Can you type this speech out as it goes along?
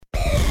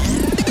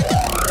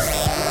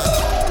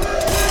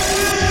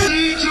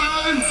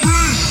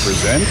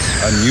presents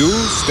a new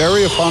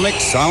stereophonic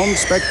sound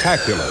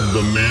spectacular.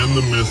 The man,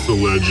 the myth, the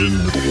legend,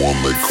 the one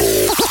they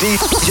call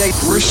DJ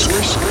Brisk.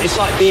 It's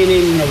like being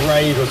in a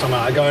rave or something,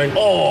 like going,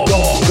 oh,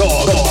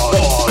 God.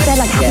 They're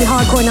like happy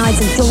hardcore nights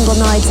and jungle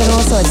nights and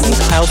all sorts.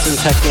 House and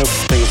techno,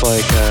 things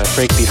like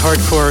breakbeat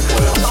hardcore.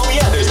 Oh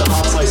yeah, there's the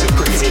hard slice of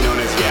crazy known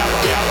as yeah.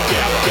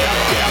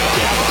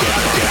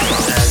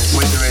 And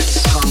whether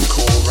it's punk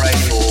or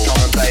rave or drum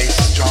and bass,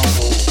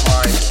 jungle,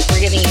 grime.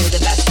 We're giving you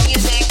the best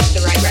music, the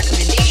right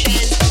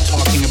recommendations.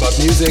 Talking about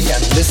music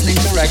and listening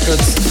to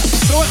records.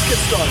 So let's get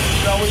started,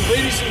 shall we?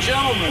 Ladies and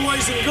gentlemen,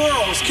 boys and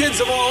girls, kids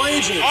of all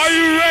ages. Are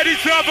you ready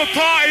to have a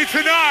party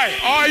tonight?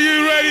 Are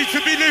you ready to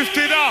be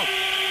lifted up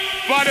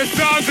by the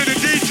sounds of the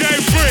DJ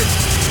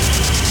Brisk?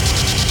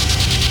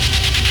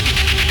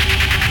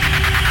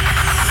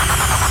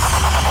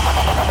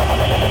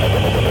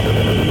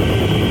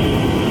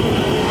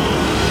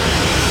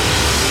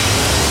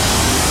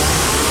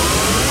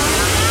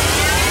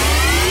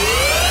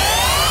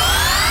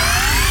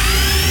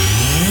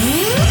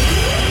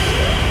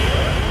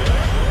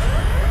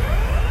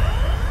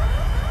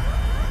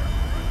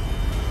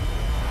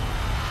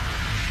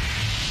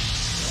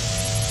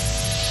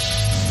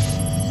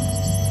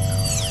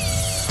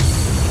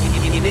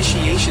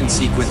 Initiation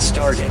sequence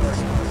starting.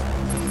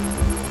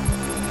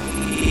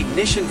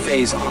 Ignition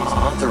phase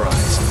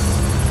authorized.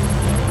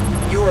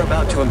 You are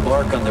about to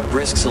embark on the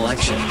Brisk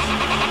selection.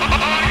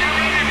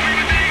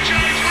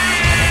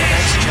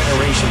 Next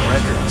generation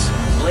records,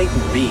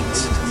 blatant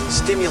beats,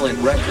 stimulant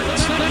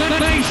records.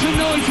 Make some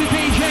noise for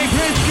DJ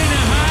Brisk in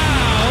the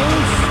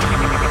house.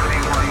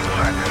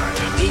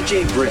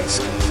 DJ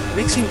Brisk,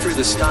 mixing through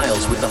the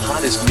styles with the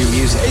hottest new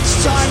music.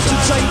 It's time to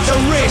take the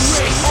risk.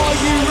 Are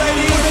you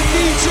ready for the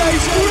DJ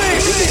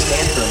Brisk? Biggest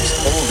anthems,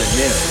 old and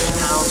new.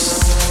 House,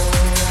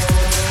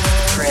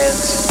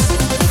 trance,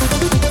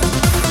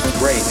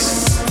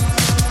 breaks,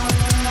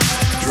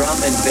 drum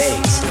and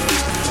bass,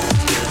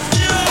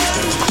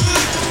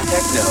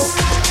 techno,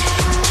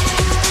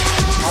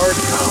 hard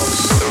house,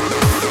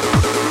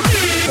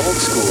 old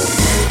school,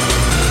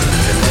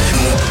 and much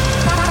more.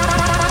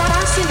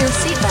 Fasten your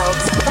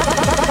seatbelts.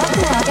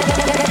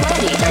 Get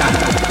ready.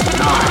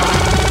 9,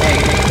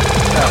 8,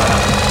 7,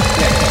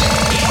 6,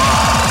 5,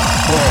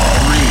 4,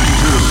 3,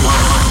 2, 1.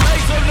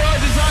 Make some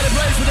noise inside the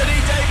place for the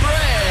DJ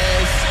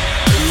Brisk.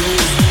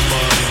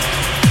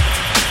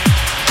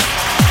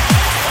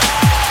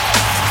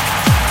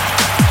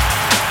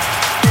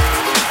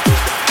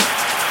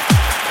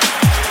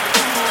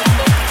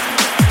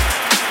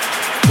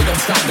 We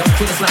don't stop, don't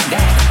quit us like that.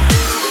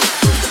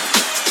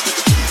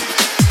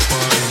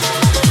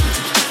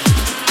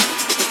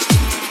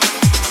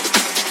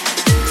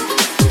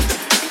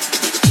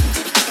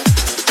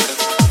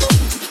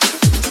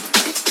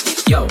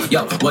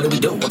 Yo, what do we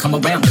do? We'll come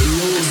around.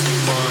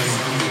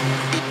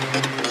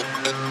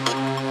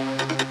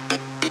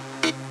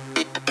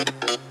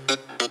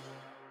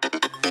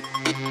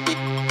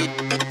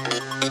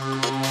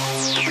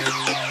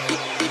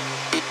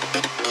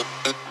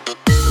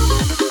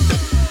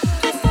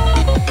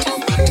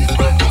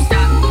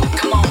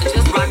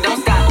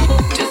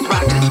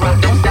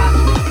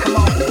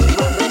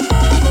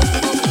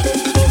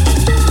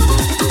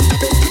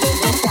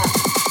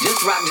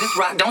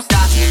 Don't stop.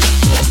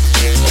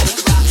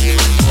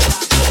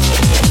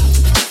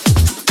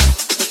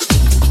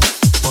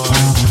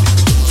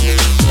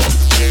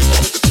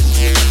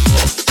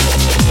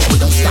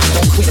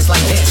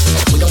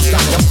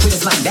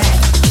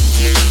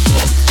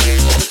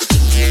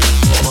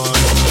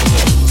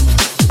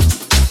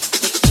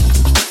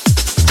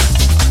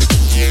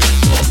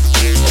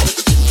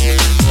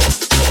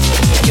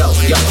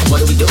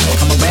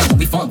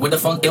 With a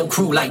funk ill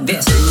crew like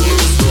this.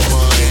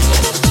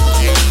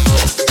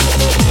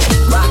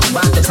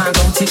 Rock, the time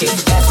don't tick it.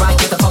 That's right,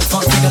 get the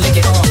funk, take a lick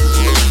it on.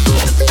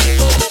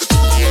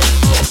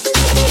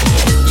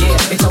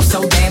 Yeah, it's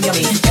so damn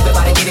yummy.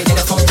 Everybody get it in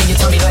the funk, can you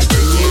tell me like?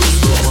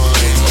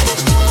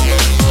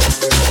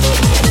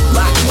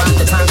 Rock,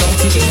 the time don't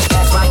tick it.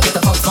 That's right, get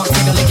the funk,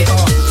 take a lick it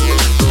on.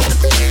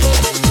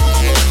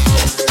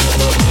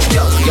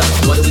 Yo,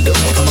 what do we do?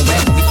 Come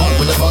around, we funk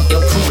with a funk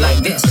ill crew like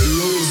this.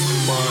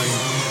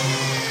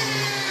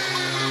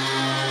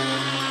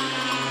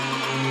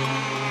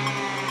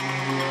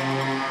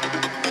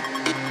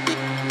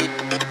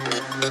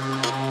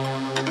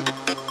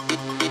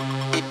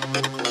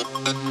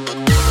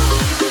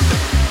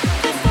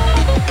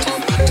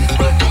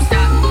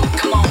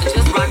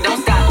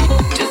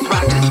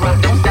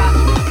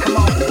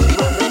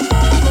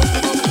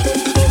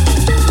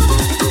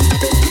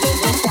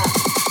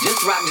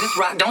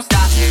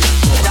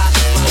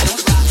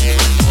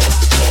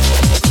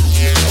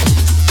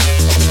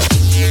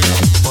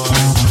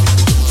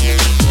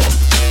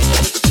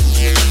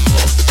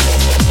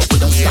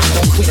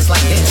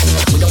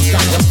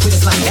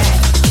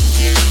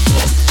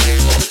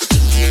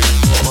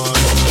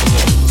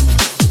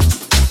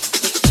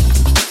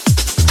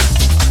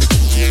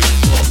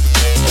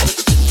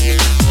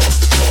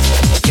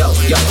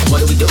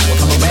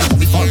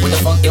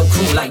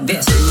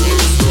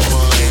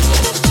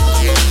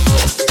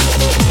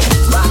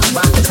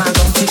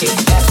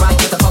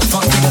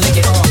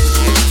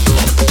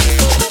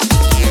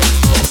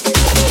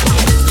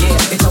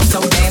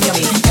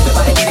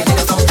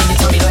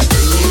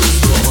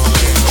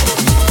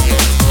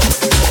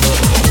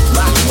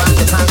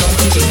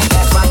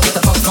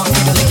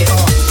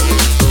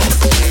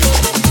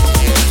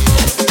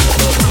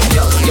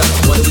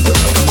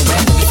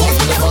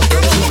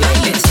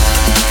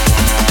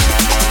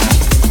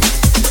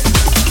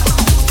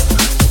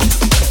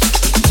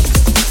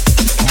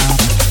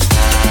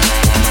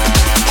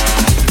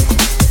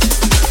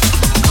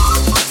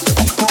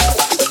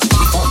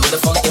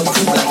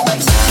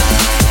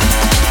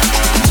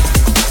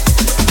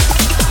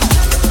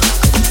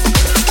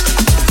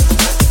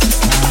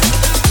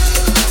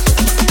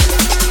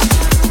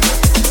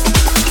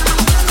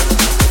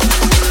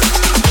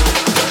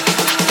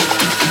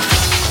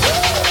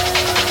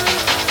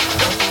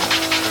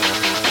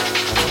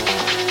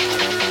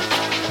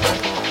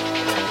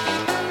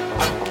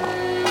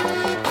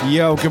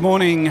 Yo, good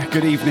morning,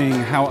 good evening.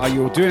 How are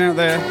you all doing out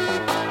there?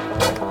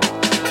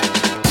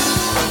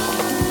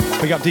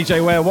 Big up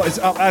DJ Ware. What is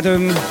up,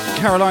 Adam?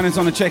 Carolina's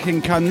on a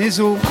check-in.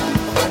 Carnizzle.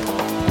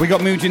 We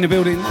got Mooj in the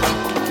building.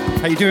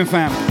 How you doing,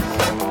 fam?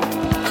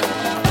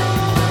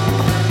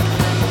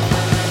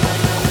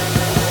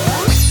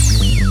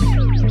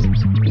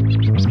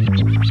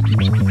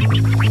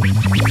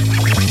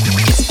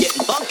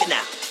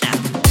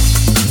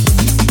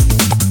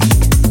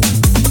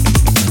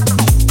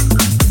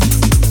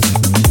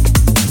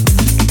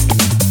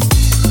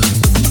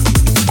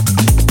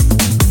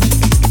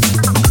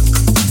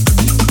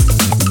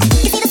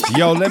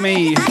 Yo, let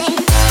me...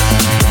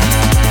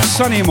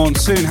 Sunny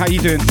Monsoon, how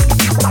you doing?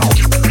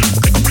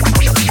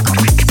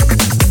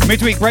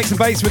 Midweek breaks and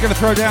bass, we're going to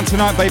throw down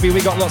tonight, baby.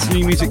 We got lots of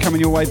new music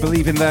coming your way,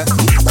 believe in that.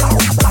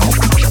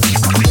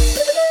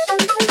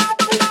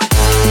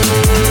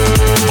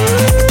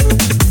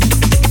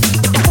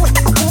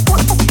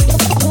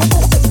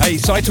 Hey,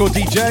 Saito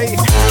DJ,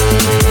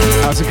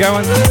 how's it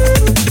going?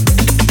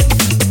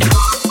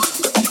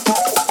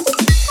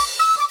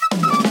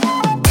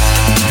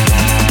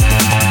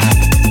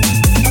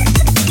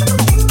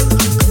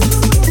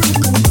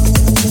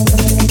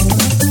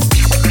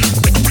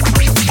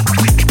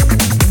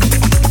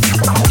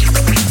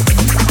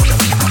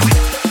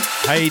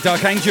 Hey,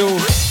 Dark Angel,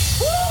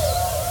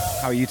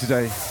 how are you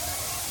today?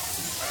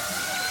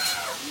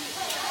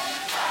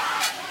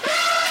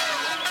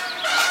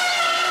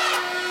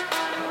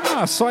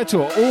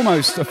 Saito,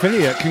 almost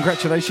affiliate,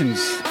 congratulations.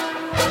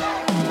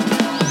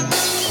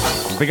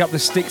 Big up the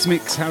Sticks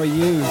Mix, how are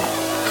you?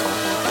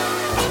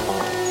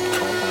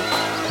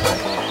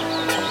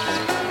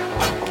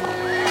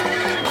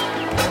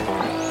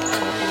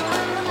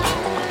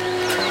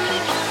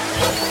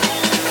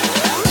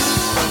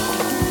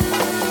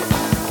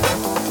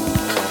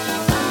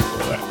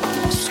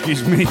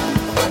 Excuse me.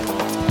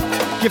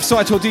 Give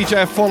Saito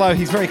DJ a follow.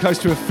 He's very close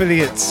to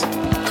affiliates.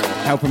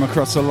 Help him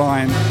across the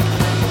line.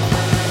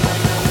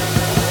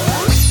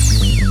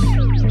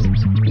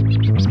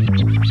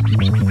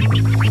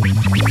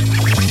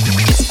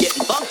 It's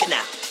getting funky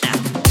now.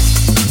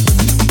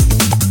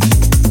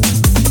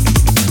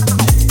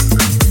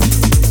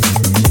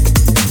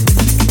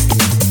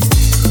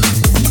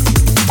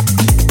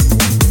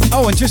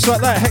 Oh, and just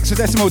like that,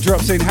 Hexadecimal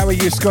drops in. How are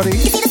you, Scotty?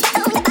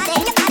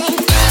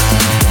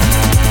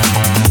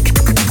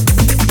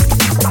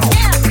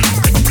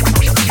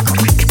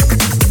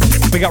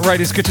 Big up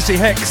Raiders, good to see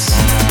Hex.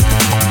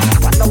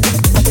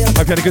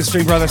 Hope you had a good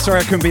stream, brother. Sorry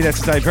I couldn't be there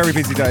today, very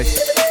busy day.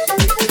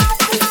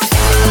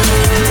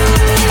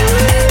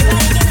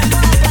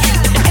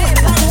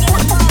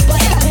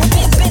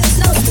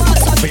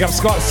 Big up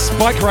Scott,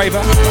 Spike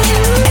Raver.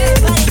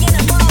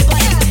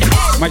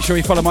 Make sure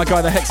you follow my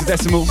guy, the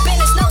Hexadecimal.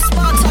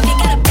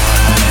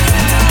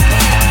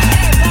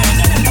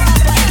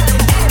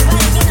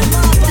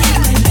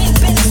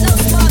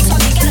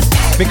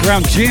 Big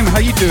round Jim, how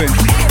you doing?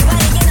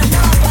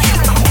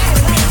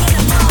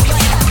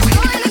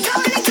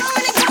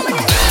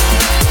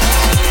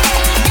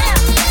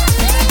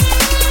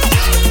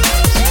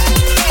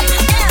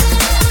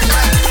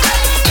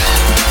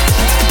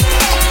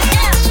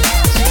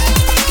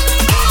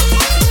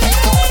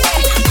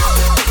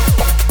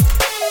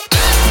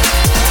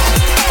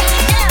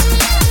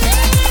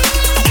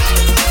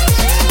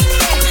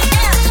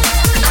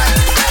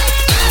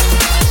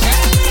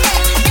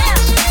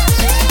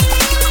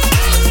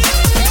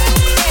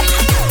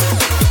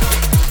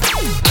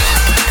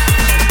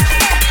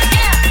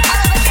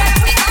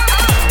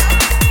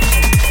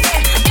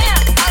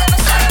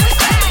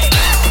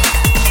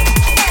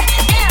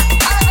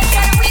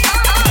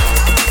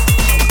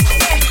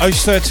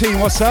 Osh 13,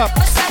 what's up?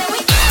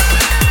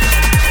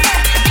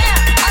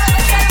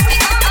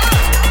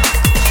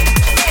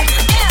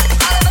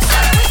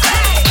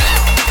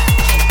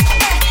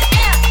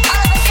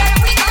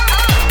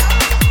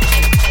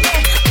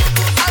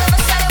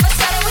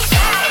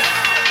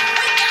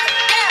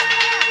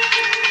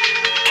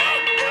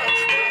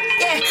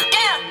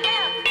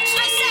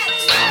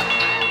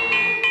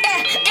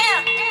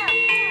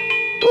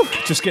 Ooh,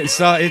 just getting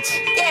started.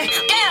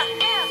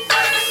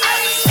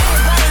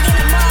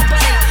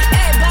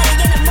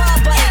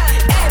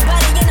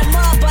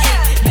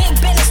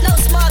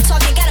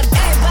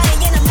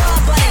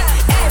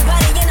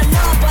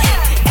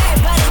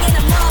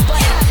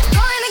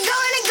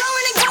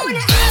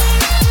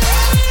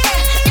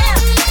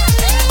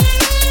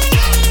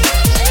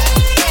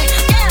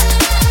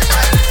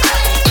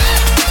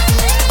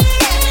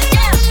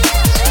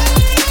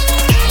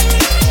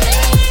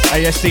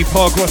 ASD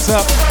Pog, what's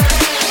up?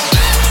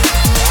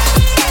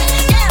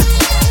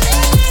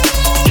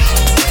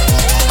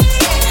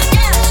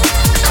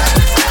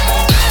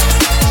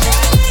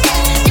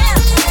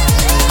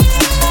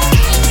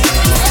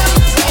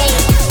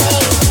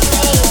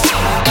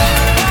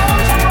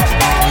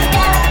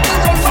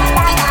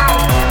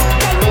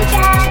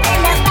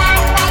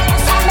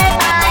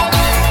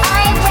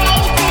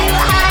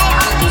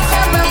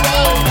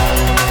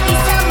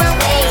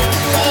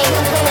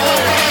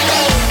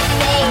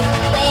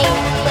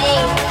 Wait.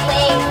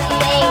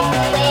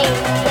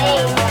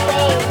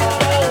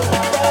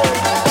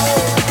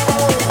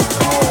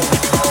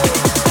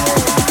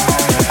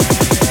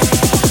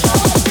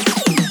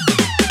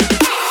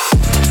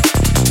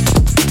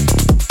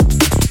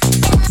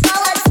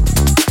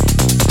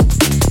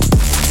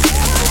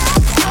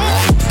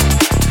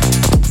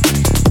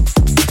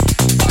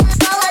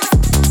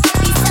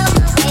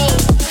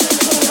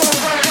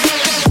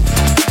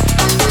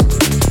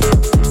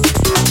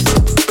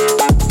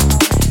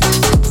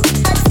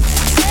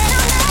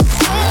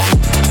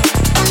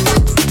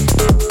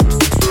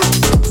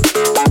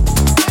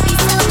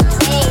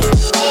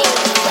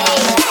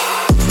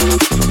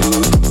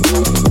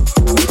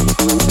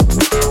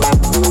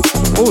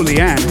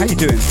 you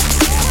doing?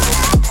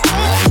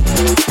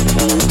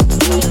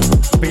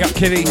 Big up,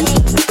 Kitty.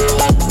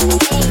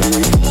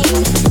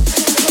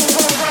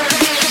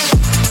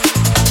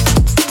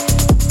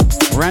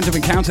 Random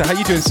Encounter, how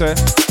you doing, sir?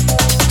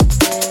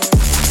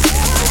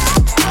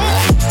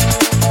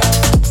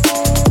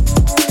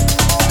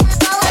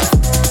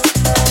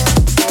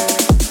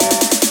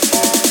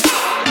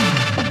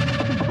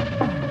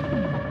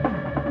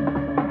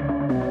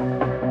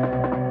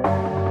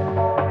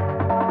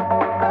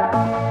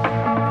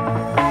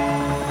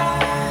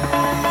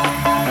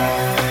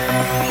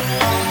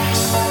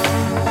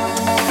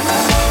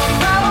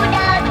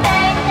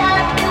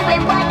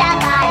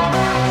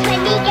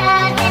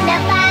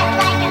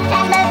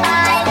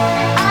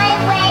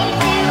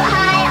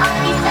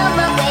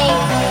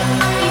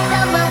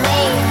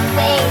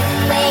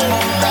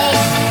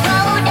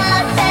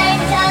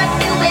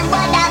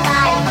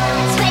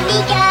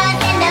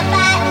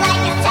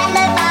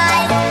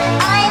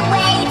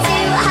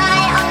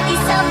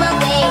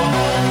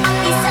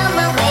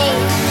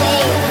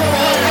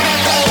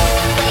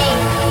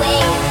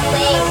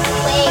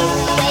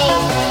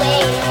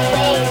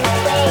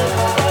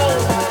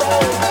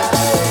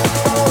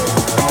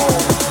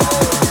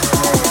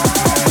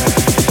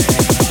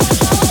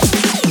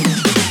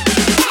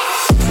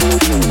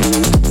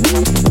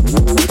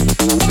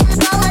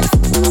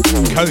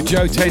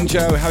 Joe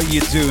Tenjo, how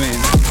you doing?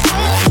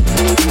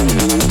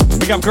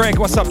 Big up Greg,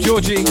 what's up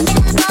Georgie?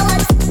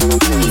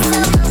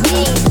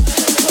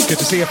 Good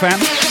to see you, fam.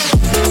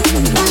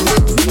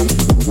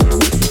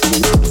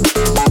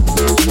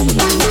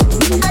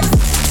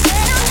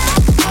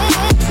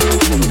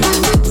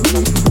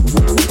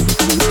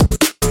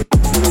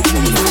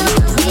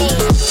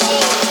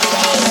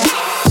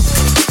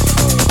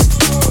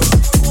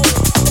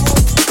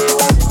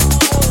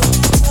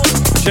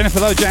 Jennifer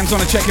Low Jams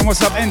on a check-in.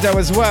 What's up, Endo,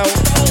 as well?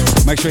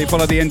 Make sure you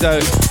follow the Endo.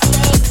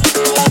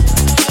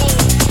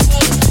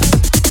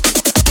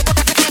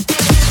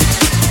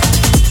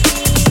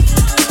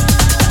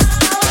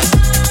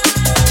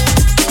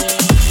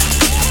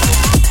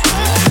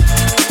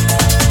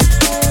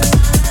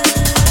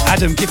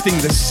 Adam gifting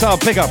the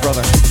sub. Big up,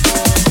 brother.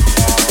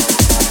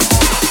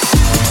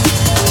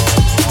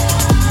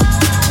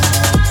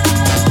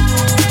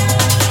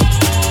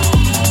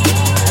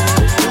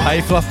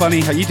 Hey, Fluff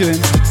Bunny, how you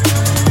doing?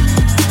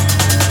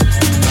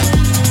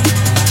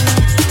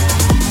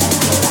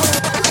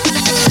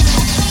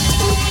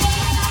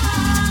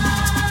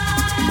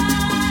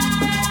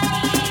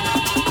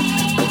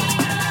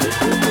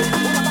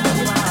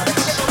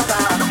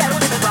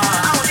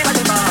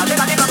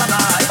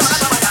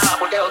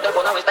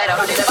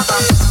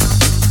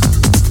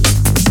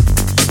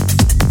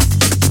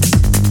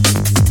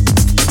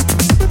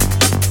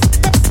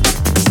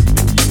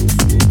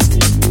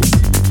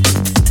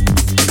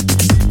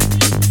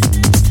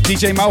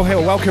 DJ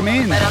Mohill, welcome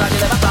in.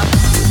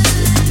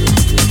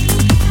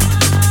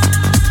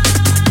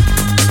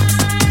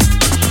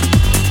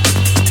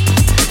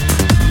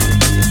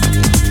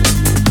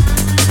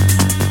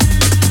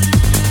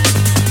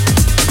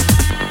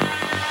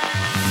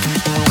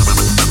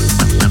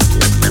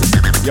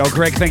 Yo,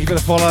 Greg, thank you for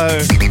the follow.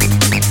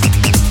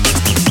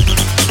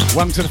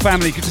 Welcome to the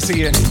family, good to see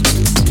you.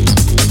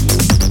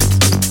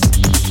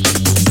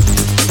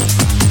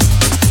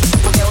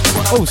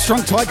 Oh,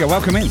 Strong Tiger,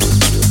 welcome in.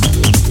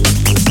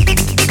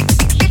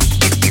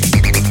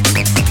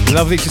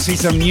 Lovely to see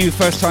some new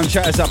first-time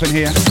chatters up in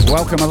here.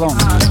 Welcome along.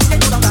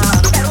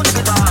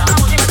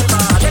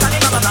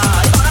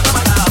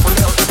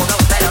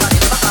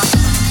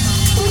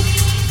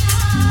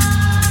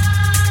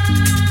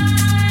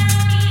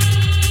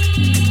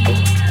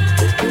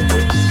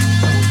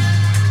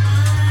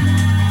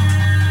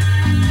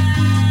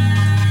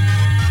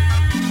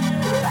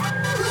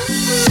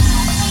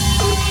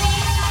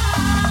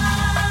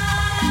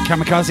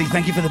 Kamikaze,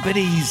 thank you for the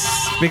biddies.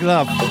 Big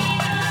love.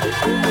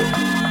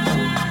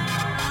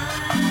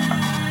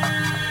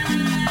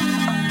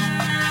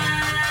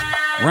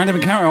 Random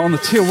Encounter on the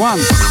tier 1.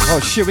 Oh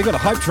shit, we got a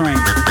hype train.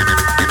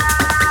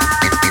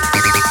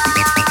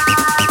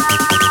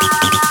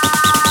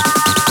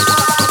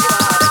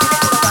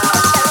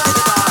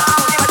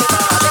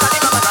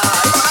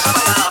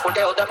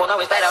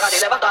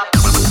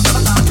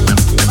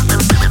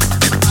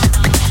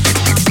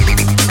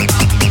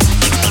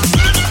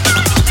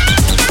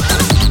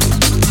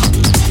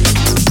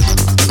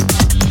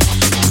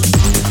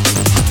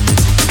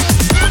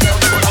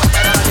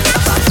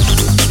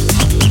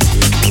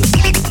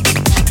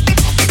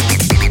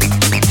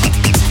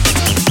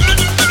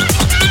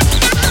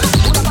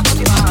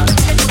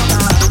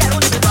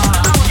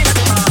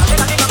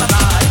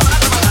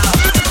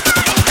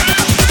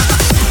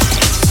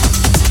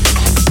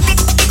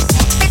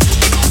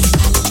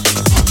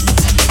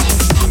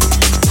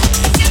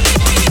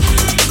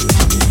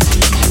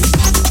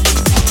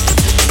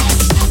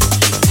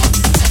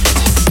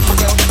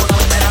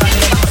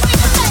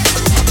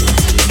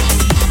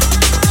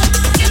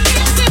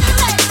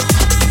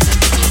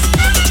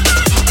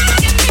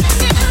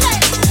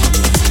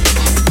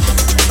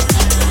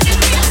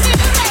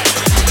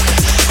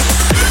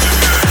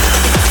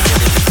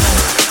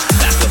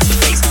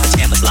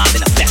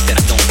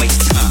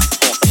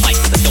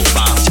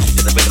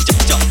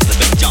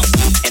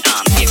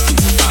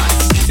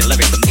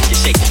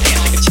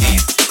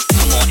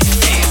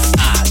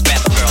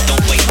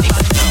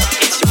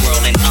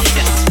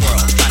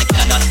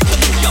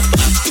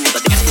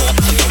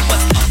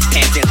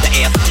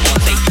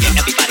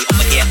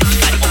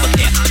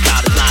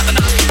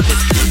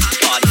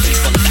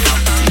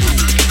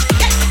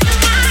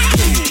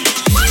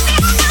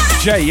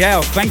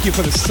 JL, thank you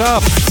for the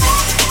sub.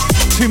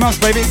 2 months,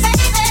 baby.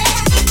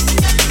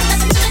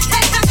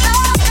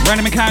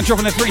 Random account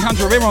dropping a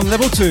 300. We're on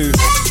level 2.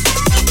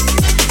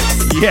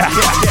 Yeah.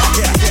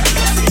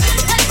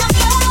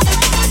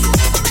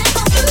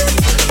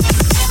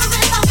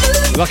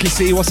 Lucky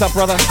C, what's up,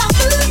 brother?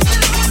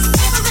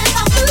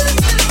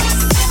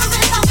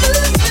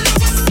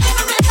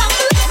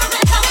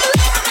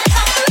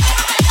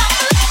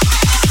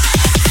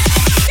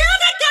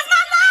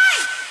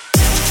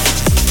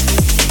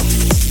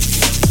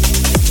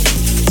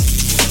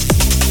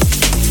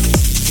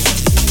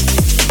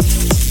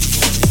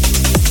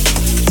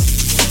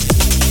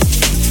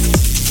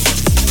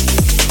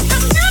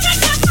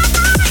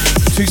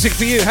 Too sick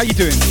for you. How you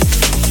doing?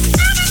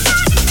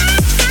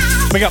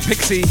 Big up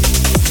Pixie.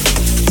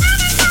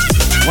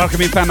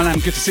 Welcome in, family.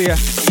 Good to see you.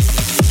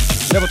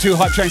 Level 2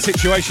 hype train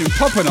situation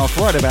popping off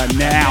right about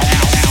now.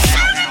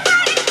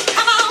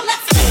 Come on,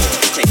 let's go.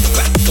 Take the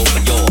rap, go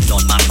for your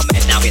non-mind.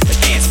 Now hit the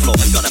dance floor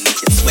and gonna make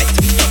it sweat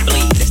to the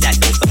bleed. Is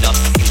that open up?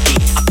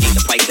 Indeed, I paid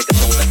the price to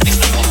control the things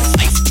I want is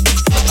nice.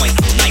 The point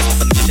I'm nice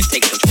for music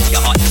takes control.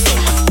 Your heart and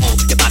soul, hold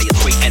your body a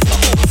tree and the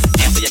whole.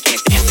 Answer you can't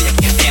dance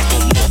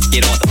no more.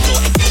 Get on the floor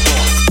and get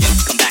on.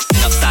 Come back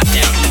and upside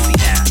down, easy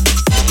now.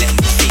 Let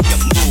me see you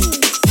move.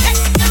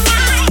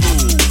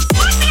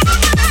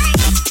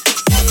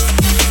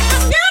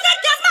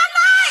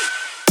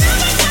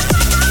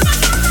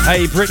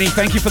 Hey Brittany,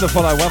 thank you for the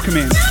follow. Welcome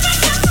in.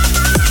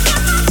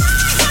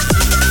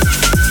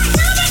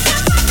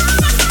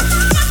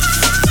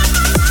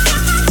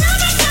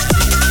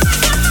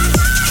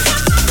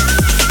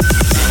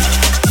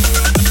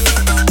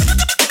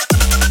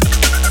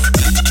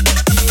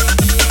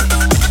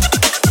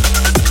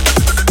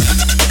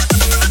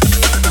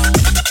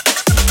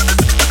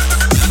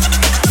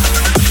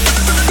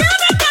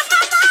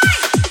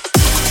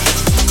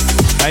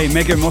 Hey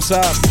Megan, what's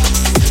up?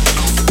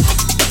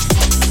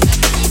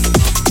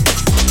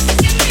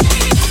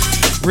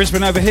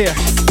 Brisbane over here.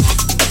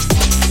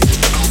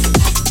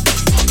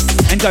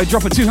 Endo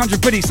dropping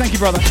 200 biddies. Thank you,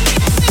 brother.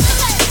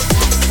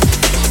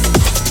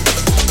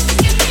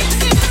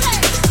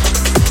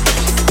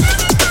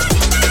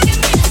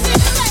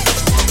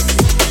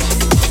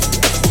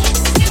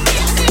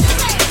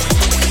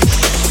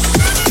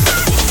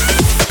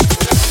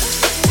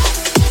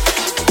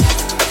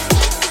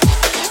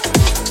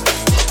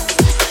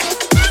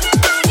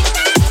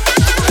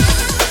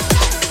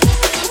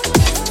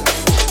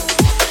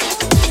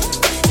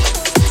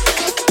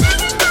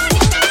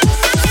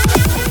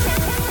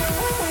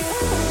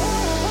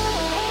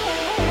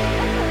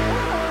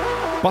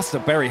 Buster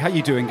Berry, how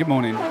you doing? Good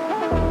morning.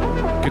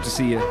 Good to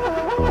see you.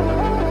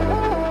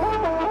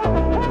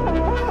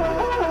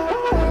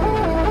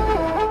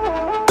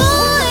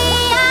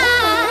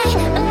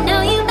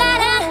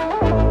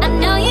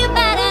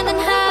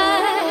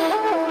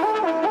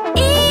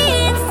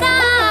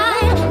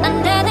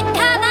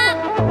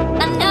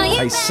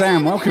 Hey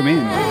Sam, welcome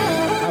in.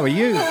 How are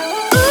you?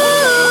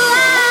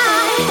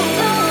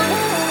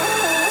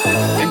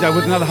 Endo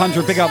with another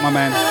 100. Big up, my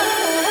man.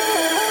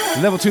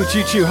 Level 2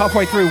 choo-choo,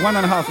 halfway through,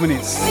 1.5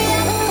 minutes.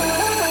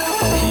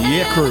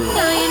 Yeah, crew.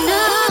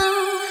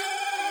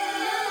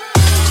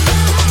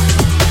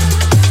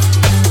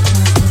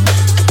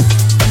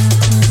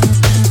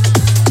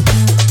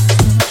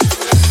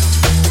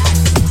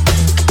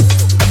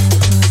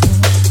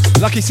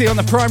 Lucky C on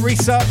the primary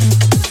sub.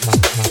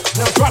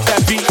 Now drop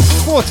that beat.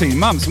 14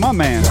 months, my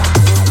man.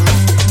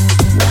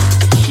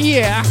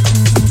 Yeah.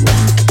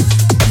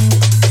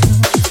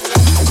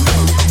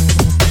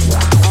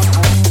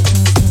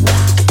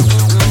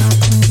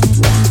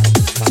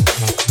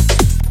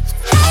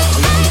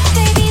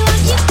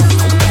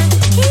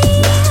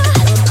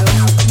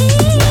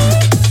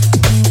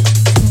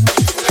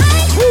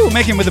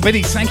 Megan with the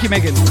biddies. Thank you,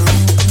 Megan.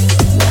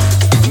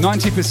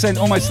 90%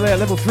 almost there.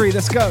 Level 3.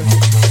 Let's go.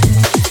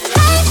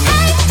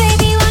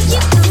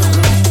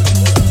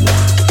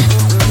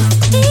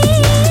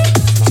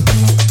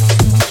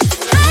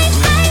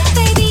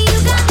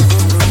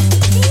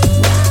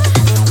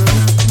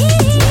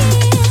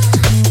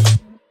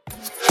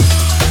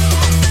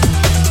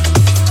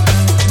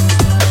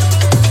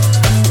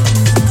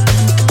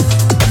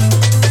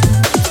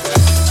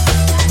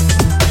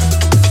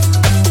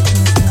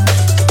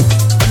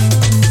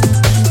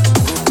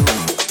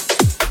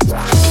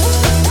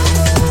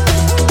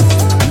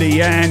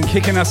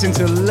 Kicking us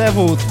into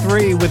level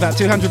 3 with that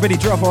 200 biddy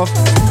drop off.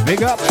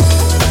 Big up.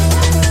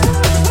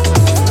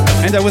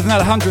 Endo with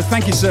another 100.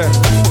 Thank you, sir.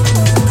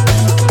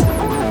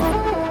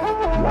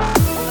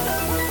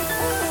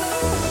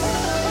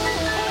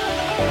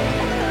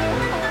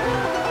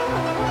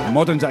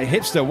 Modern day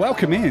hipster,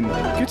 welcome in.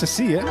 Good to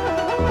see you.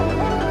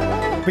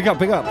 Big up,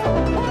 big up.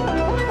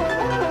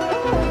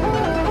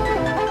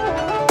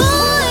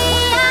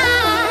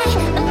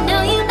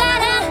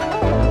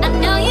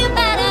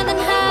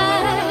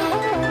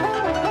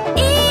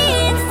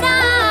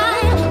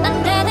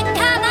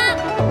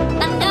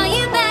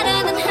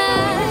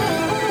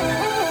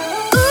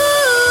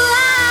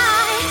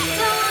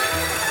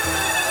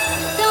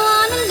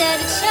 Let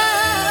it show.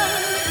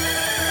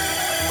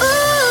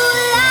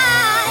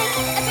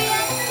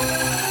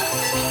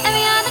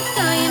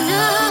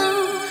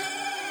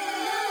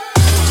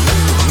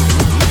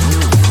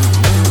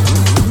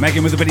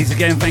 Megan with the biddies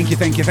again. Thank you,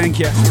 thank you, thank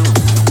you.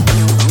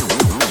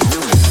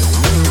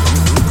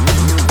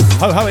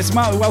 Ho ho, it's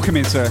Mo. Welcome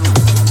in, sir.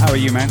 How are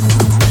you, man?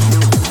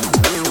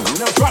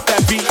 Now drop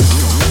that beat.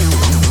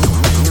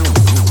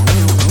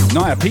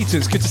 Naya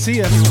Peters, good to see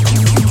you.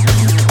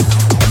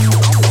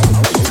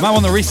 Mo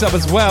on the resub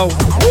as well.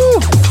 Woo!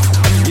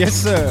 Yes,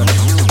 sir.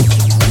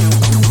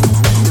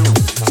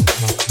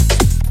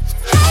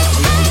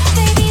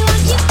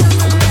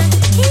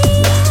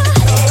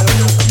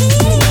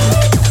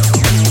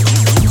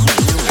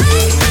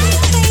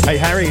 Hey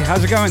Harry,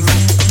 how's it going?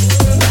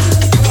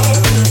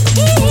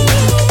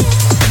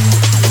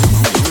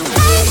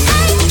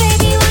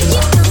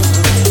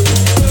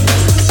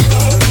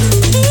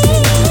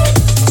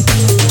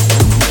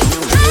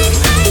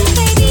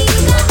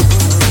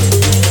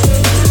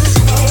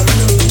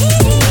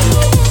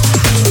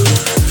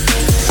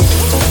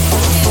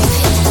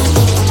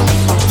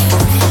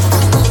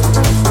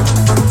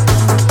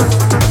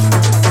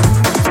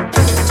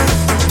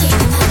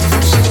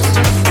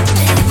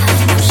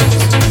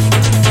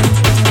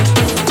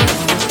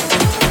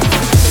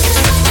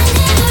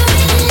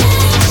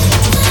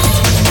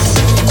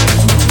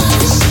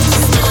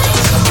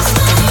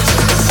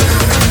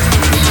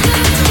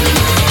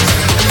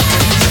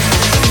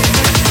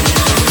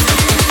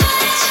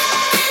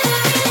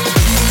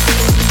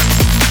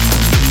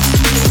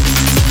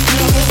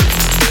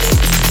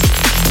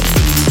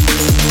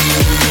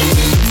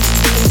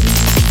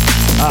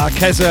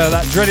 Keza,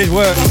 that dreaded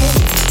work.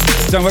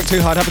 Don't work too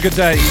hard, have a good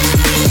day.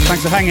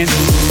 Thanks for hanging.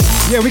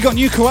 Yeah, we got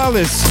new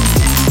koalas.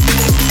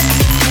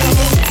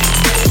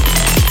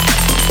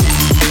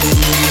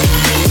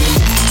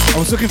 I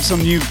was looking for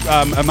some new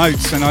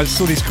emotes and I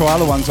saw these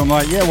koala ones. I'm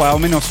like, yeah, well,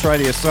 I'm in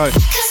Australia, so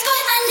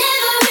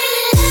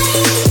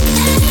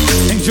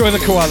enjoy the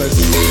koalas.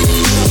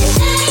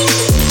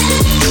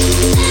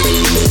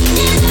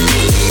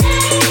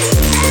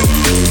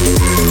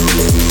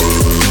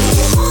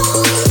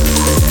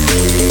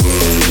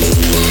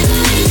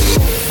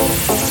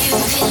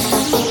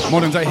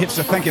 Modern day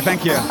hipster, thank you,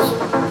 thank you.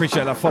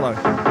 Appreciate that follow.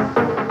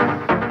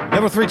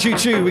 Level 3 choo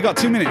choo, we got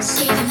 2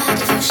 minutes.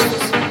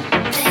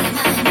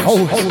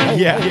 Oh,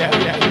 yeah.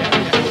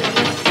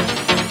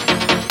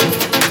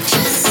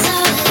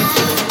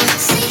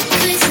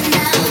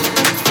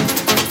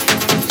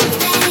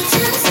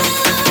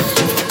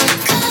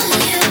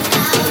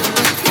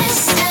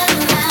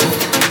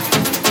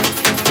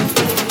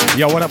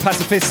 Yo, what up,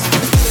 pacifist?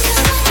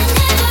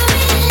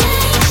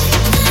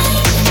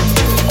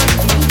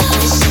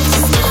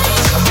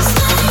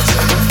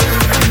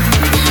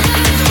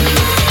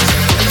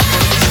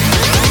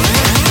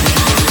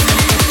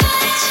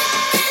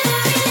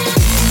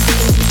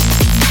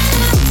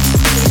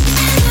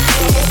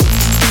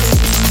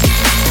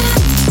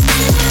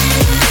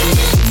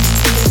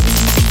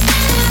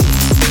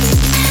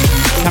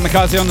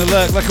 Kamikaze on the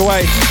lurk, look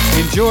away,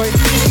 enjoy.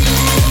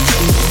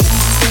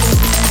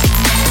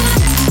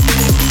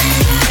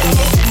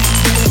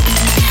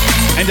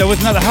 Endo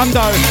with another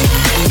hundo.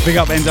 Big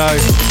up, Endo.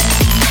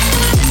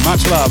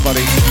 Much love,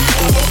 buddy.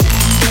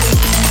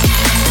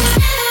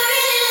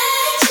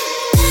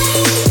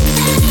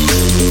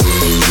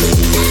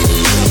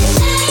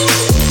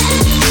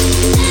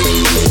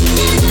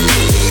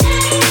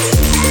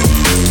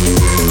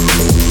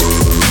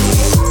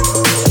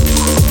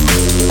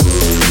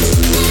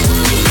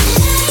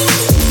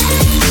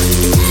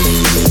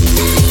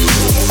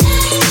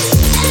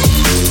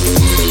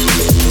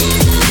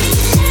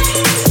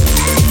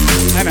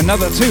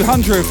 Another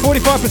 200,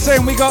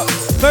 45%, we got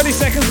 30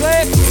 seconds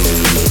left.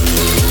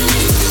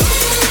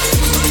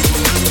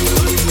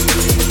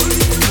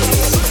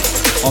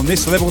 On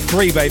this level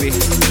 3, baby.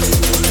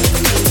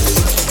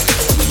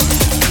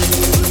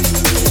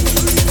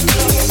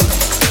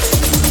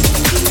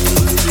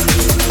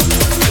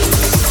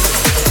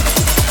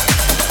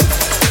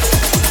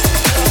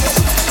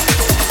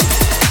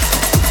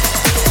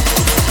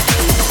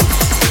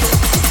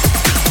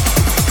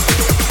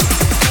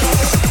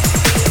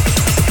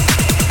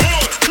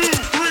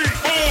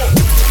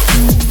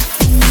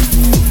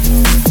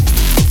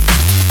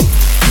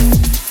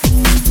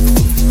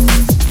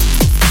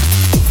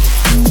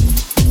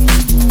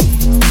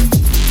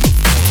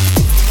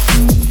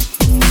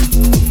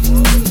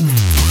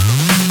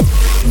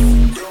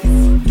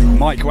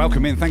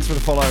 Welcome in, thanks for the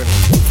follow.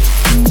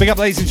 Big up,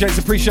 ladies and gents,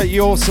 appreciate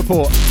your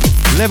support.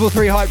 Level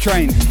 3 hype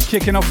train,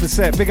 kicking off the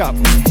set, big up.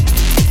 1, 2,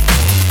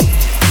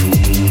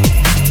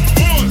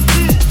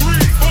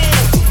 3,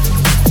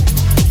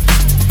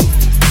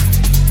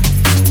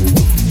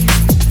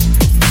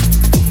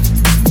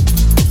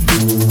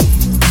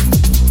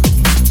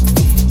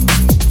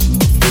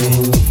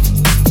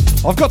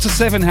 4. I've got to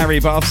 7, Harry,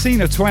 but I've seen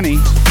a 20.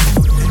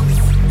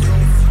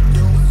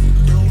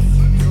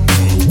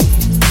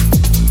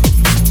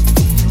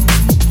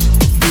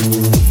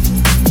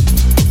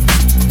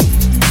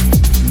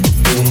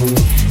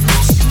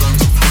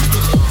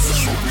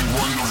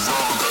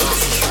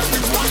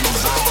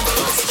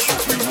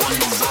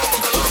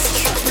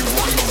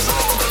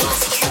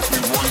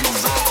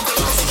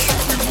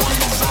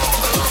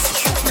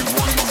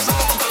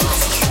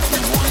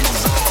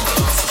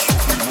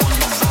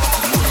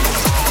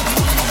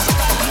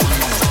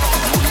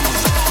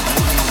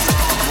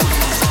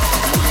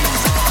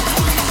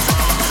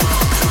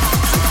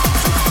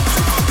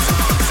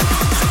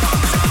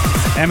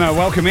 Emma,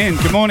 welcome in.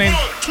 Good morning.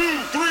 1,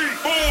 2, 3,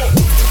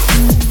 4.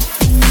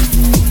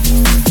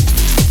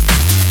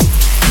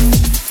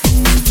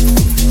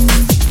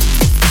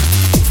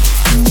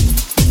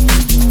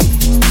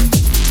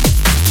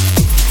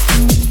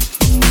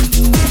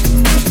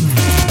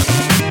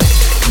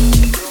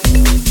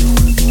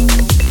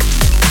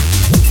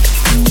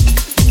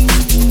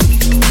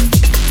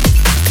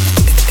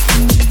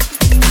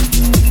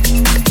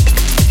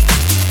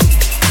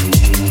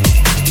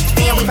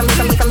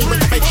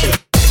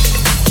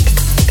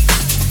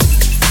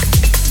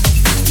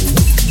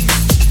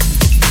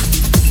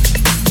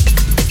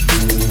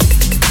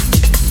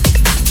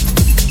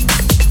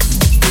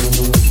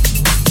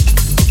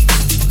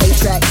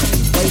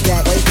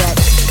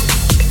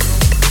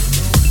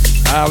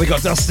 We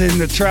got Dustin,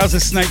 the trouser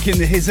snake,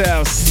 into his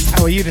house.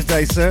 How are you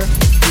today, sir?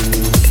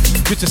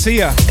 Good to see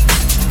ya.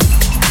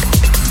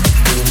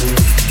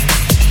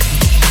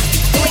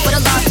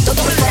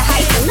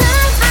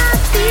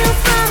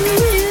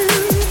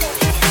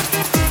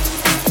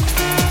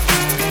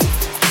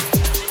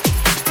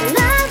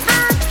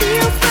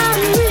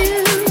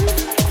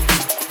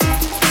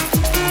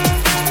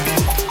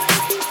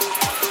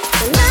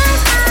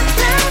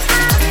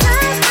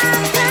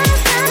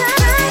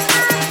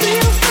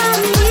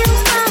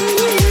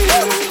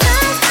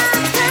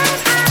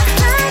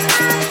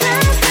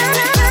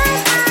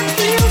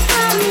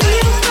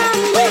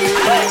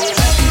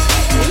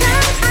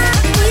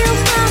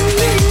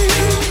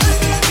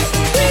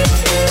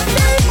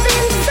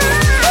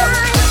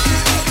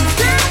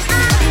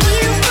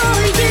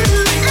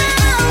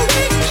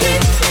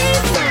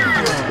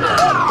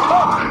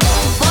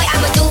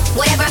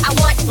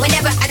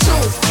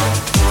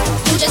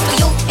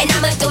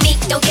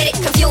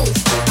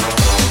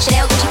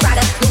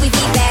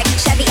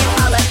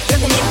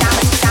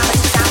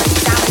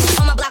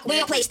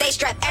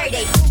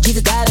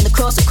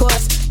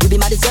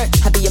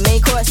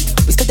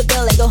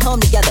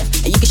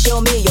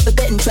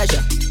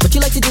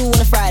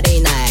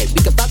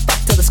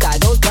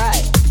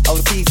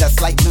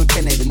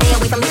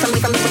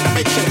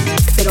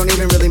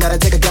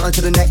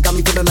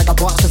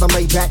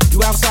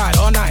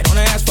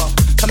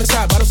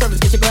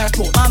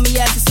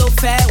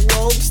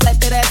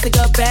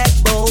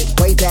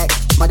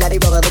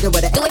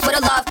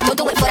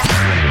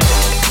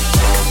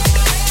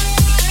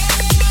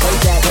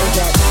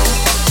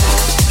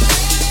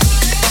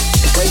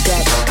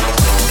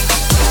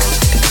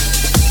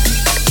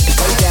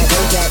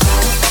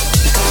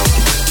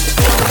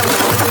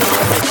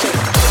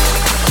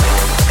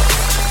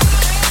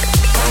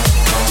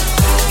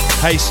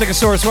 Hey,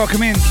 Stegosaurus,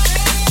 welcome in.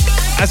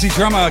 Azzy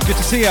Drummer, good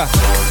to see ya.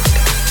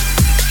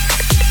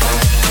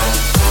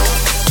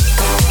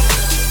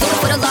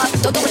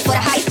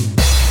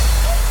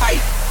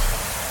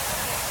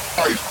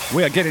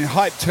 We are getting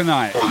hyped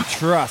tonight,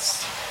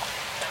 trust.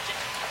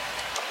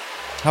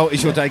 How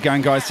is your day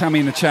going, guys? Tell me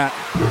in the chat.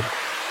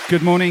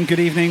 Good morning, good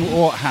evening,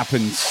 what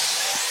happens?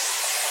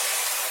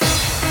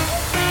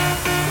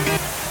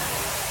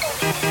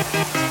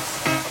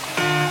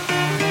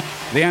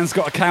 Leanne's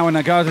got a cow in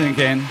her garden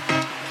again.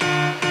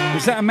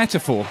 Is that a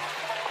metaphor?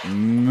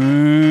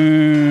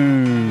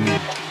 Moo.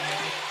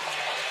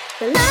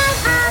 The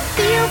love I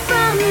feel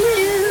from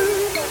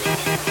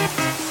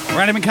you.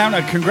 Random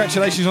encounter,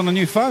 congratulations on the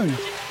new phone. The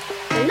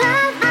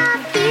love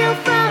I feel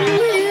from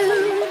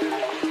you.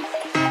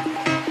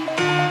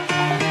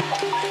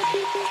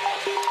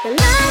 The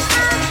love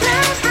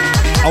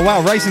Oh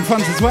wow, raising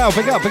funds as well.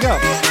 Big up, big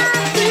up.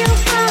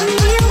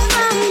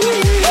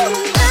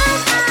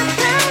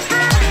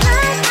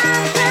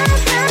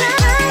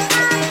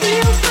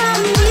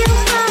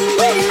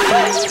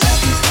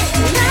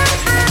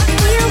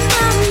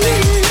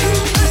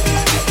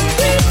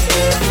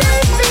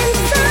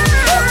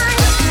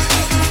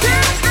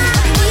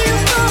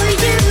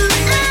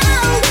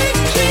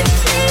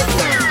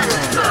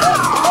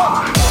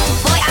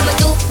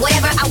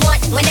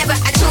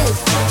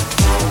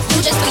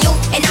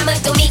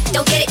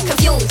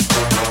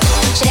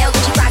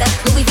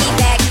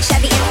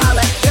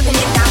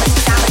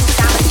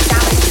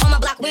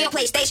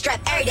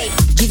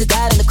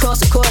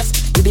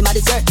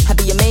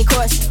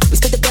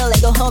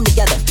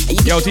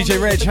 Yo,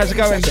 DJ Reg, how's it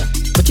going?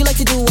 What you like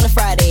to do on a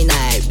Friday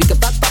night? We can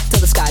fuck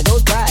till the sky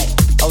goes bright.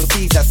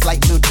 Overseas, that's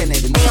like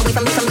lieutenant. Stay away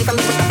from me,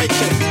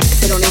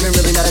 They don't even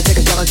really matter. Take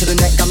a gallon to the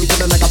neck. Got me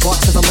feeling like a boss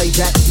cause I'm laid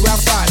back. You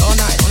outside all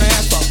night on the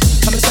asphalt.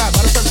 Come inside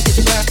by the surface,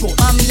 get your glass full.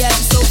 Mommy ass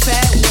is so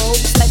fat, whoa.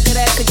 Slap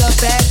that ass to go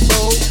back,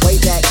 whoa.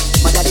 Way back,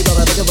 my daddy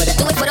brother looking with it.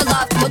 Do it for the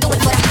love, we'll do it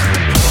for the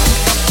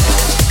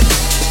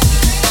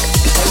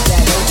way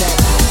back, way back.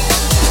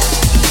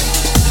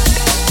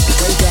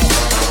 Way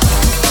back.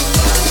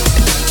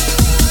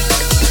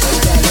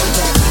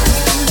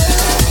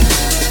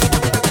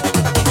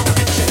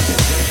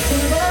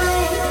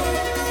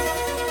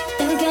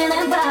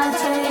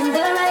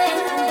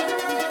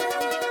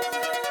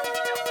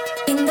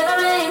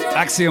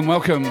 Axiom,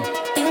 welcome.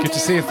 Good to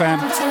see you, fam.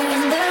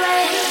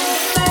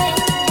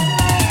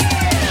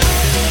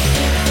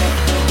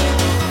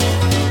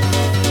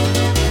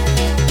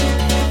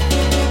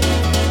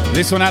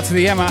 This one out to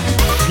the Emma.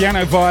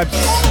 Piano vibes.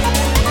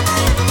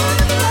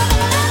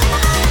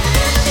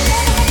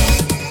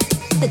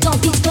 The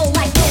dog beats go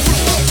like this.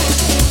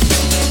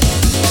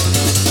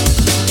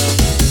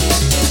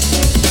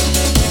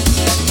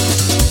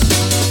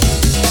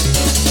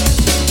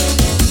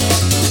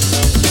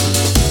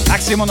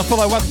 Axiom on the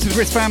follow. Welcome to the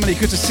Brisk family.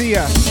 Good to see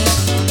ya.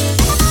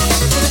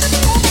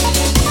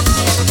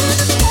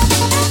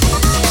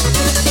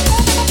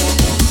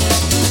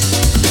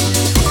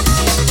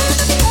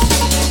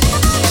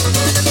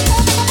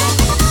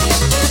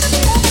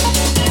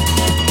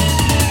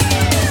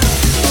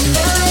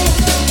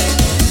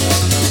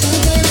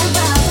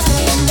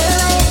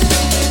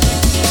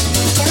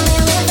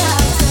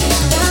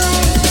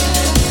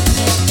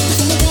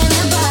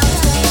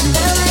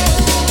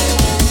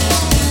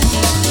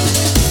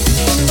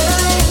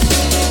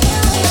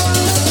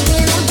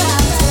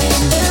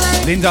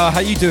 Linda, how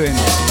you doing?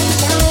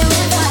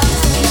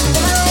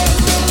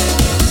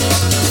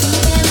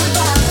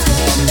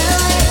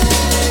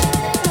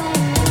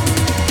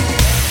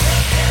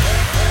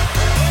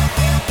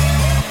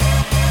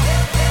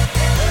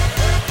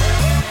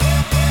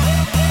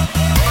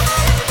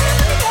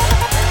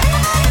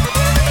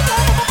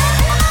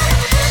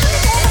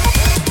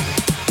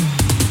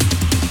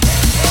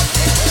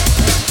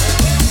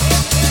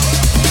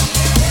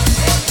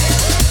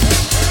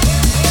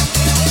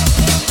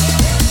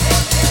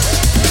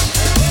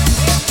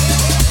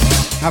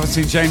 Haven't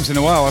seen James in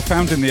a while. I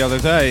found him the other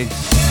day.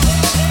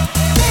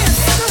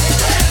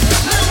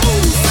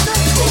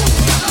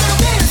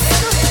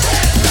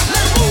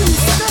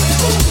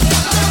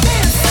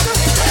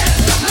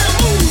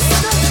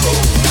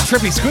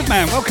 Trippy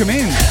Squidman, welcome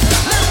in.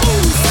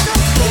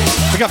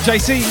 Pick up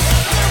JC.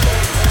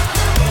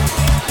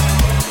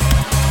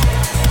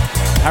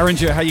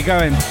 Aringer, how you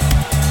going?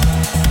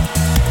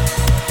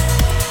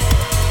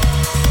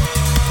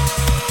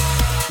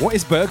 What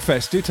is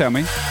Bergfest? Do tell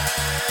me.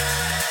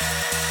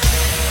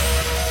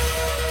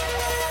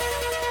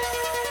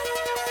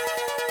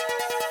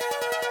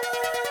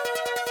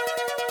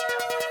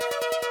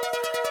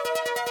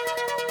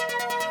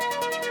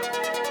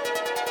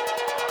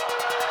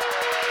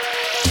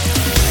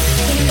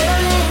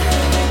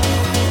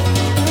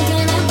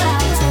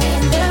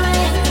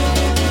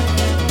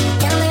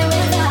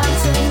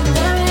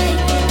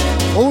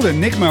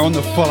 Enigma on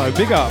the follow,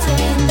 big up.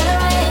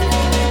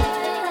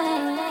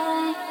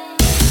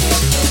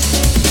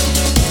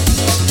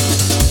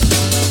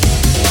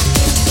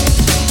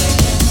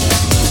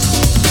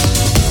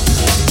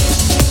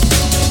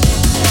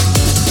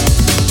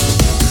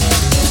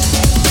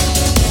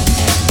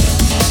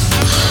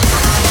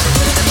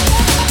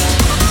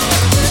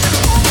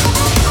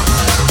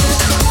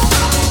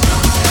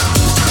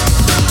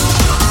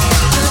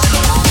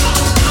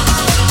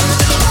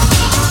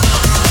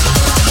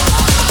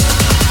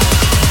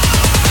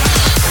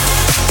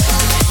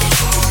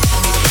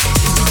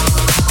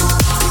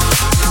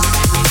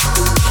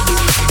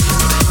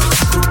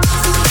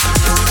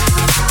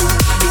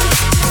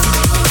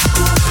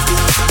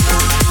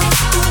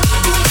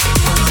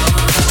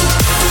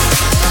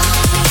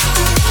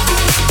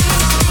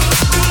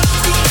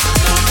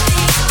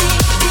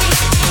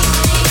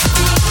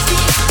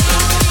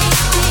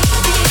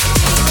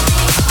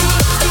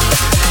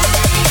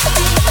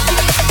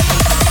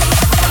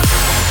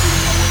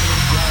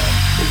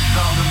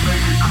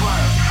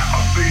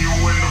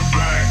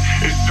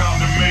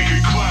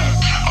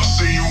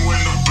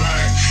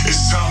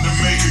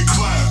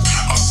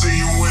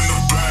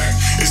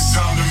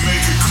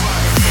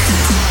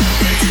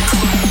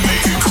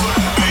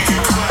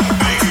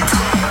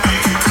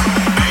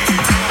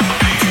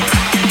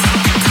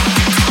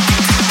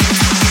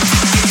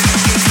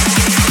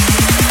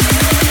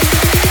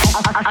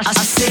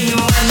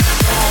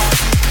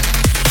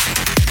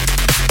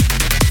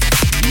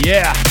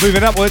 Yeah,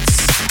 moving upwards.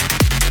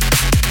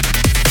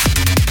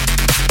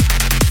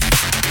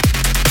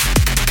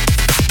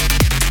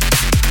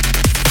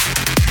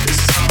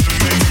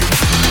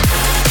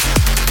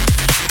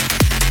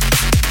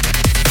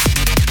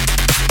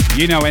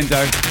 You know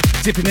Endo,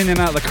 dipping in and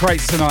out of the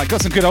crates tonight.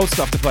 Got some good old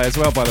stuff to play as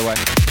well, by the way.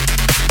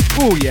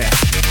 Oh yeah.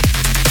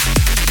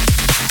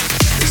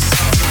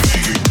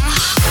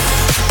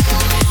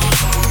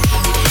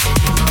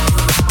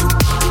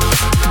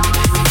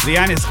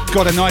 Leanne's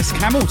got a nice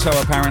camel toe,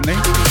 apparently.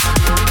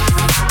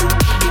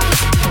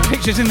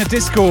 Pictures in the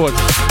Discord.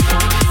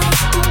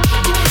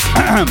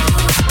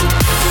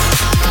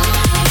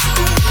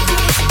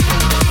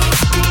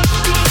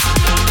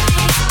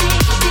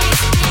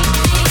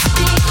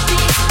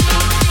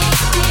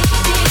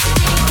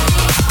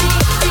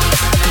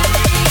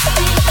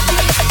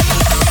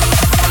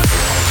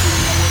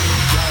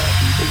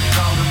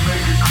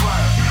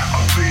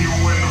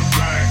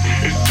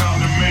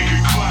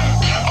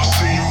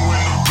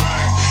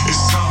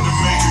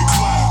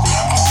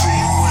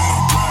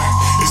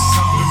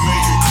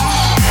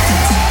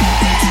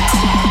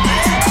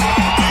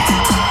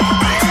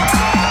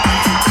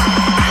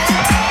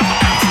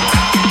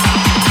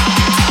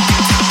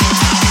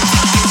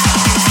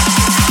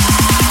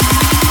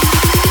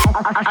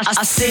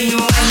 I see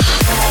you.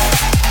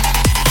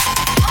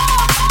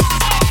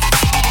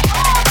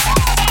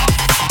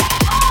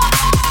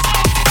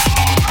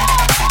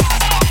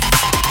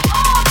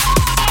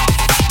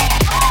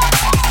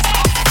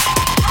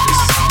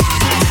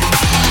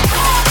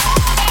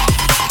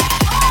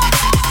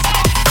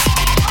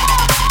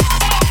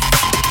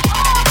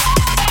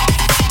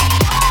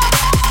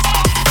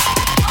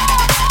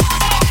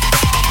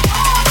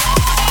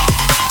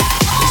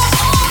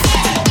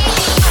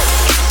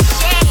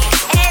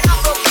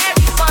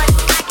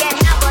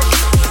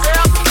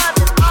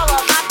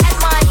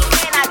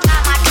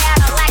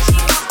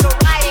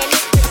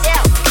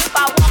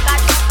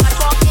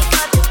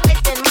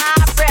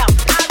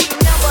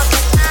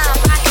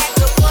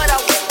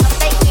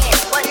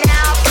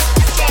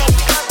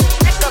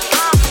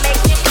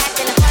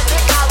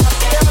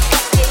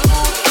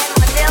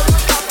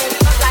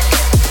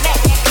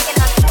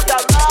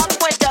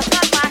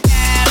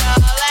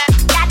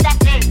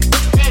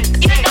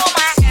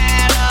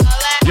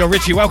 Yo,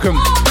 Richie, welcome.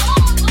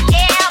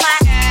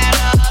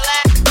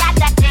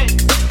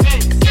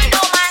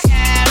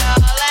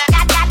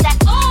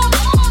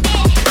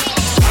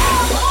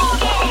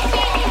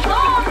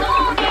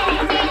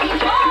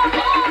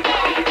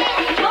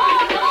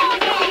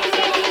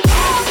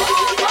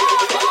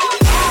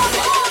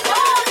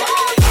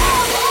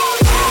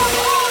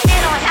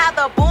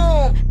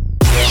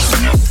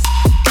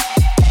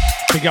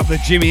 Pick up the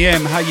Jimmy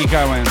M. How you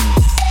going?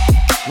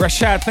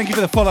 Rashad, thank you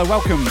for the follow.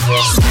 Welcome.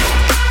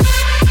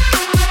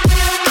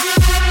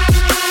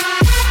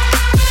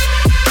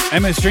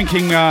 Emma's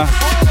drinking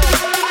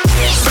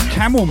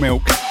camel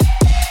milk,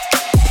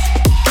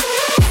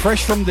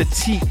 fresh from the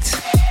teat.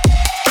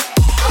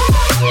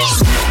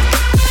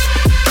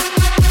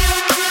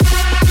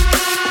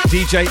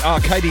 DJ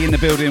Arcady in the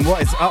building.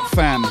 What is up,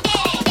 fam? When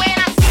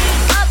I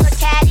see other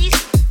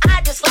caddies,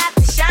 I just laugh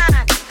and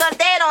shine, cause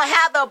they don't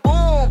have the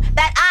boom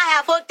that I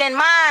have hooked in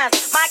mine.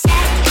 My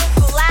caddy is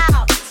so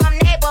loud, some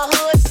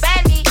neighborhoods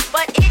ban me,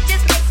 but it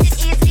just makes it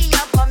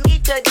easier for me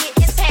to get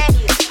his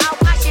panties. I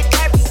wash it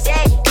every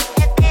day,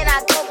 and then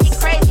I go be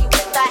crazy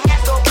with the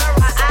hands over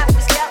our eyes.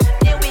 We step,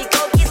 then we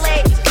go get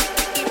ladies.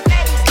 Keep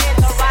ladies in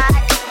the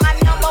ride. My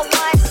number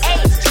one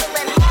ace,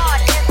 chillin'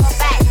 hard in the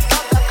back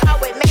of the car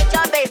with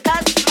major bass,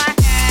 cause my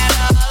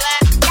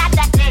got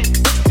that thing,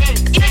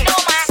 you know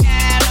my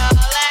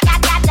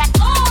got that,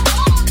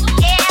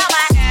 yeah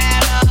my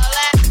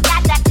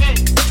got that thing,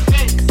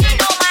 you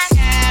know my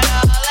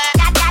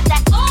got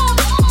that.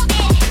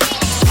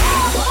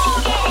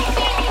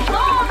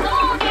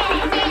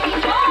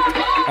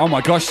 Oh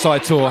my gosh,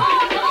 side tour.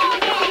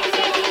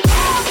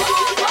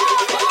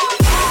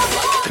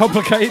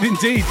 Complicated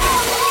indeed.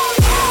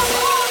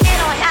 They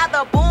don't have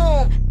the boom.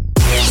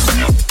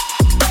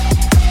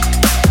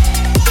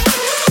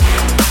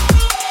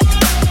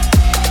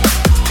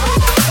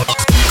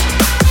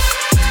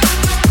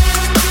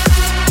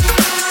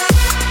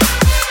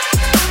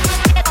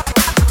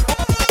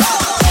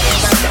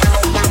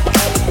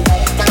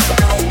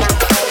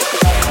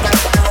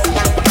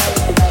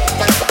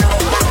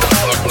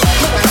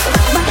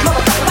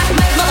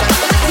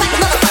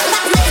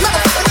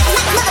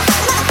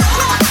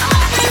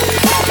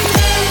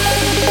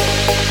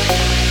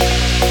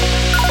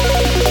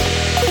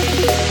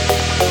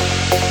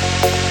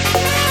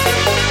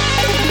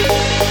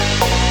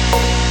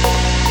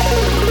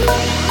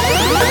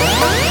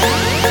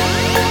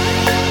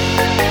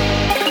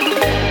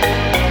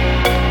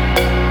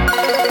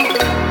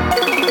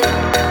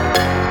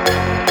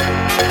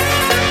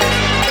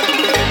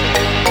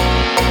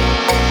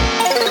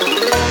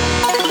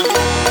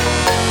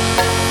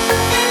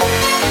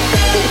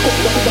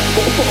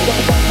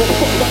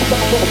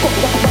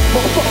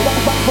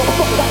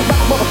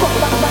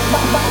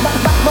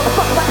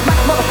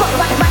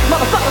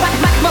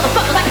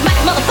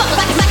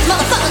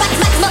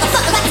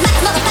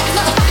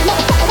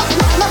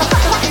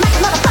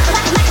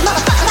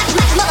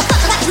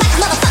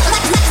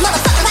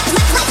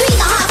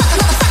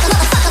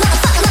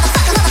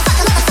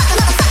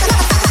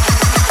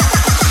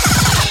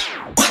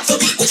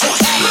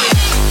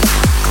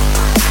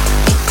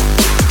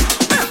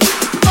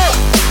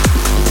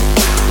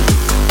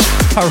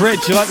 Oh,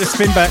 Rich, you like the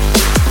spin back?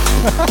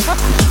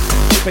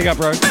 Big up,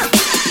 bro.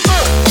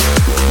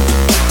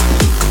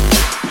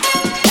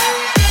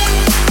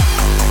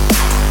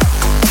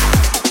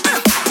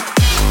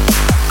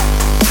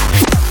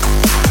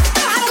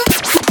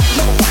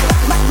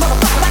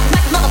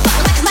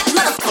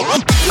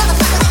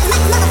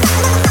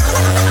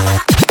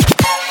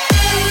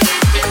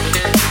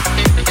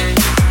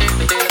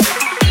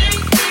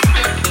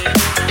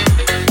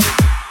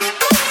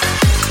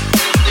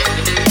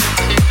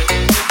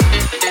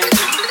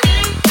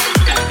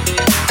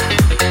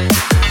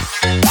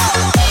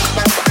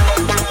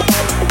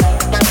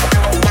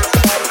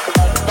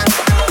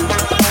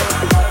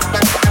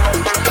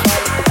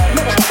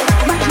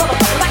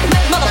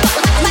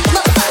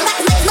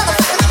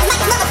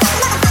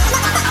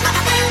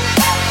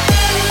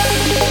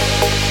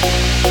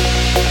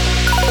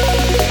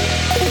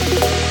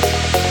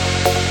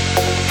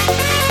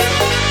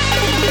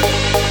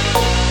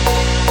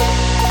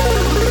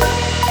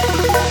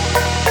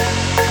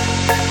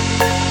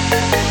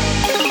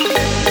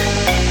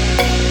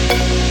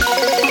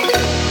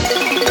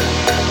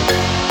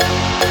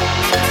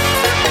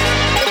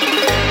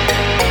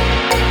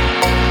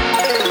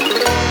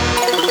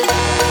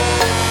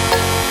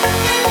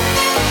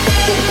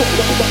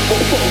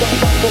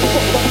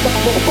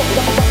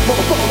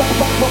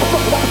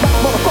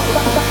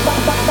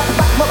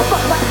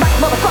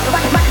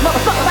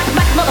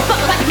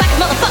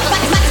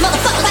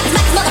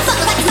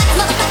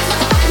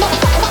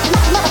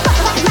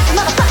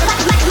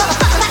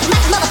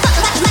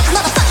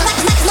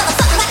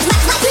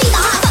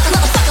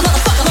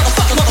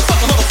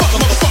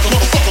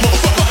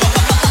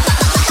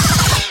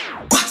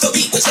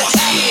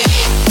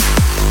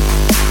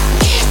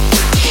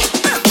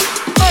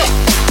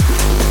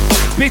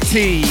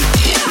 Bitty.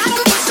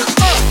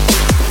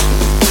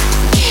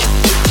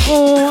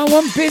 Oh, I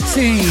want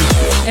Bitty.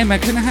 Emma,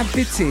 can I have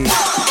Bitty?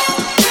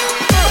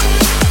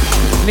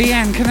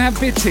 Leanne, can I have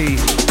Bitty?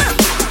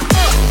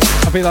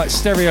 I'll be like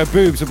stereo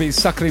boobs. I'll be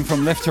suckling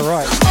from left to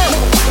right.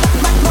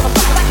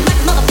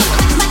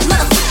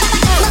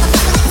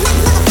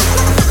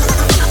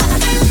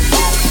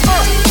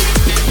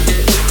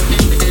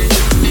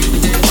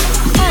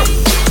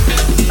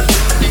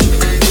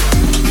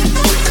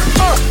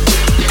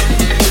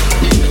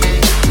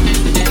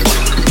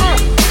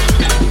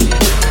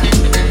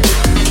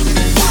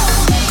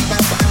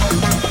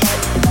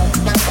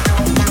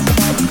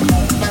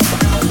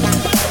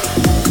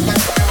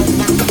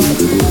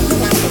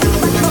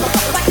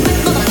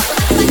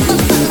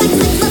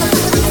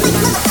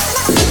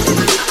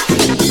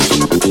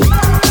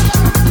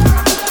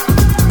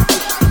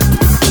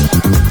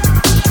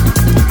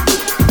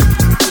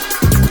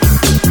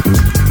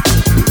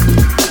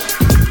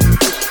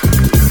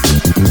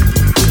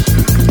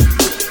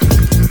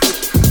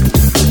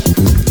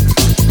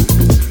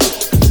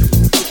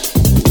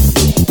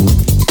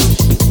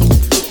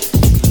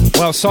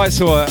 Well,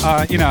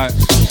 Sightsaw, you know,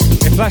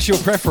 if that's your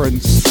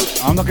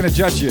preference, I'm not going to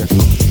judge you.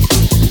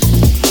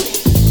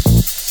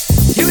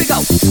 Here we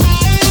go.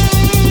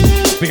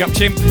 Big up,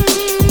 Chimp.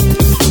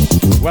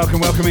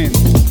 Welcome, welcome in.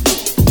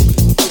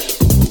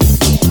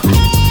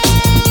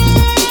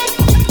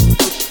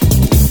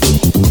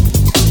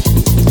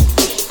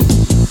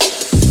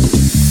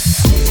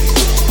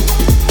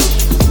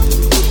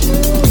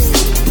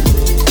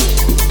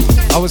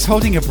 I was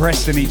holding a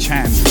breast in each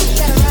hand.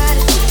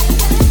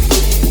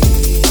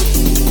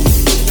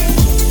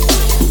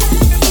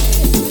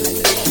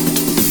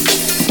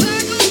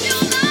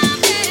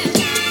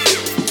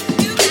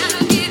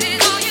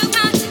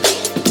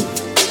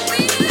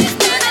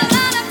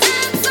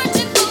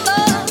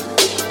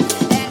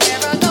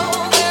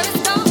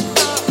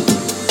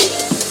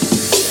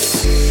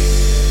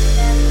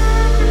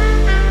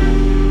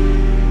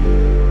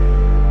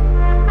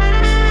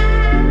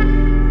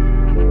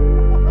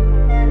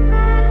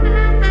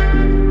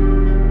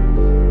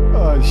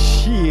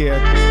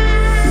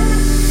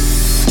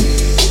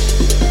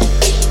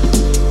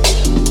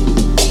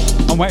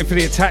 Waiting for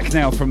the attack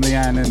now from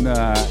Leanne and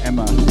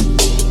Emma.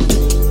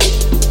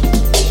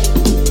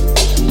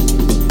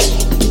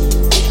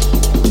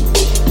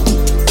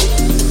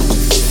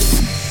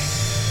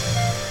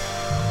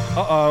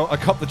 Uh-oh, I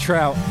copped the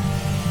trout.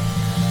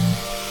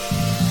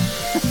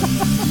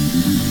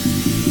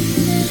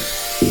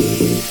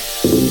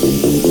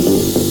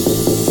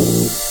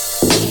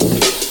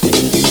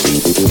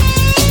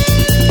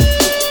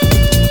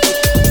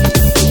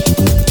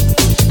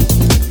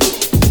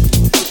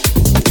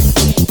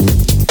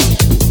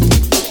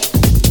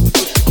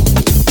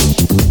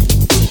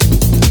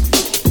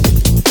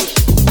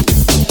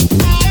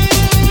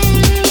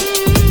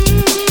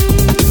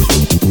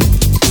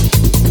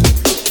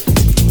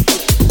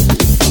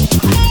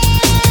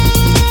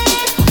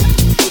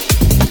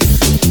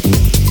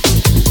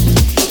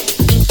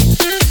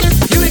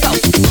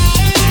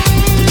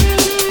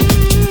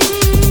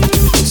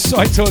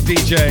 Saito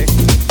DJ.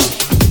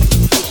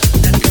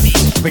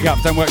 Big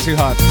up, don't work too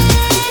hard.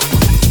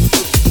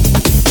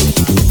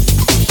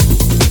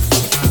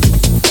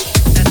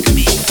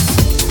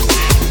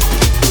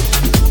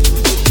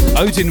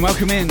 Odin,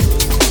 welcome in.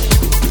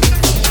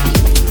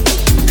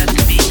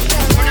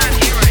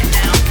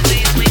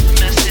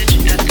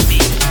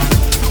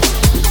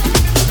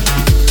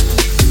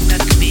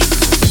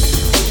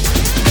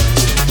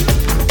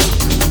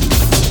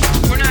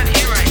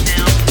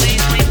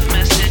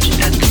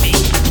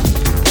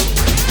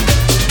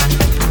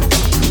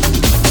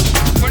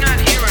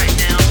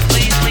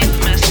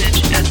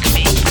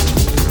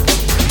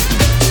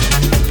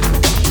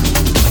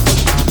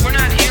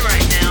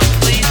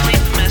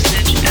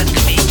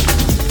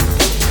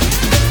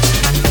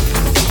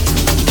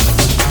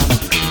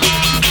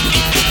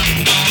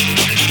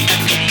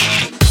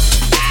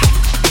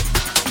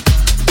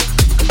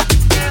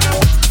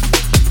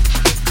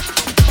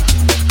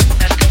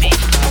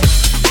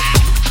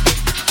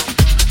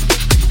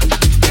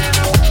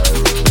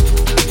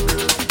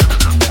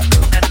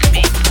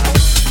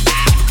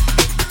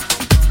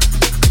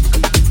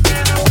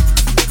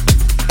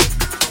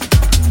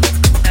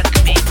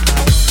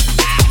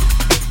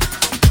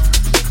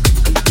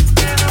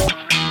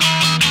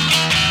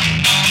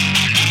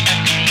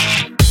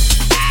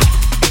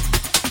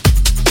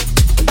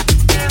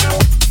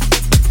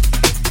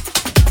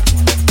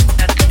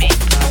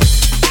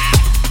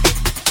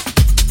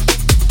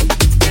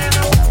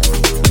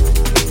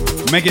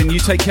 Megan, you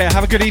take care.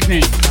 Have a good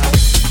evening.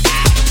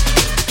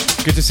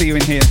 Good to see you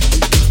in here.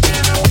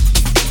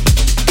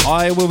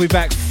 I will be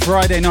back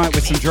Friday night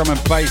with some drum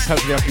and bass.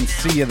 Hopefully I can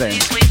see you then.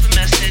 Please leave a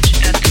message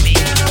at the beep.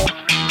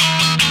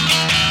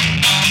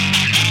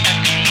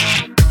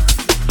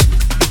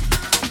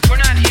 We're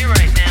not here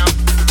right now.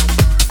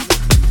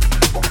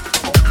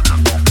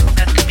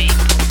 At the beep.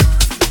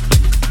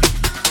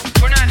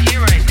 We're not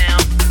here right now.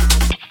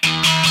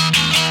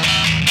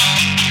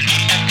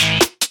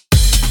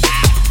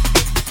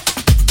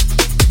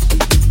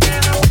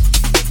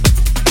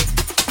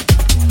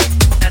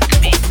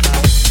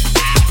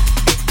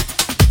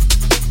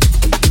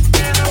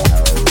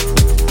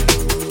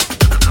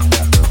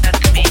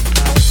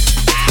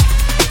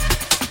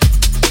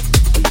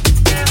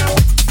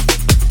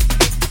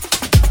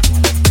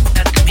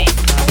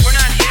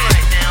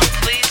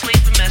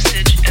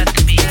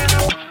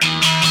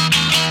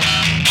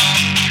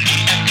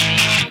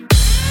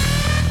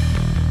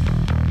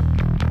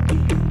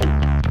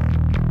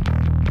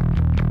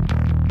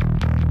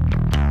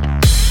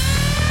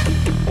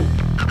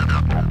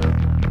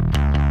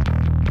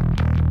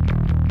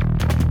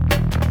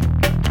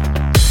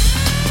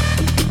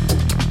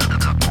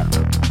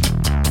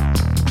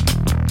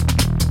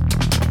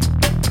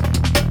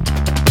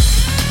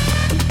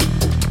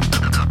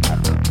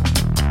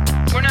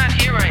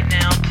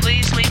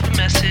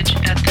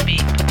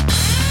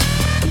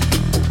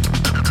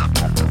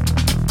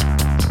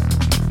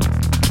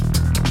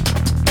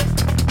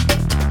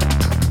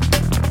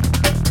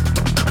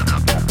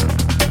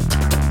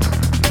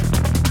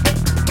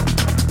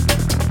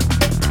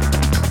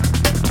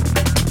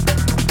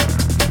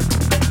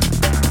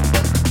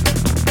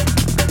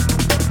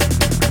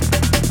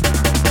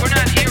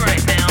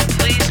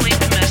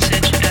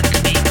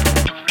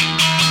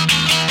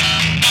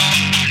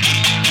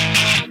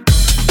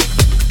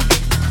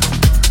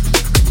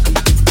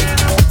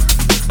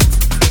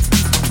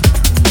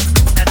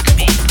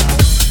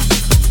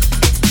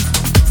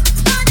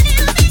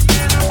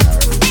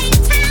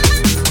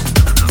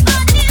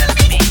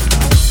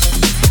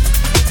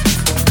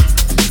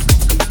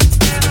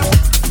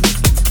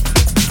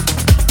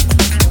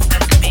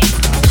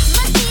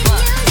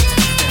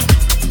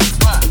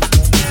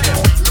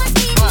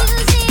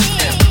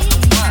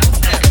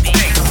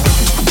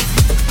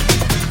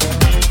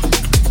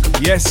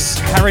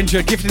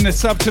 Harringer gifting the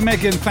sub to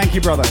Megan. Thank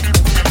you, brother.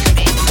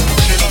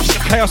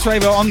 Chaos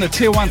Raver on the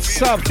tier 1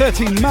 sub.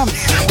 13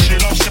 months.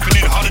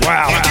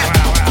 Wow.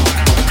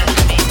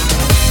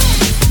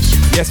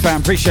 Yes,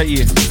 fam. Appreciate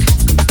you.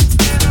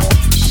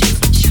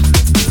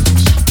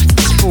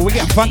 Oh, we're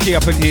getting funky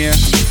up in here.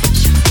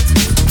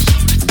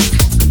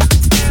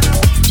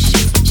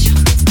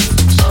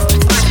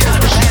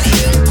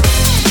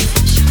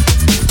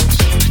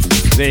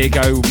 There you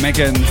go,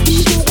 Megan.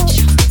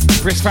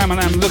 Brisk fam and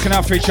I'm looking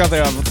after each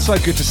other. So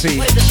good to see.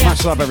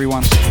 Much love,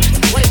 everyone.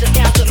 What is the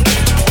sound to me?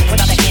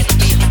 Without the hands of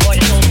me, boy,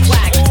 it's all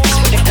swag.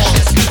 With the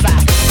chorus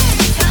back.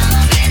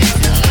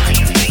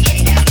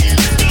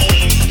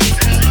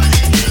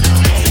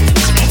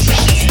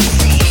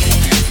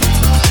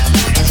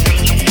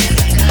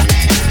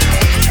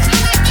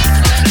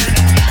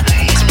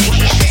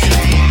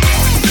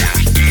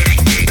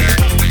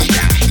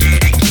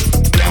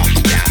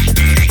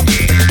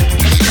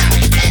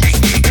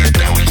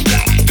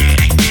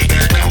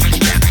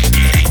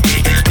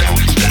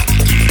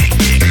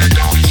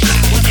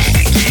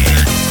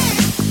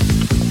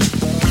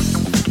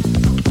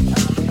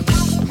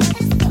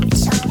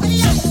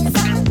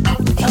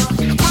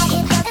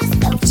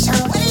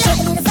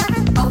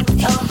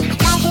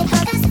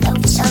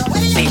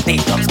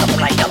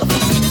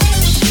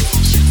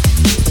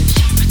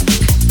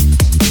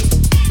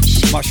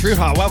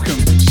 Ruha, welcome.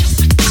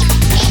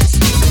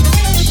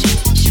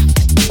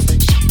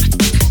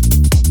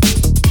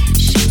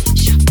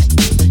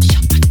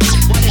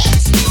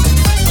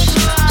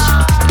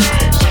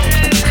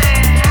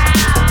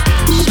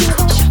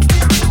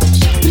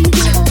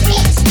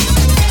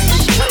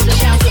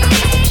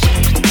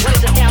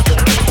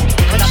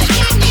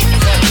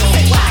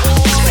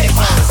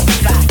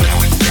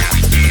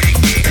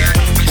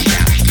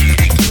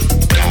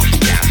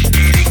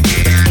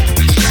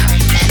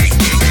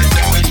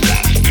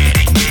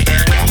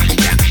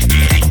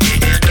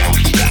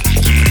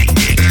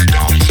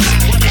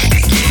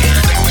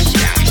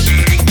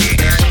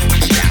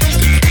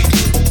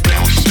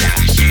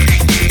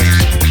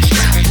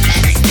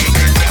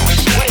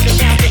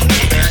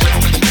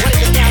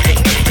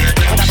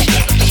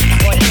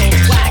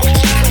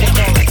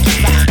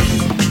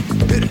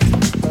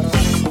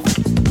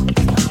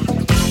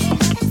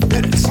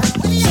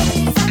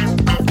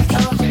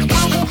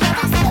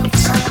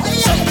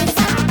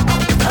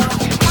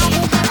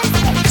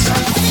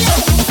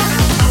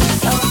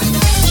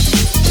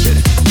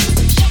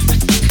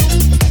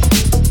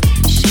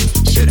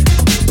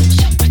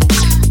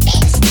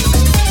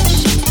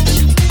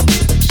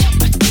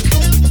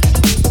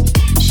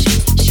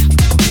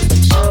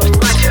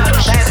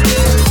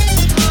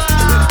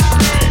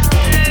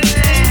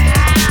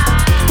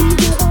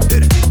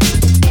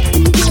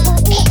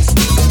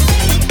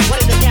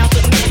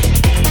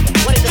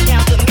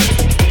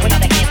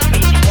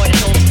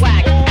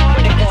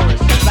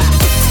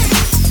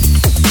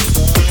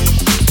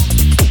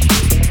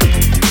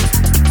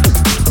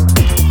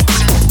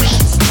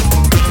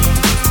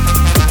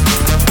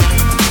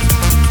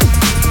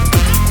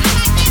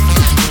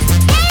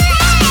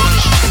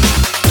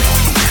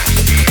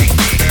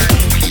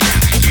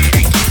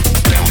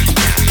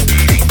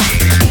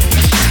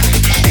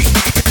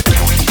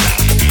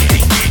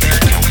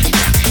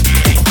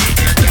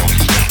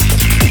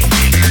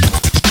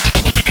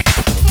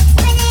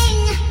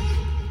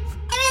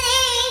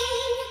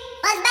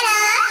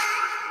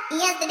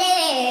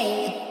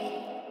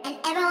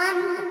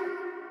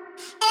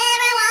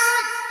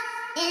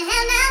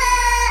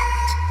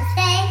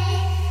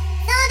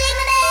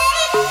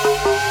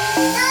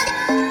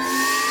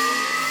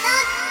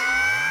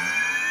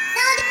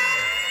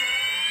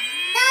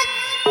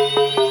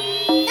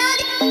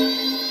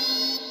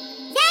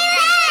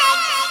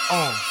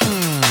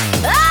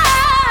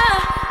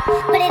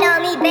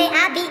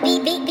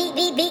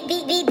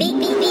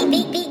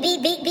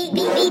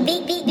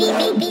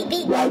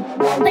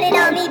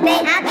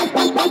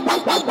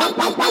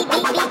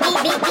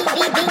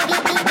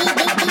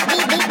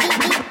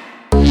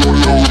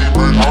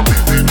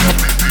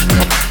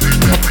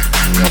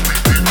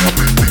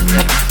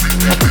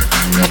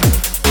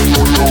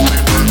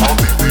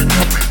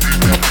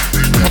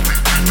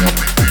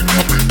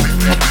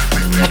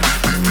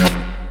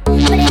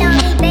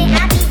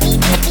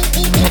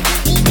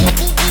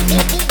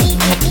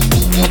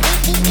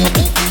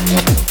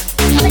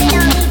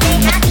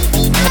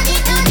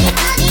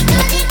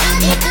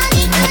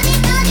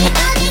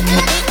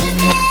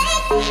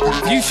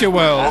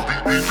 World.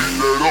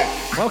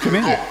 Welcome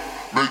in.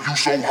 Make you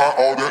so hot,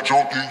 all that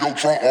junk in your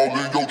trunk, all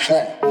in your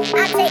trunk.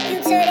 I take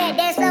you to that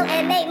dance floor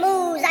and make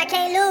moves. I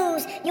can't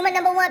lose. You my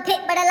number one pick,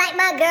 but I like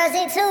my girls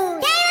in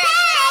twos.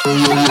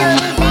 Put it on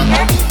me, baby.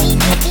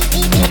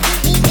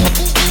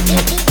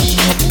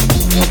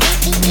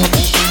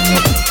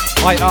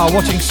 Hi,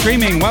 watching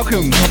streaming.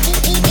 Welcome.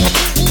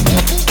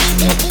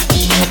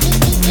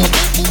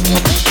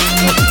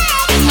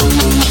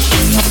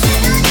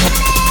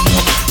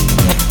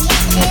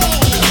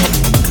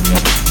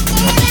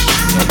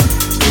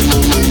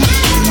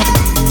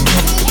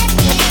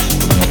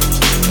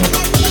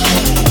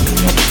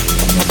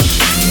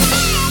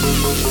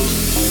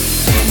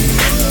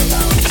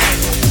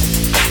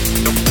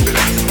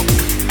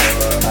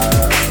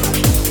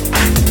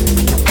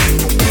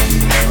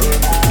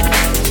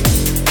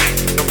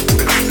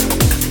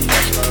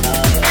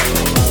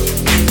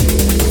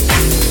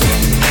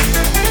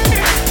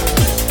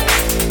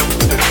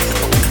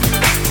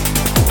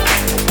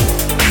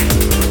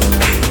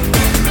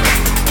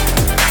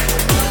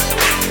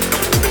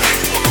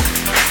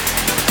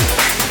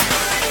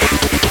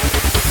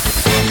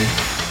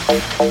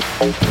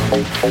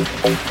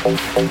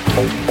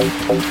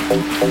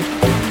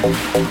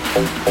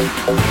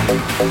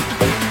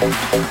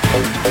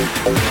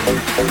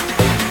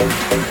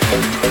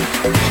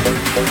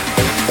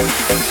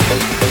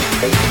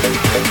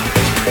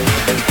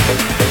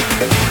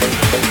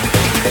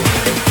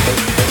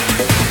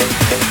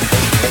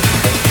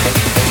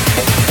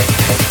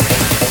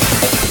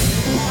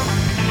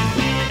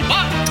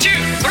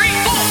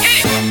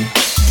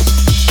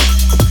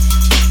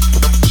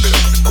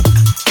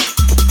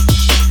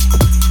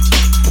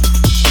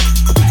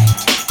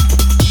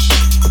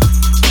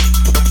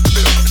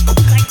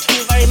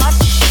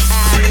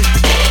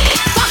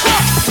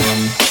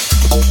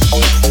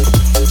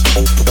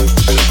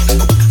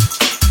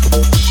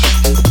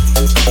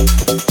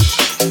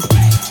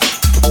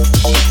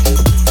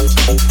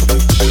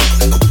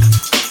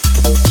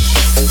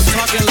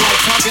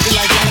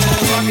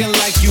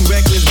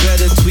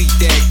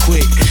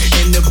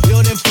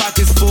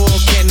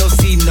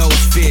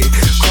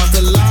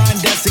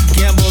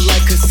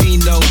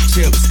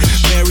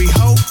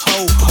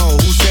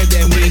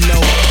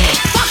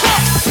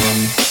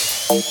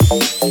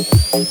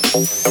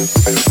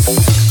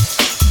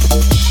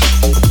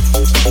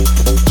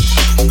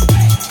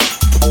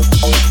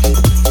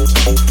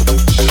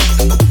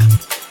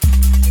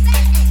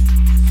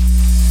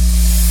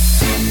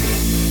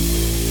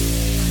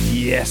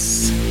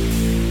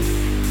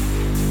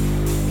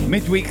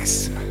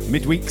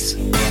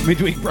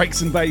 Midweek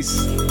breaks and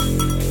bass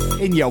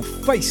in your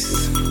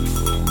face.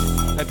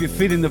 Hope you're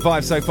feeling the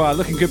vibe so far.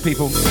 Looking good,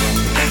 people.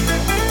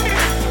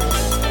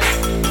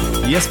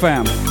 Yes,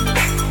 fam.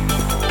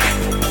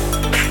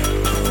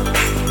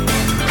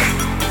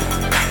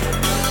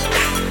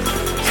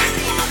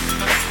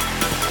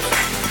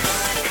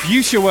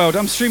 Future World.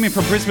 I'm streaming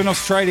from Brisbane,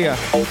 Australia.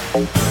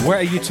 Where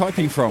are you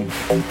typing from?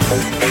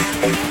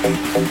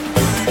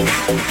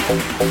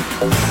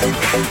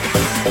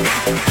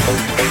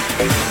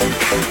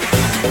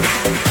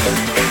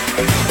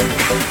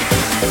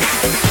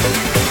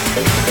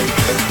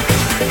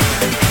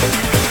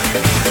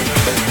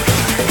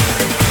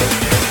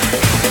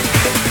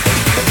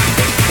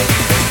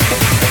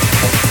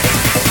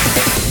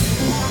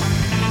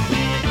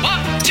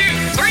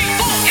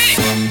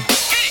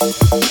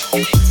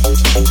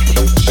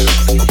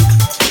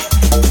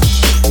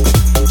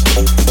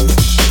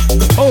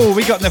 Oh,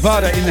 we got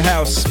Nevada in the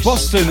house,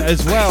 Boston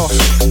as well.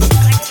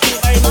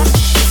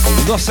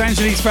 Los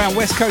Angeles fan,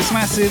 West Coast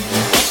massive.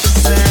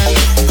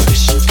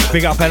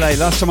 Big up LA.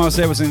 Last time I was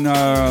there was in,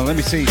 let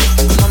me see,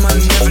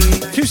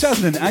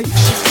 2008.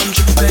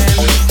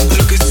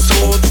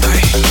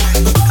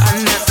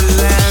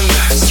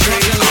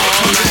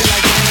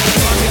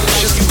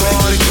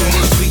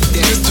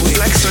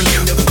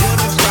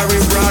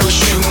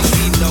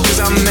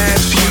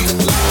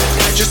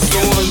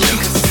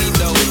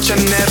 I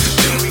never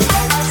do.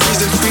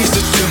 Freeze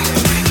the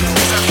two.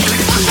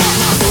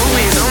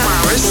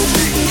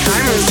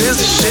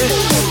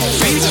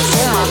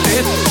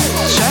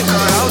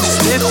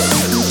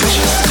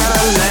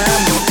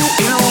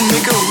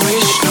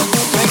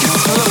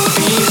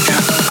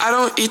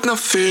 eat no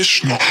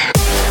fish, no.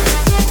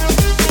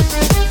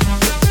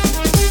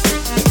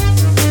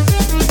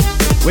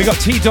 We got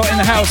T-Dot in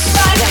the house.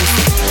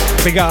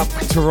 Big up,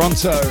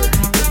 Toronto.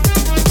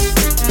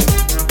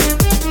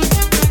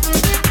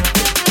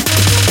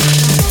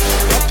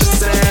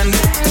 Represent,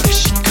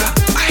 she got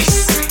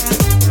ice.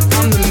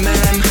 I'm the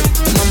man,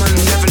 mama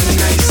never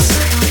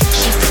nice.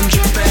 She from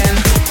Japan,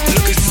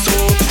 looking so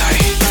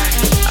tight.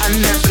 I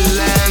never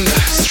land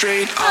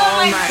straight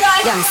all night.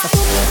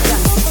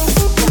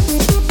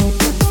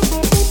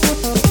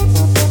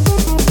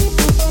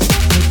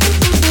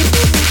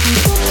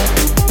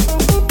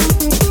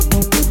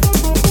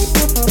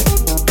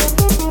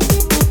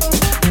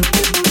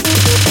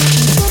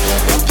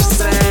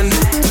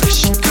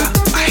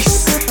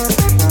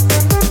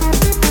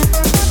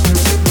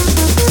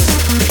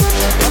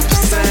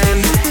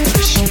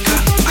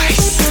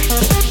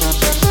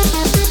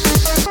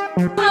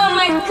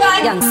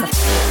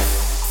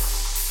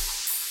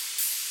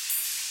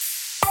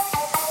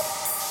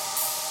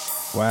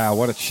 Wow,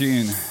 what a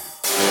tune.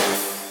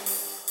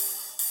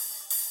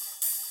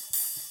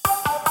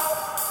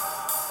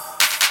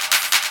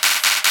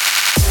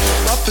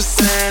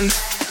 Represent,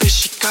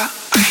 she got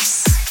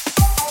ice.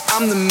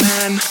 I'm the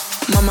man,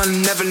 mama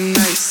never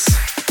nice.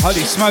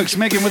 Holy smokes,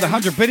 Megan with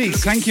 100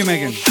 biddies. Thank you,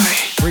 Megan.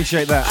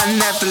 Appreciate that.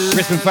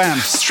 Brisbane fam.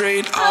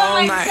 Straight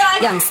all night. I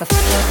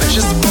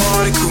just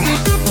bought it cool,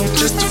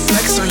 just to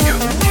flex on you.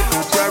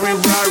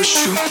 Rari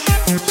shoe,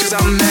 cause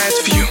I'm mad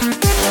for you.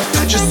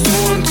 I just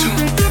told him to,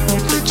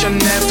 but you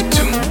never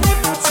do.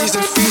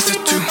 Season feast or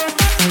two,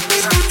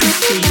 cause I'm fit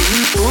for you.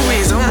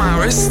 Rubies on my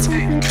wrist,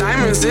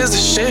 diamonds is the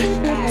shit.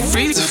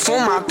 Freezer for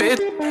my bed,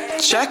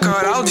 check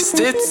out all these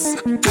tits.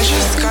 I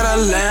just got a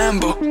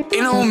Lambo,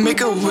 ain't no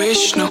make a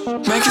wish, no.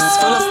 Mac is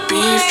full of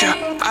beef, yeah.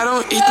 I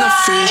don't eat no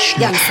fish,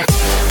 no.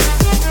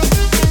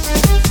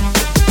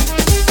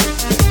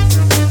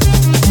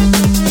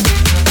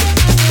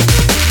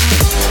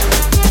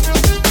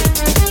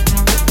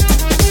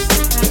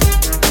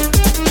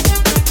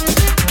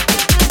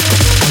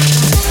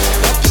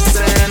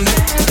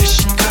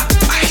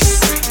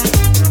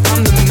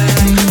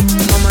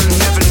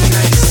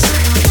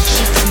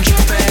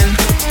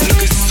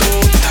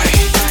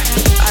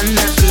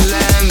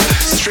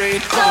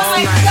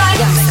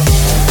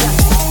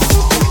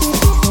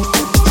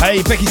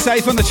 Hey, Becky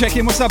Safe on the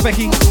check-in. What's up,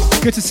 Becky?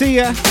 Good to see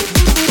ya.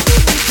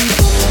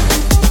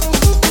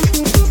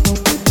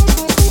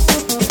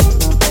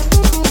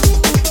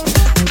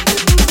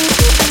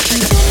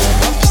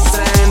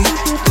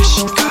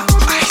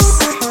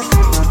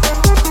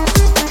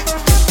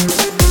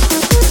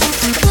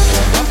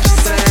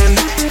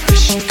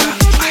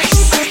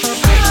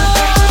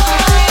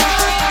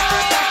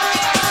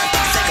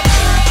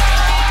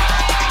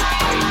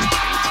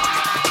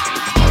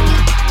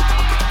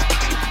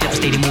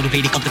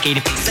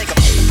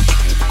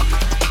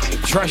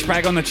 Trash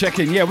bag on the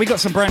check-in. Yeah, we got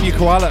some brand new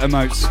koala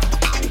emotes.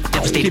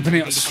 Keeping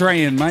it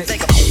Australian, mate.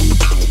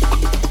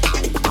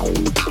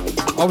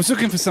 I was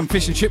looking for some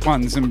fish and chip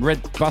ones and red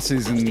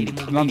buses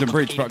and London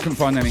Bridge, but I couldn't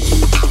find any.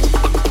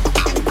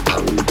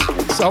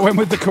 So I went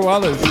with the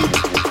koalas.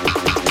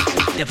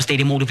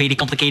 Devastating, motivated,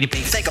 complicated.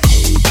 Devastating,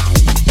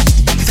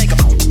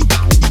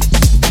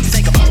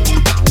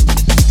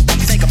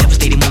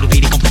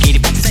 motivated,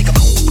 complicated.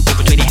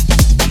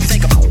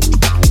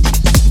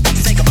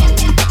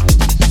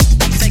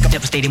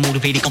 Devastating,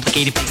 motivated,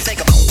 complicated.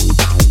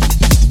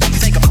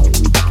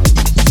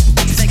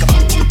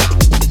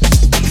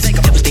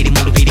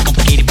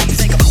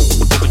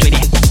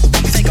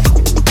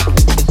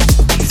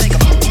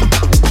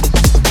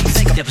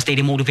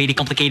 Devastating, motivated,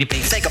 complicated.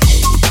 Devastating,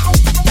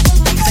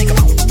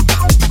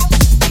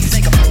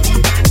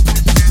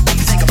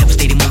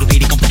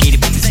 motivated, complicated.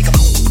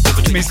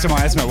 Mr.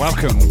 Miasma,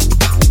 welcome.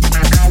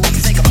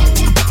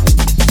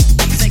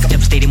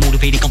 Devastating,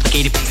 motivated,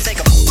 complicated.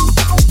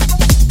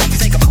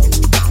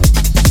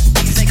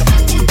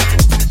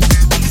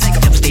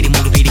 Devastating,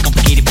 motivated,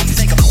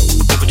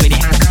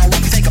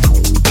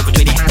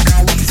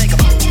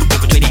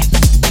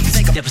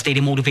 complicated.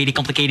 Devastating, motivated,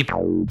 complicated.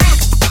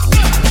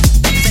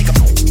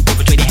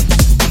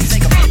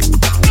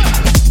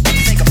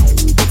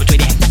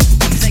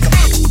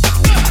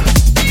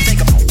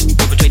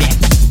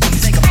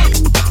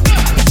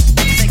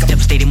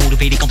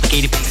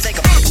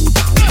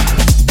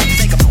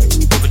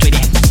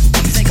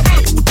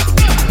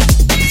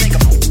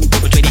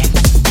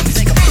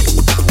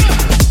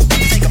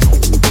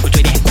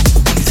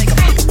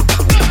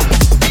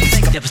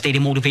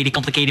 Devastating, motivated,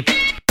 complicated.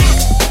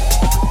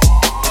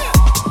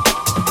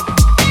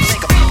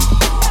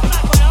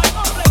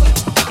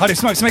 Holy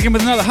smokes, making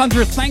with another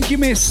 100. Thank you,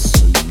 miss.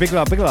 Big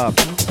love, big love.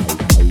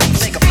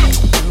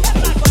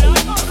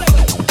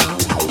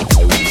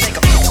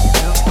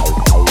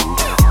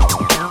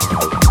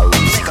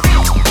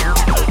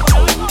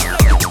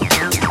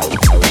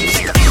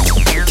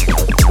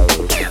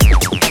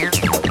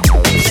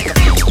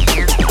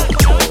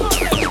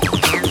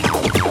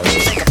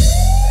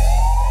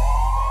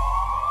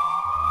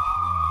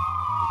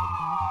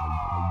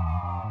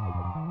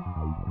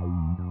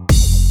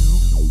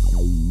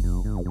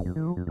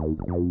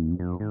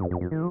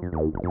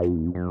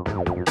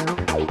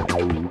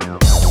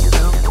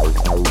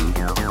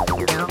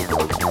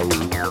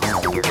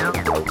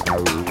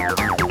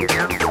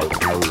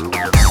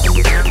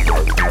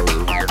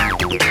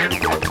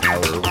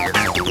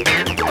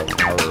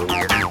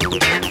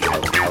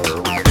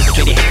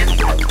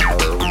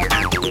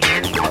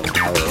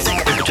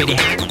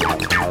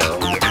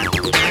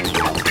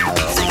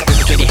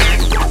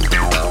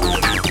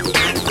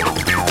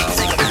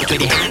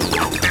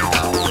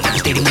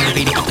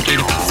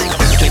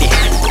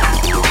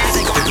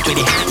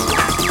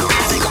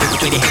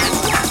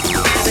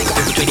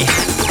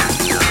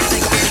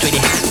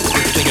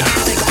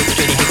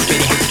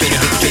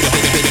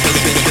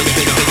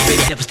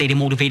 Devastating,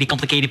 motivated,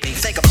 complicated,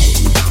 bass.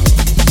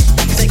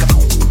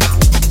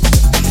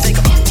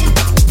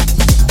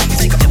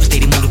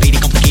 Devastating,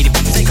 motivated, complicated,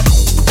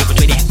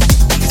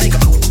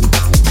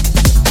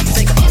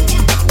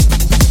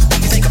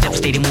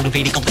 devastating,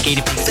 motivated,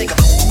 complicated,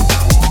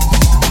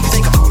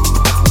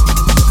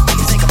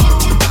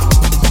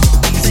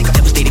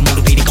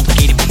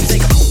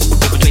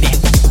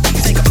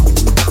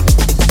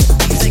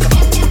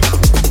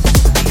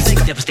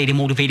 devastating,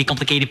 motivated,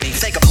 complicated,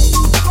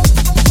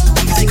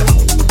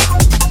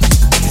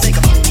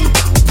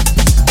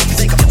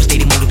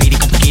 devastating, motivated,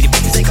 complicated,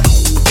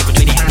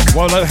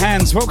 Wallow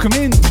Hands, welcome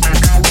in.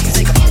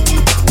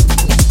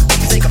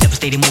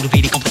 Devastating,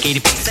 motivated,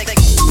 complicated.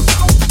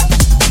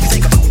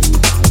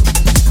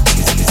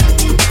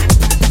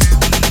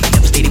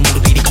 Devastating,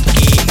 motivated,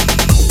 complicated.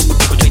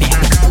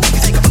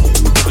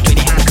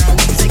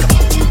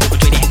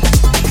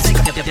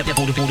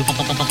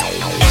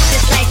 It's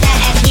just like that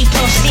as we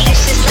proceed.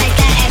 It's just like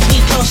that as we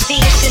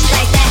proceed. It's just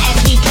like that as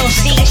we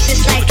proceed. It's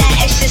just like that.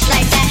 It's just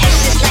like that.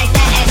 It's just like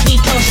that as we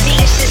proceed.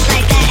 It's just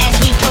like that as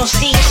we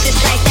proceed. It's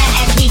just like that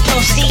as we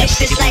proceed. It's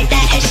just like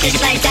that. It's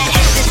just like that.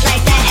 It's just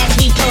like that as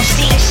we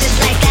proceed. It's just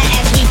like that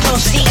as we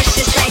proceed. It's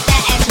just like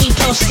that as we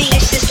proceed.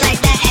 It's just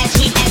like that as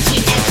we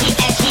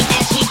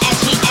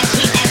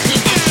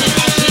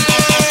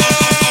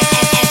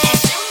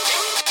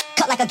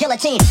cut like a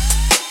guillotine.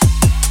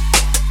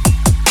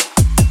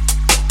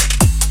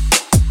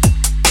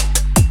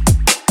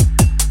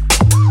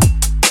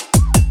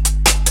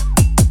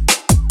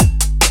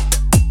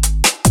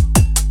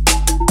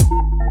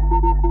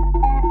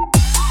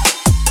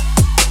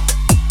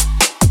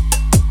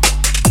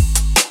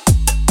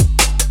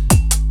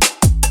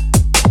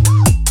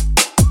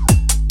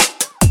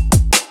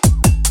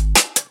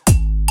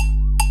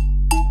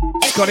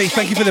 Scotty,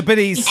 thank you for the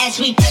biddies.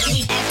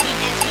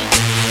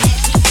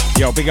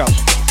 Yo, big up.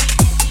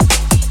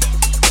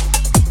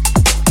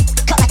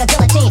 Cut like a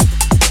guillotine.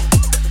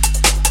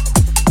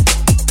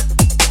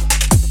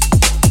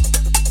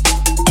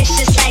 It's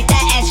just like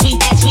that as we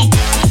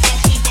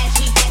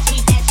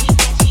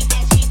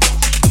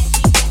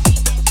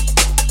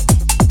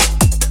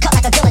cut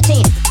like a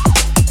guillotine.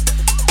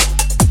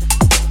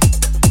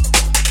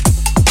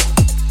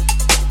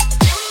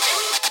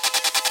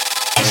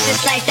 It's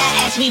just like that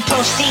as we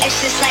proceed. It's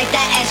just like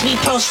that as we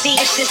proceed.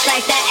 It's just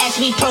like that as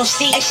we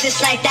proceed. It's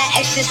just like that.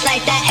 It's just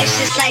like that. It's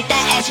just like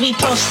that as we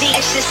proceed.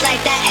 It's just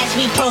like that as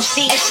we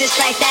proceed. It's just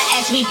like that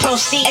as we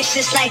proceed. It's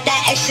just like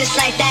that. It's just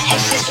like that.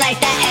 It's just like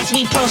that as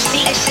we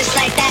proceed. It's just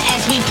like that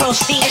as we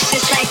proceed. It's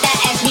just like that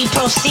as we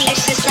proceed.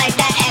 It's just like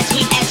that as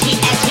we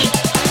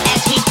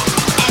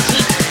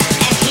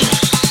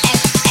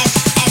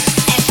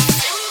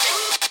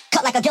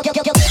cut like a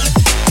guillotine.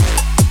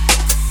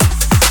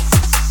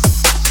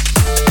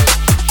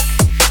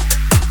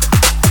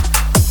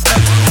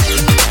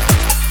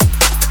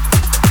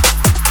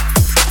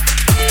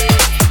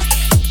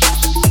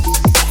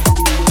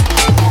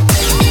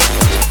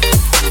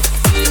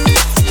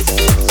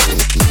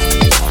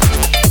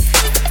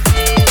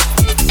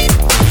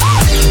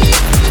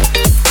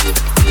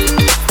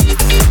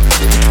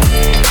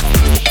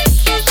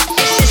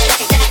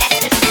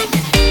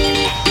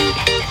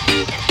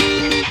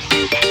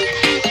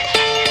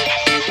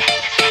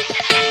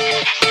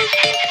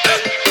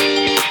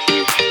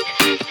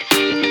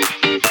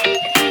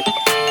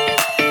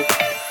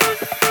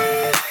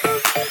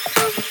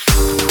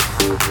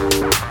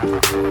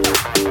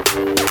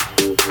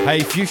 Hey,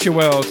 Future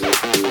World.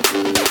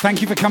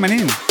 Thank you for coming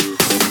in.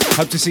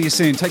 Hope to see you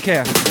soon. Take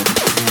care.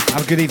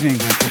 Have a good evening.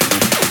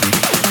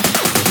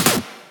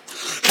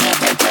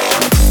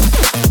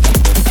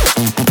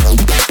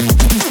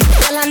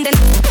 London.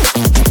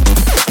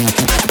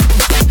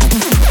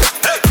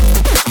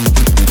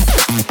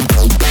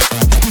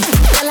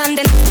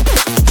 London.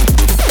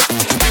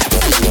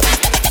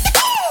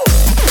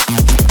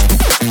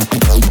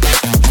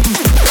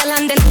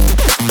 London.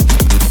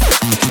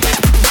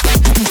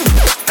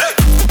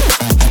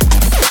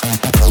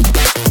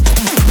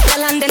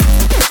 London.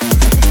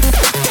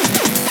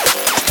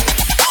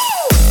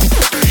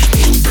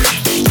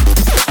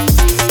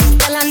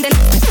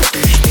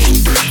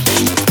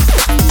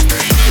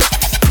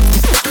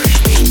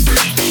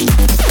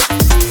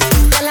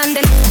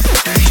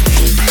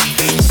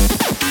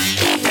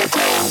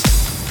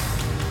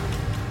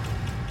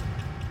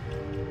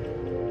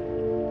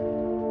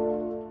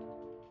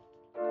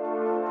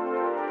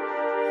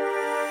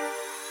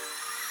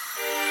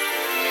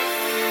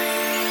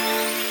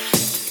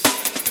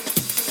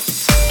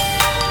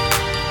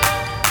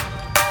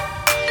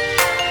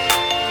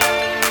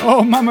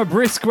 Yo, Mama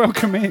Brisk,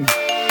 welcome in.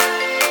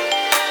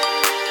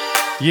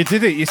 You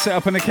did it. You set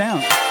up an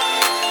account.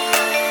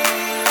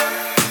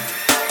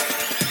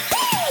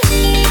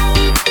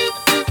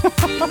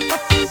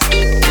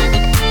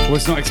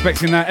 Was not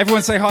expecting that.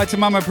 Everyone say hi to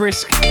Mama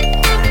Brisk.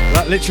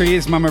 That literally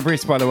is Mama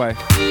Brisk, by the way.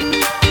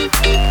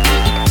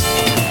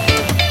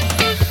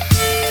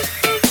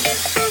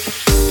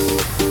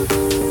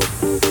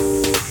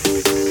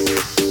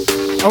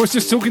 I was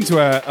just talking to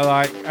her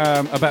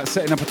about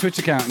setting up a Twitch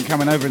account and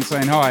coming over and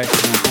saying hi,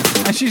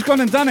 and she's gone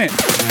and done it.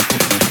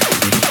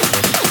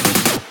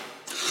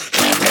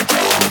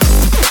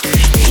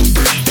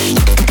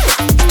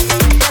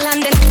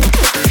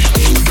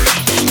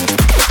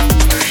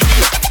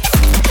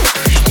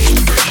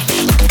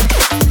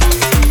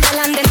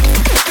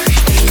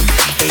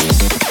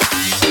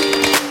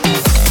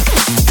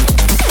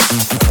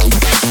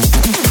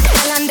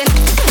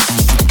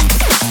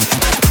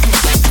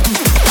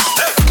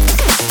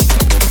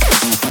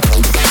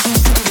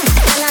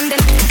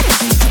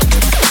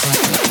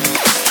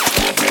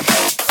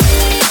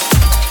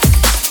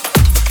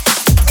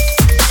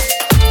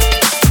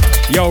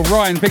 Yo,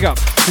 Ryan, big up.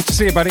 Good to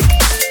see you, buddy.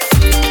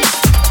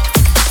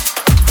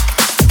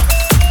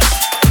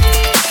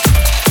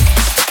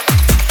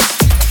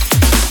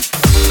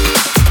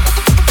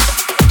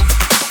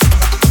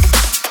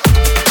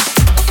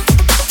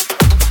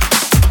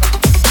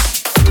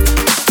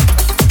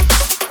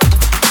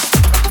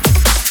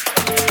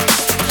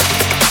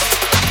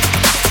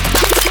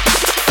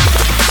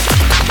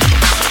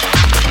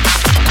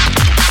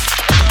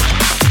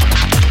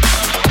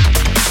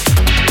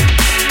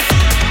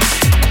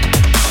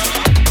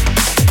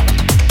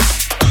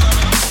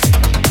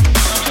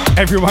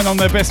 Everyone on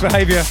their best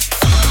behaviour.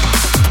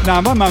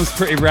 Nah, my mum's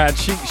pretty rad.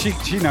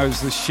 She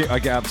knows the shit I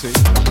get up to.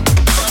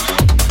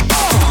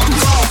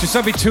 Just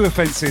don't be too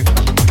offensive,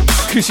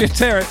 because she'll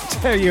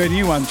tear you a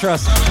new one,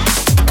 trust.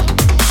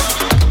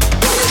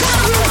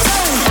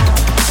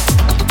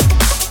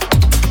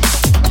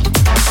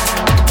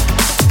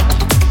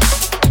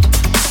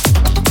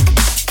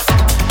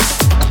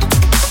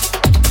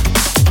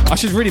 I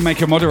should really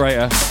make a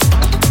moderator.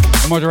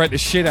 Moderate the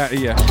shit out of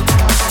you.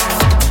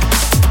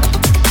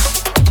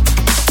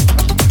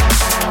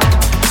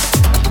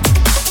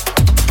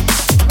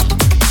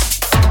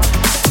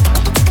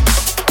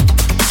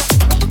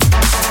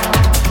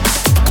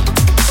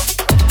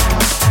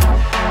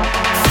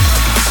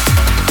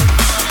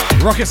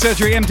 Rocket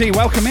Surgery MD,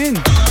 welcome in.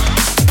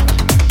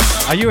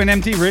 Are you an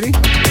MD, really?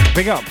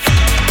 Big up.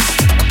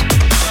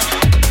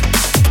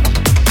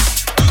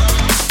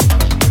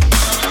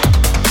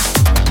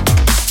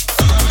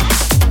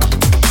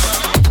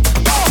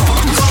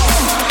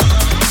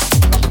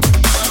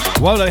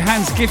 Wolo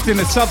Hands gifting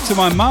a sub to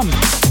my mum.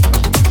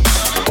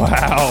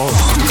 Wow.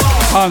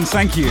 Hans,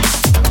 thank you.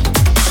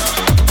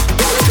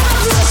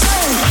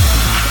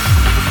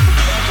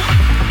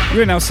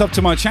 You're now sub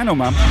to my channel,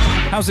 mum.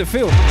 How's it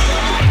feel?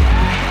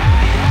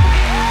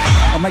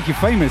 I'll make you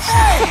famous.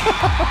 Hey!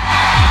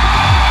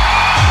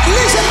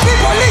 Listen,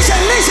 people,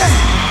 listen.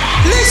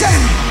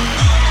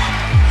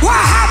 What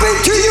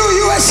happened to you,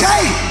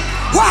 USA?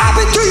 What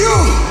happened to you?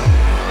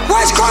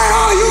 What's going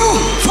on?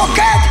 You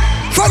forget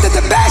for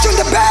the best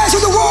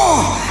of the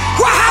world.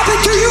 What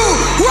happened to you?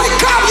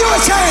 Wake up,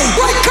 USA!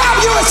 Wake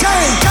up, USA!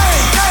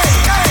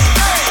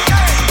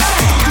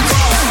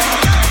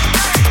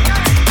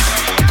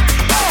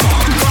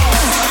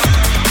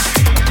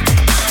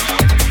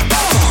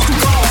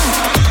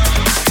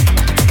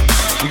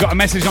 Got a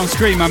message on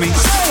screen, mummy.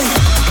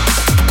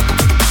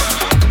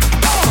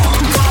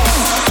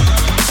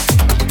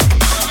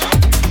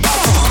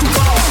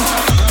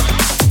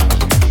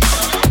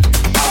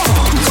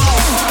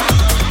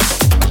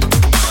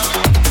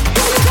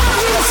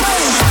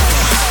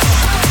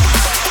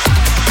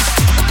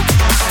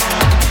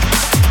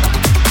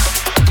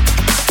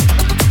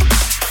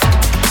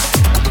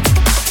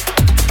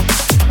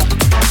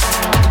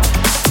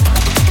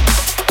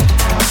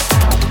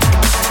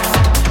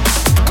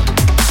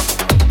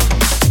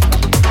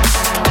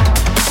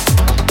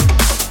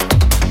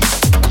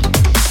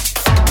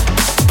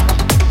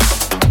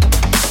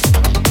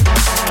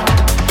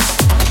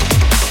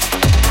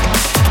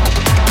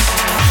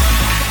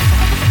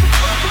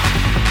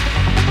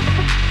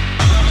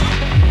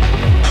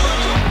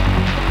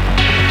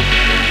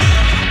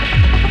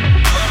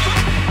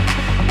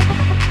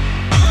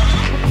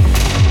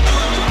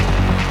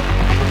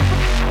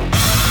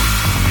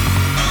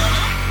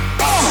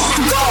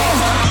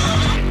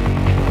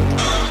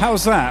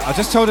 How's that? I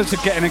just told her to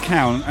get an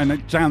account and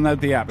download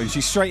the app, and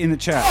she's straight in the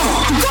chat.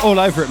 All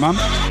over it, mum.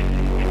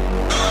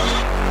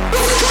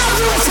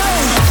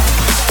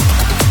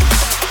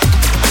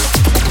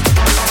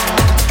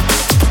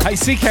 Hey,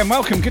 C-Cam,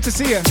 welcome. Good to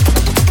see you.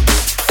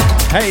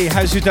 Hey,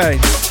 how's your day?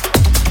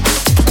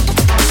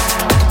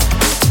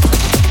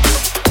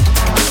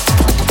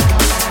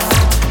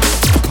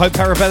 Hope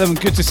Parabellum,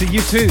 good to see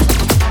you too.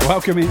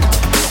 Welcome in.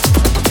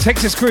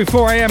 Texas Crew,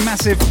 4 a.m.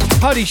 massive.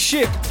 Holy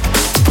shit.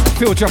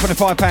 Phil dropping a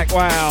 5-pack.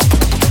 Wow.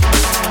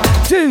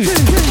 Dude.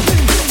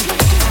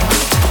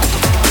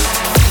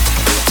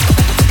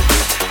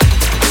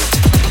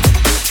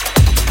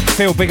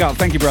 Phil, big up.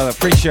 Thank you, brother.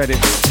 Appreciate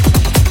it.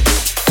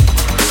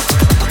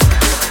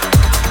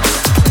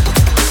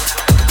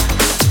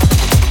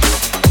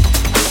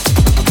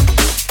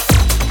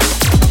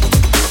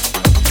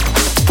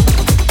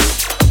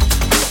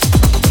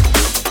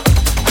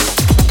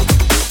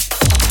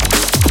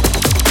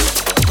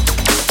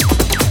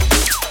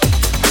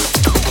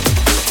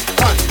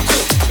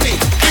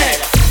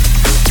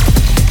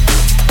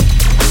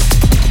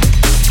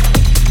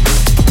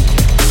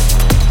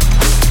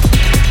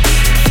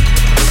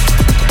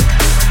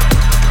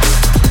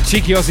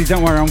 Cheeky Aussie,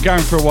 don't worry, I'm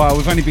going for a while.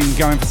 We've only been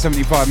going for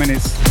 75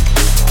 minutes.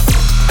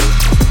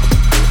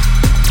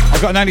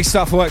 I've got an early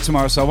start for work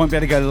tomorrow, so I won't be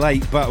able to go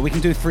late, but we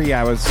can do 3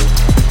 hours.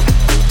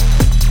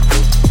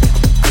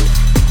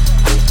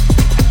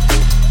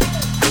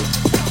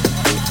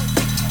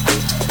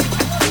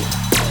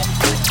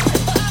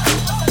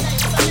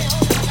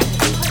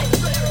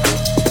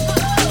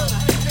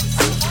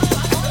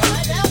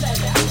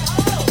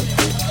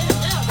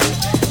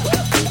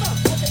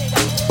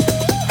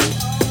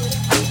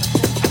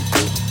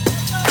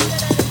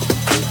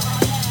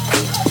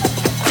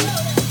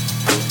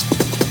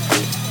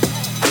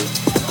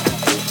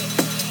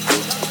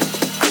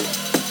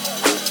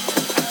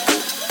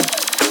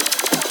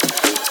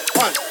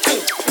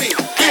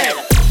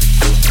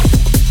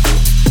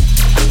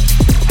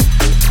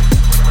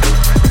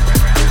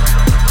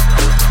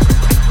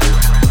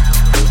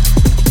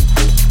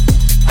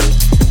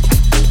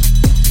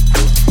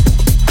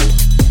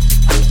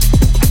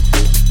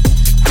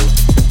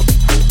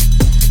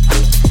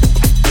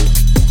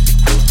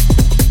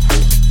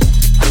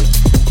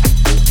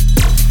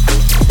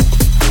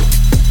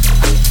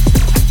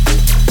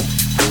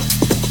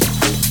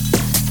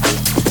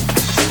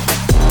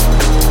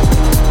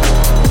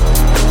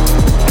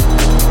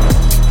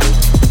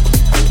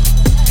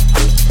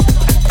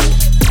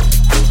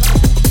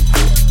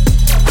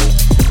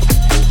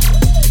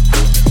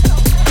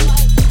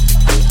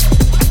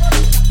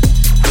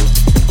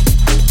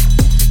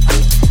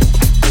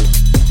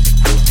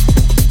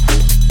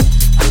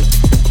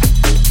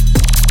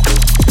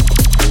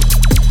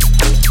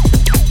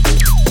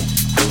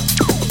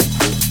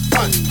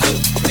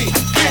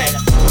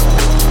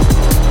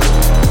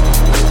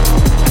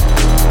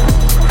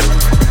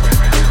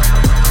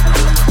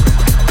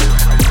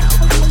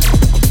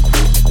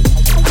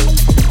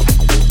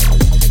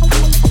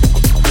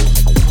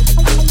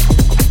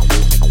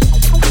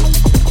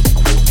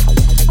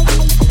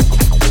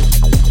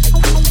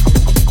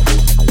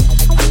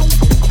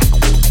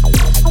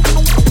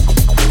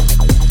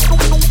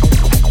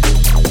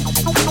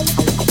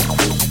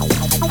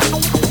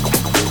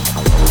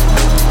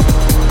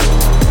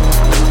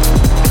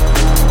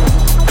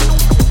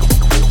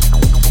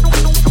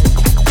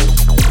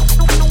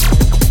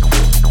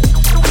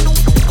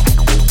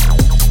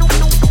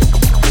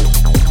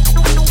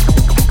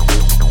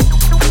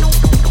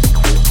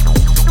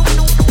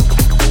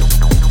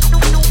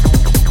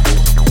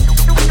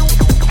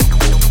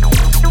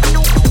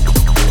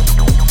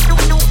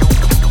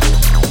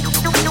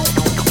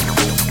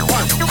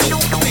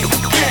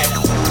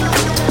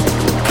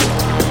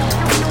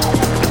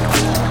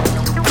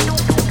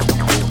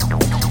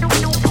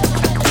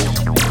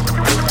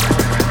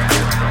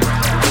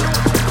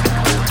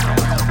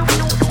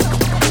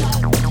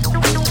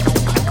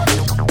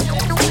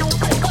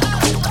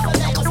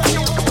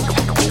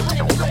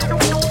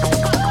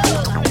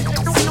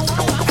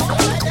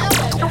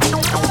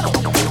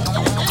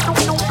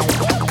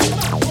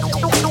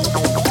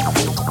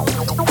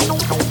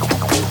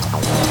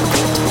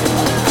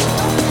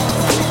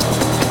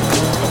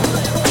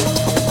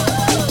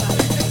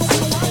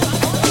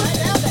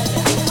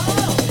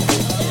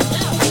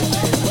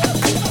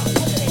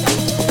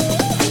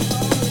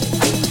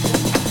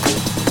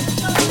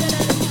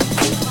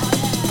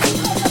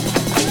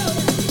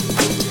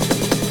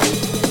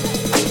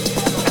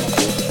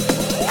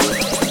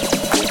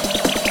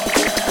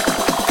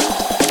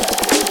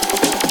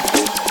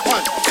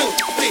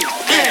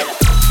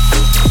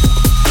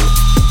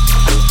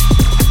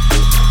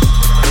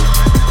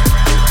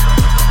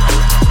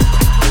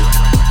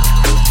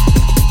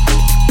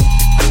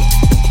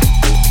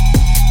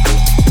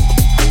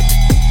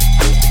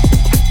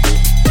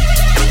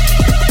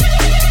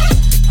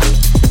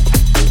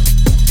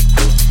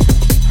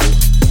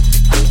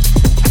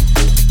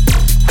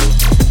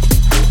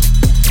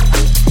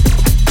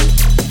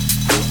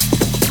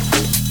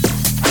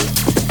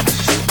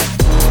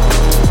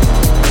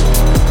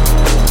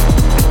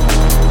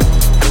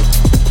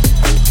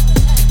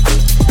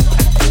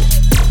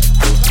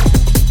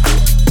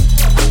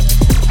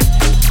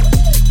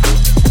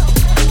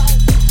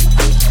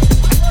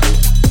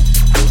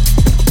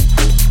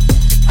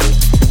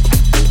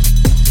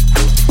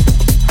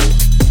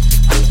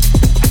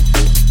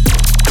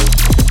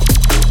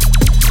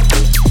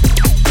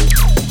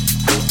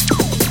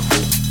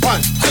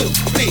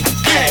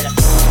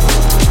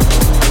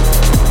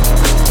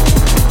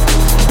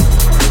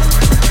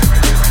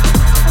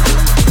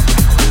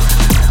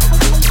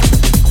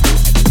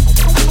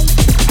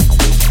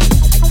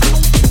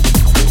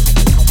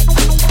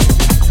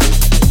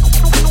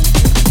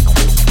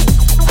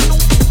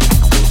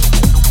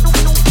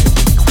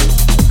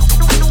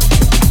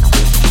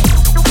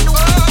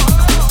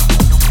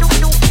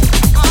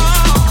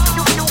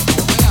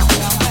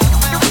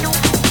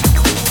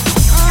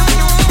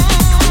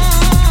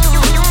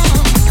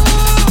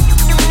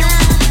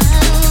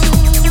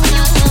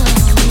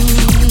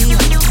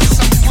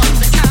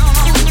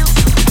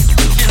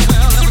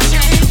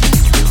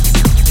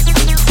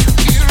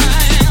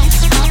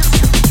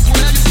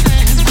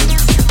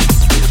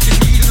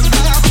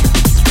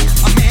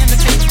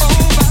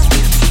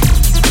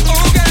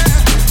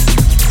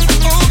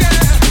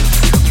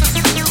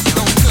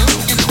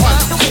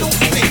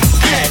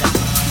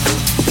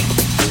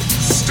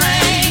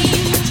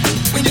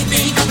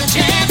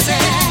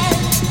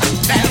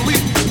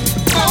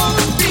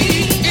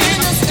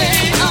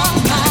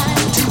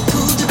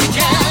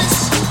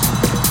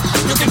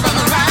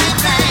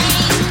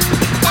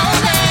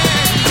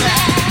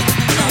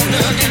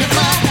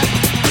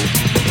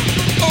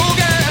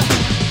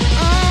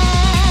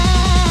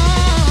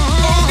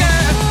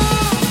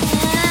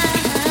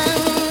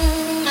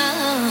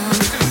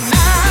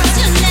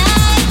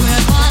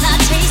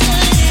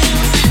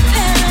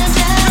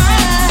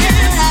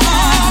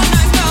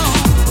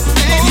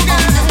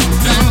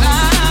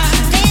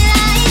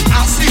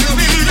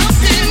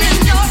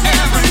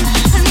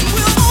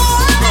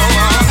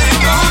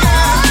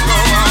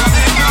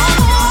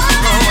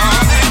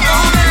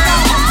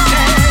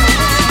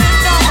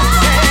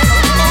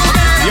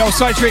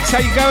 Citrix, how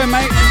you going,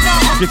 mate?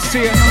 Good to see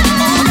you.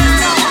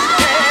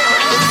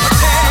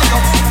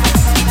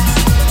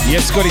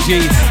 Yes, Scotty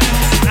G.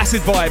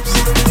 Acid vibes.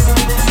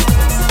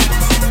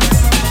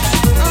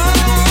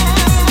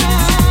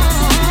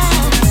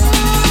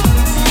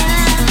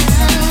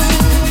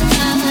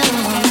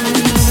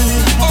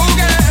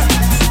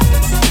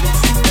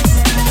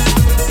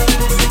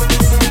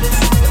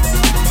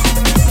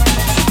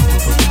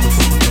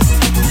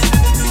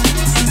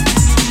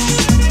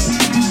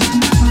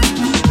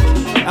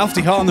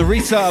 Alfie Hart on the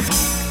resub.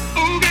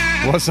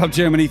 What's up,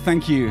 Germany?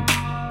 Thank you.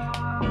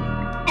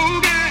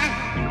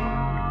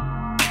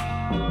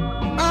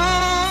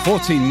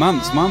 14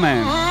 months, my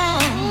man.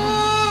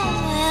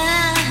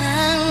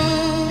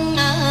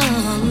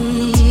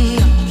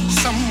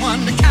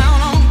 Someone to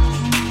count on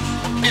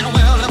in a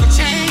world of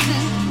change.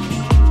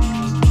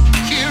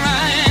 Here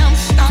I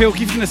am. Phil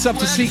gifting us up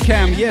to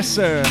C-Cam. Yes,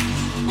 sir.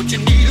 What you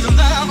need is a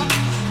lover,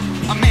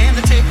 a man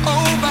to take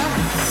over.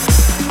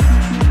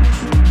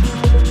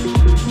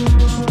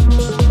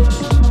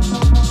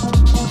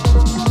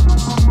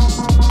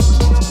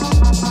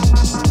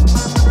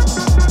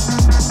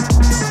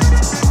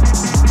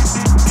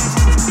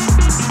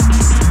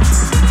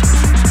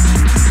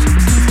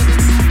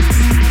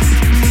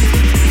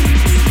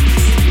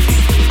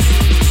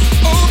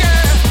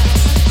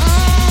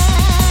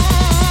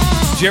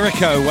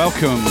 Jericho,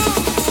 welcome.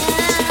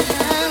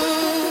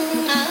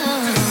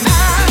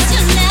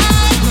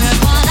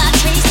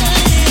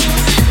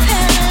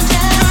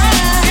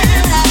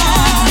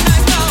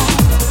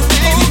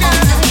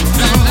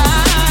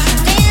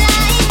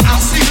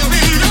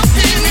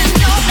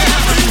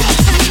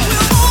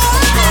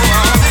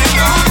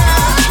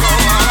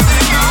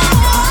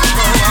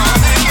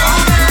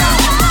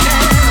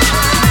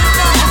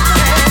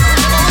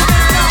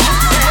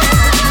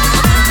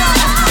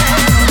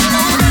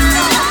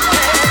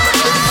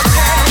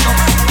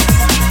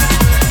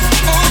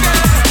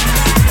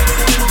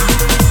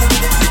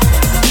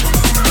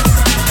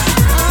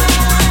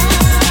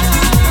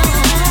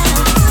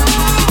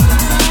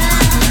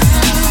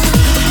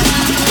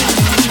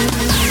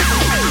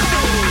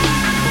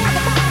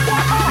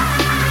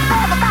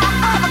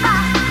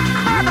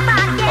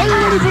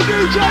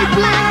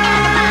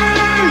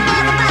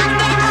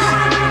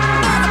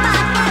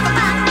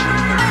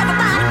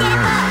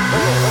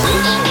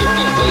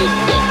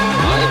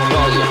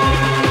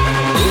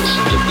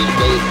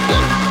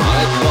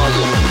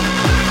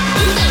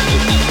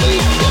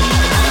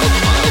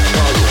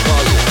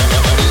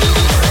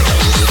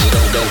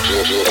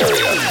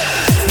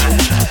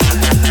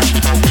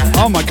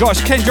 Oh my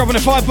gosh, Ken dropping a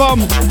 5 bomb.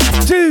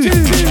 Dude.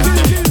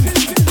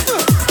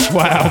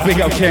 Wow, big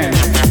up Ken.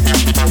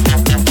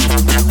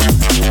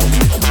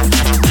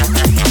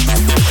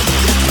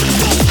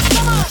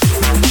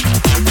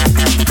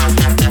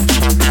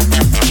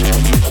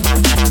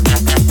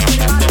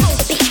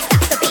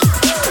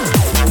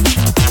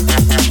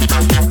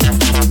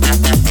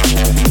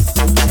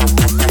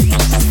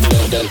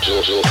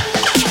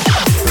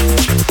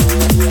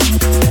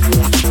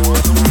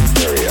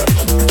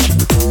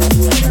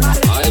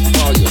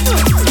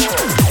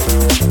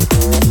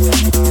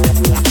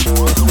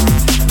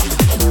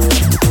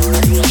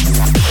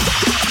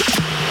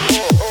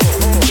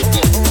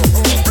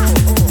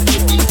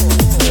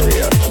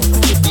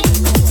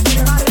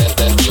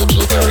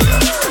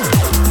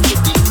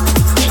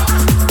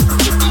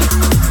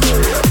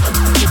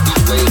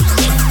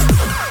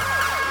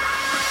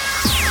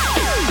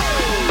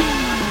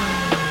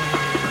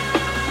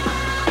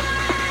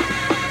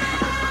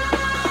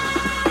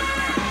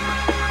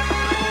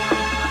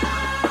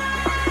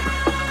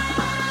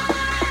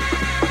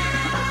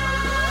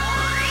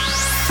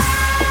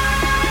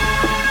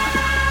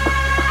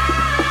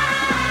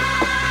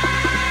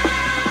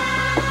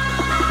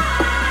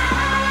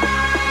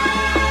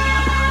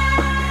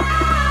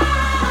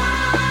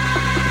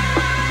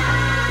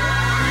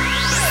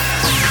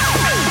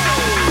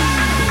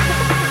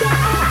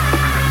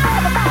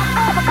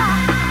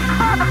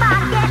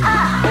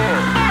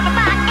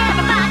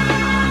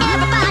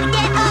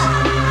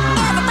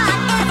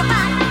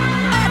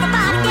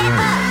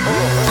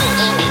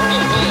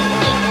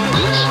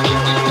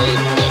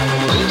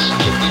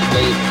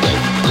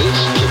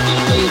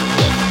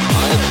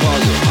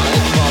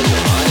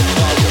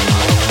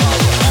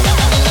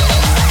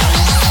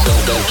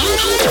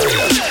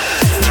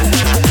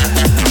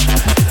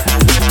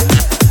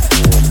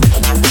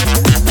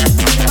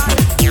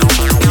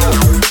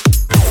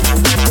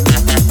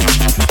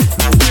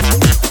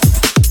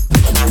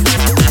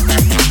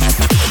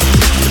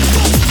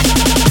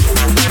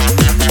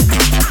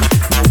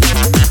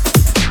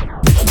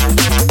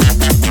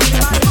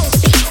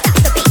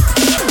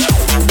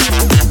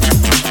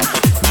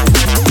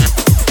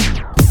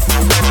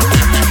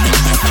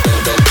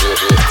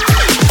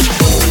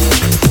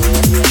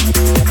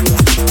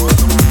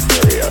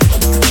 Area.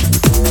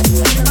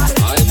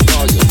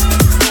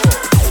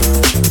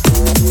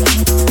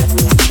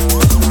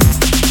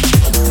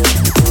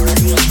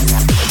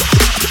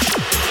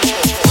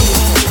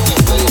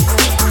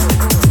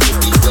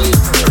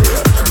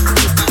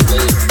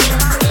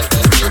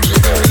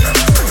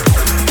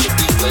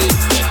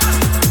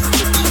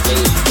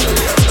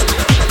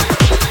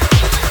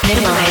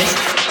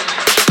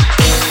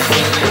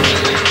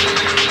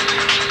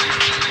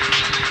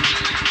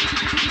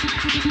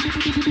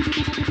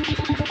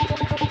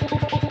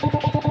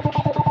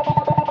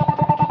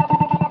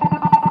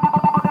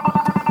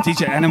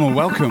 Nature Animal,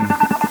 welcome.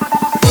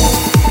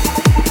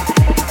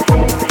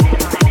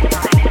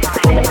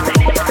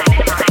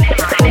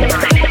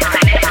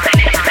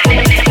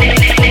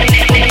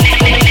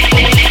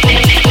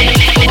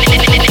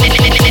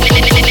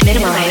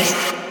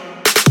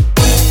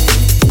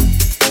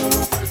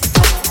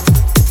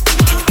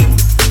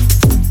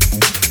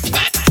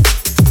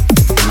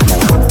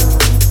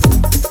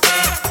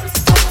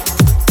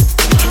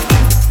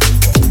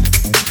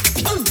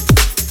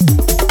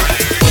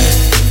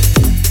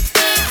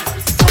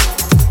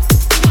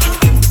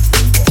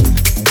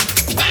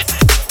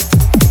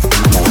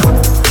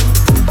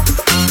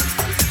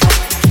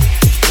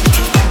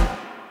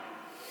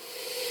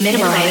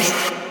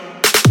 Minimize.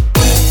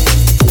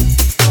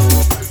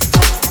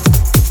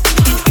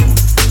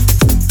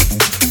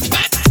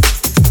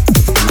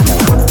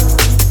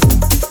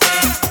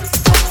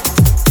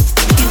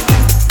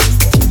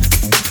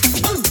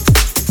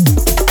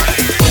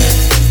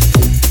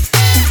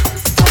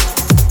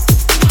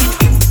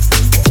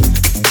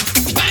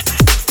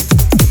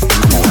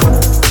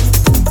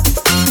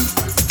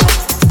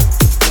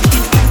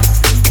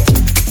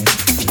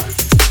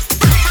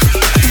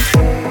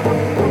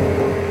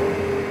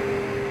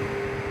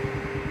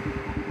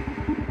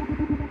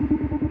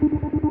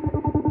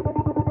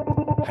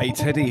 Hey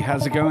Teddy,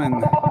 how's it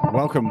going?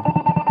 Welcome.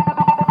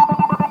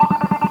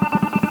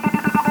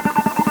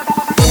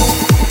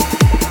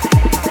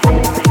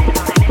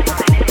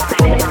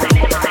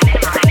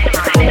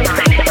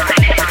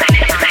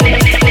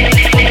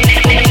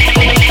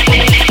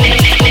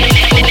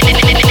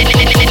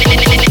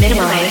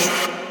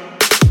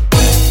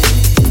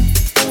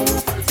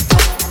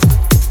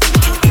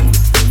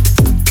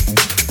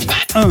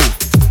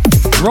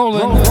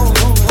 Rolling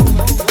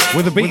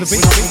with a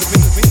beat.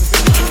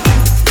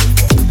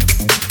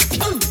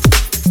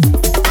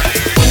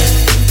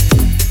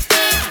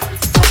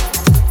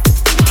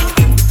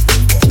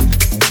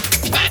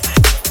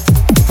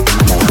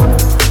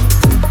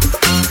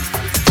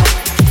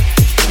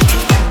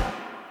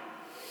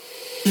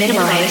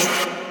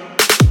 Minimize.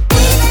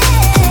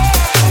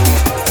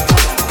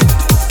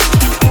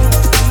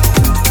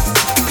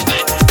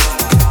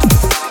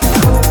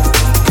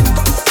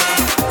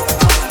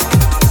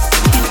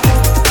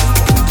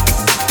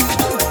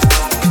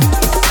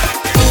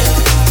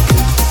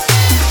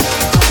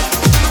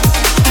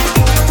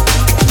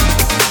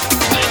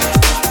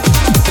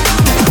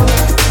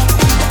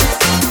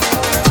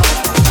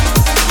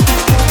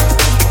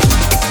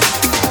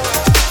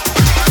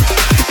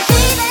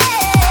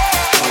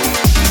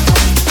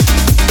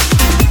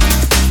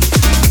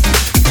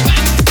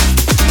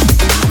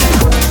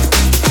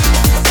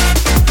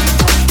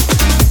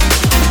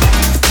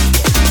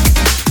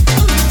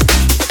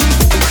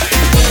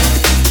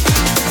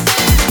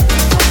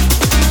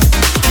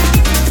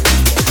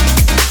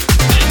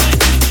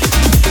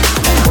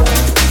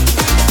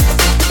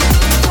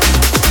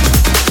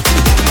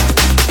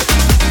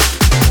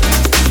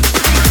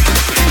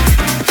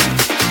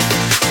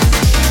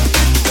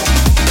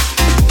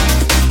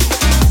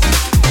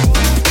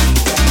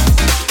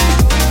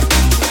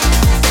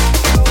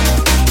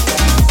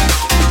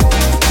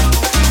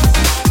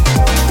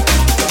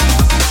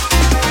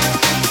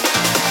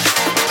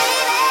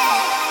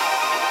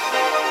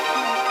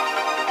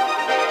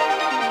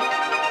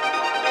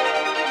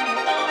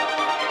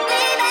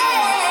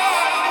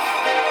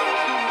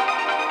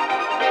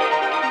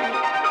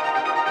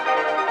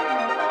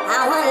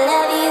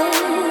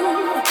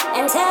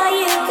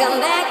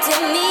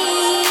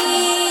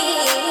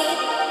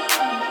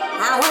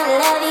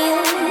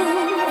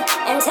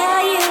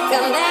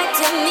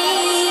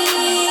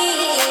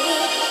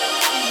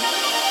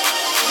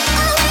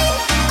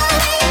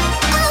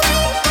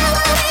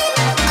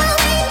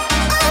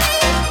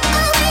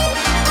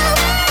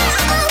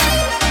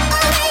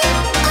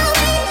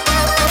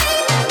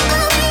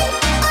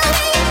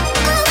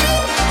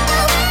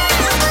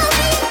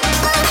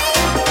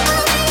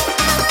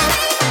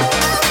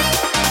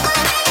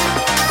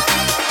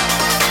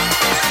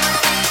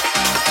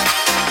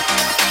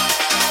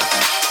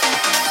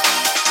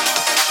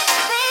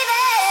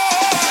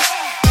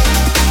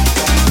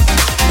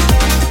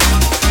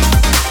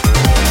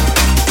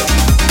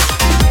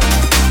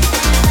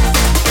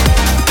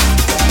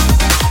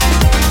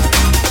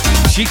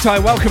 Ty,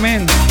 welcome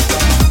in.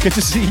 Good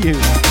to see you.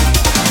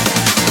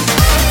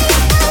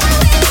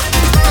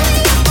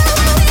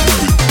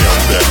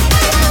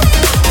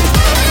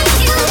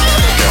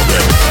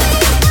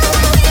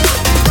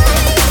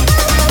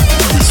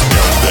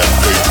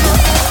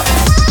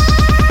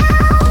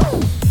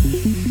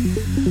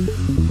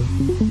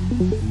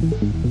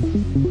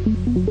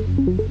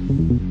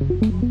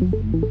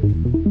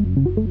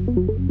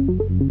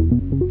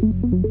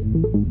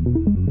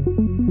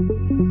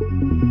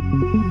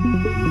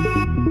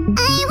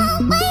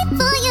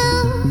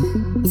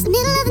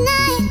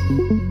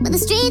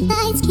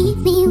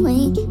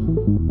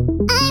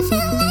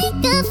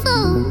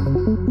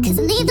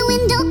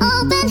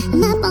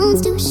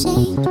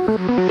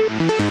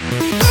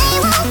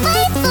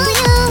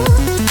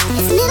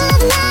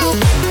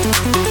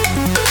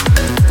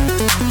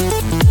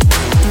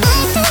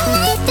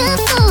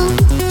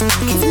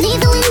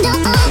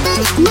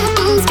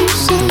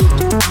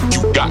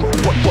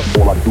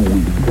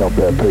 count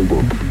that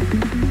paper.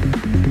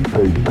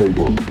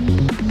 Paper.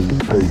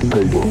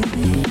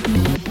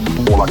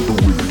 All I do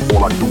is.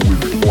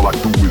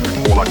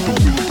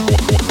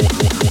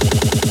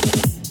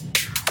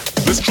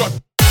 Let's try.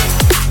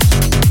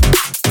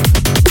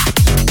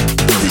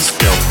 Always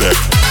count that.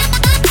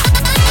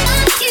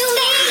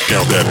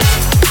 Count that.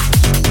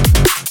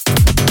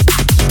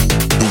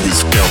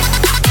 Always count.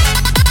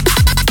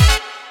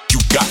 You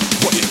got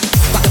what?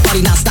 Rock the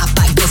party non-stop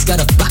like this,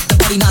 gotta rock the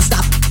party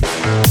non-stop.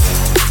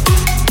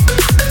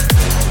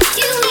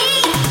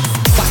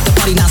 Rock the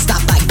party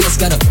non-stop like this,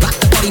 gotta rock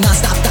the party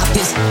non-stop, stop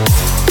this.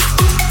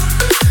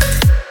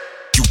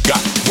 You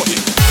got what?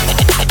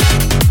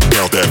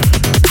 Count that.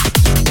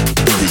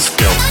 Always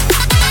count.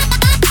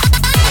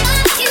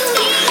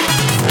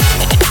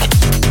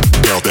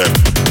 Count that.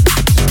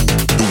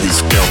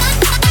 Always count.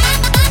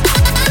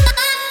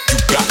 You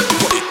got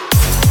what?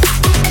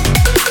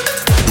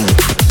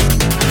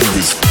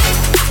 Always.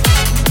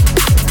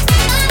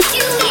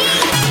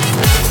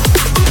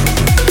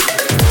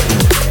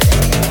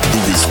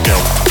 Always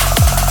count.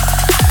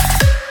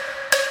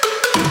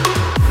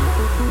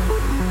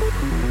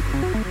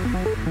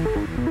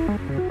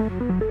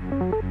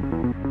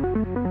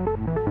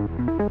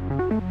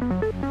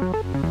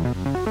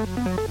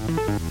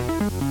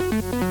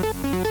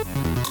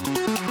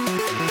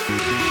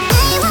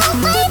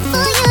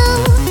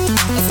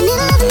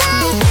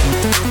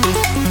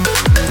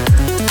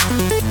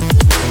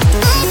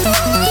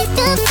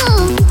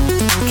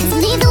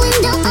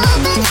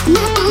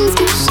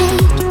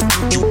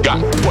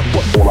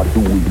 All I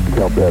do is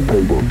count that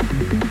paper.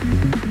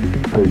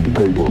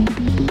 Paper.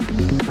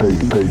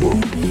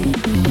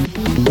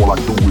 All I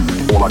do is.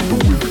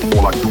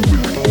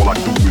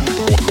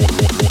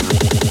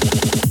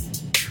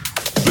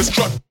 Let's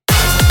try.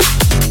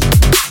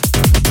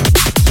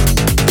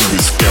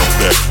 Always count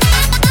that.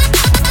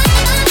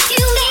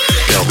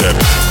 Count that.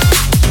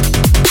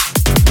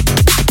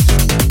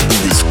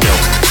 Always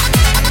count.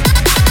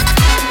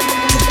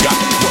 You got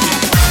what?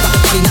 Rock the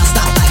party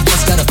non-stop like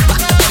this, gotta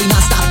rock the party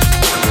non-stop.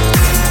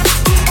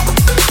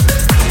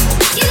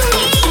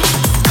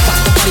 Rock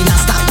the party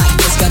non-stop like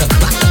this, gotta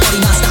rock the party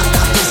non-stop,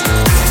 stop this.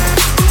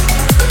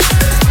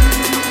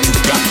 You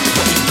got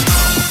what?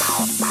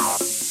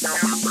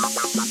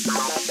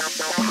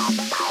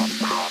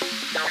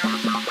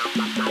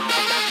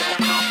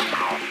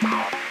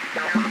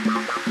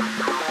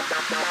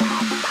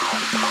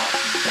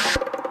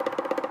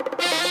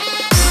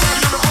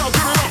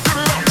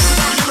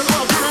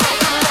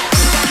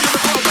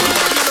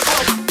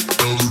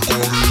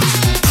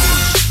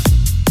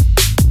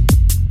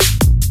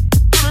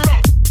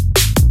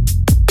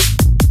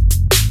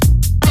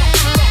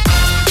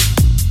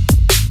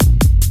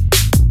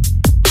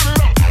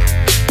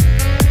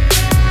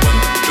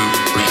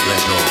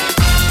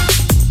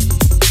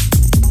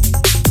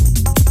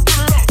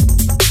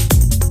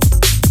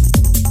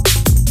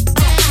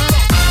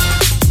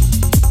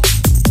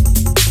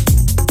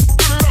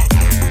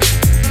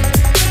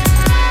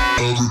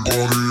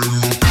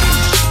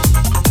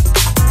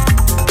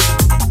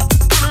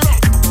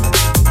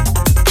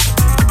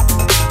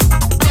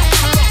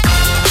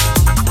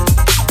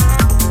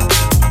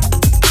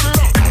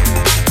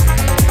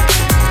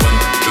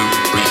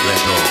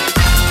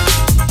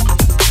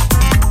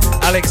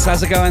 Alex,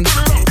 how's it going?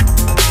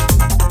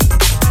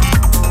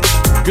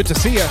 Good to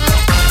see you.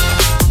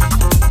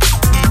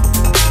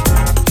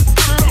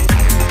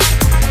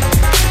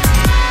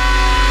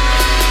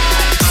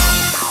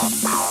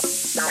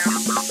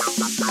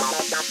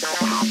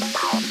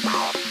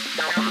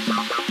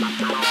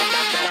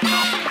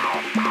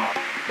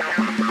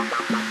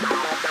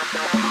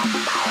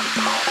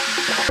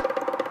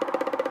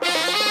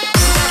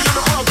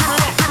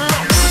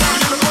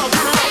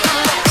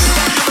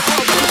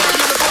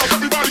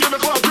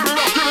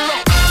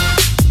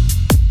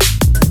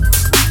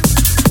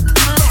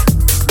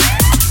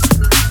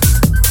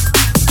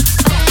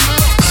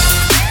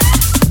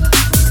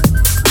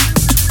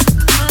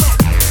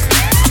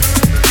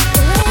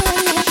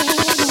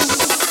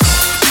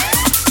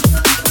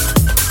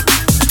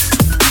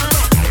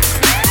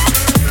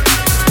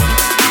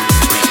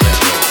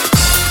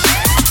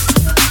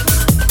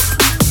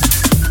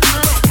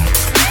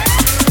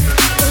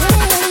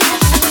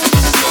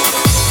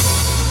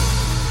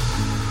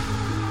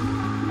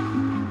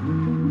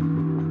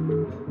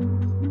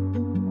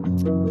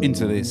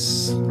 Into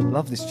this.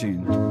 Love this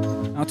tune.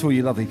 Out to all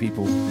you lovely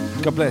people.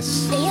 God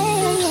bless. Do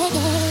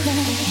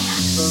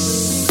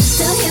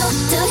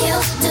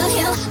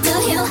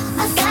you?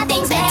 I've got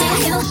things bad.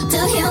 Do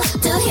you?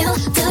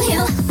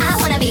 I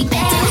wanna be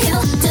bad. Do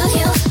you?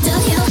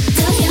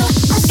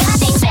 I've got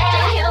things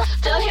bad.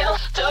 Do you?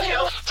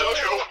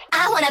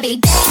 I wanna be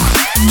bad.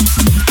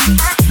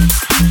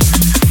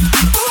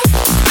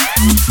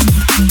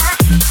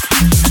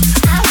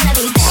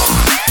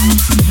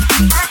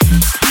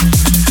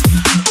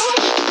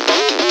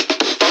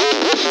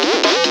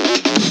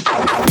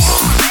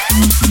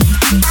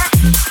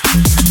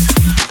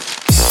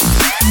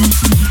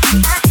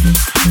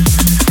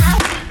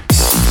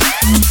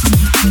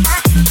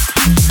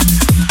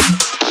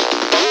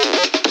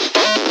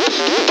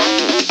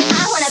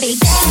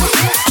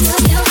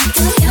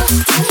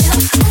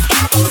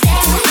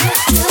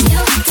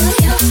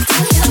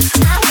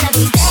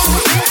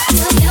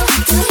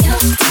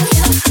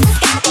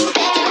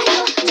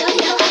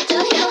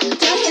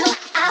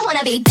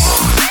 be bad.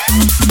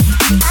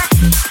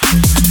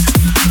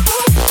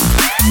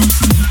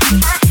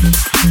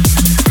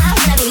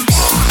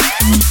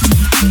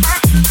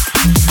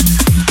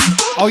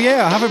 Oh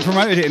yeah, I haven't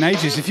promoted it in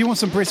ages. If you want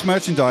some Brisk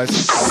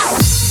merchandise,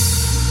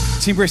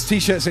 Team Brisk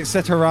t-shirts,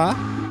 etc.,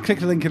 click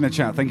the link in the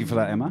chat. Thank you for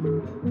that, Emma.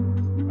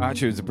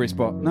 Actually, it was a Brisk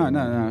bot. No. Oh,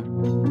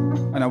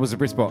 no, it was a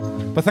Brisk bot.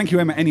 But thank you,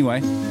 Emma,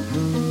 anyway.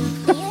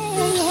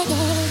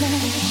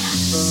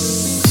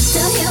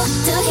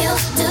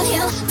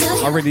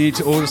 I really need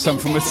to order some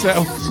for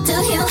myself.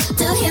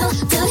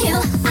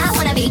 I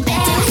wanna be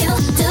bad.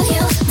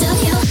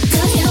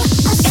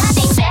 I've got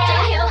things bad.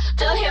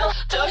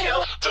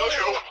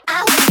 I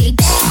wanna be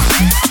bad.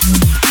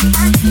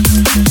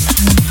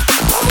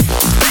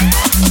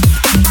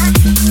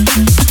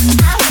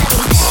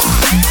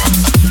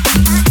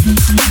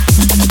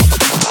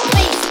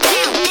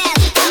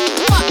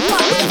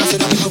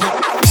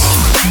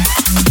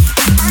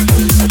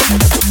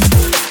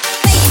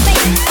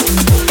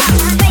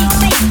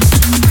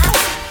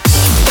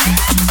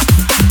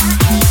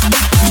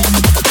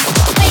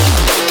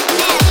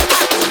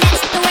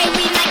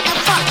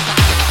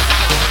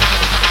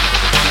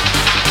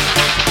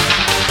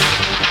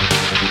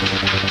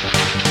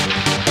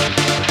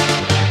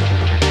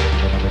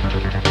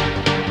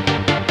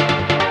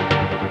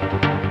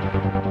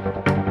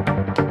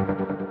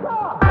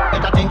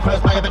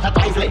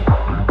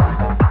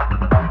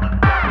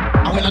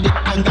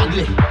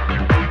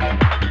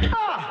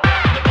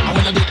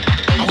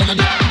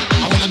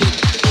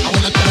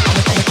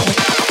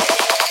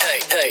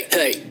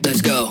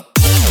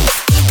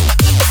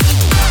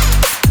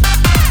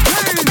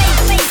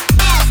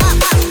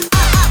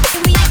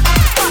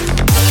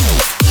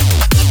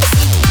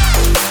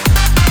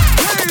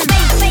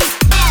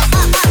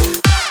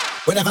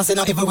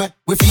 Everywhere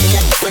we feel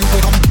it when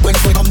we come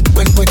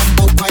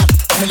out fire.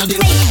 I will do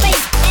it.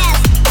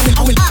 I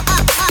will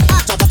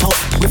talk.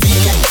 We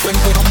feel it when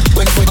we come.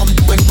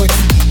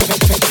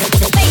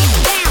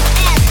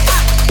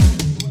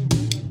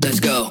 Let's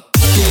go.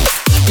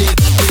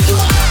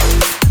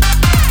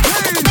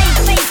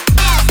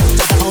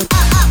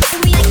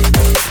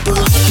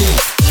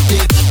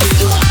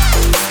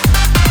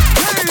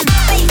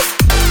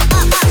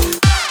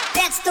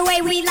 That's the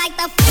way we like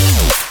the.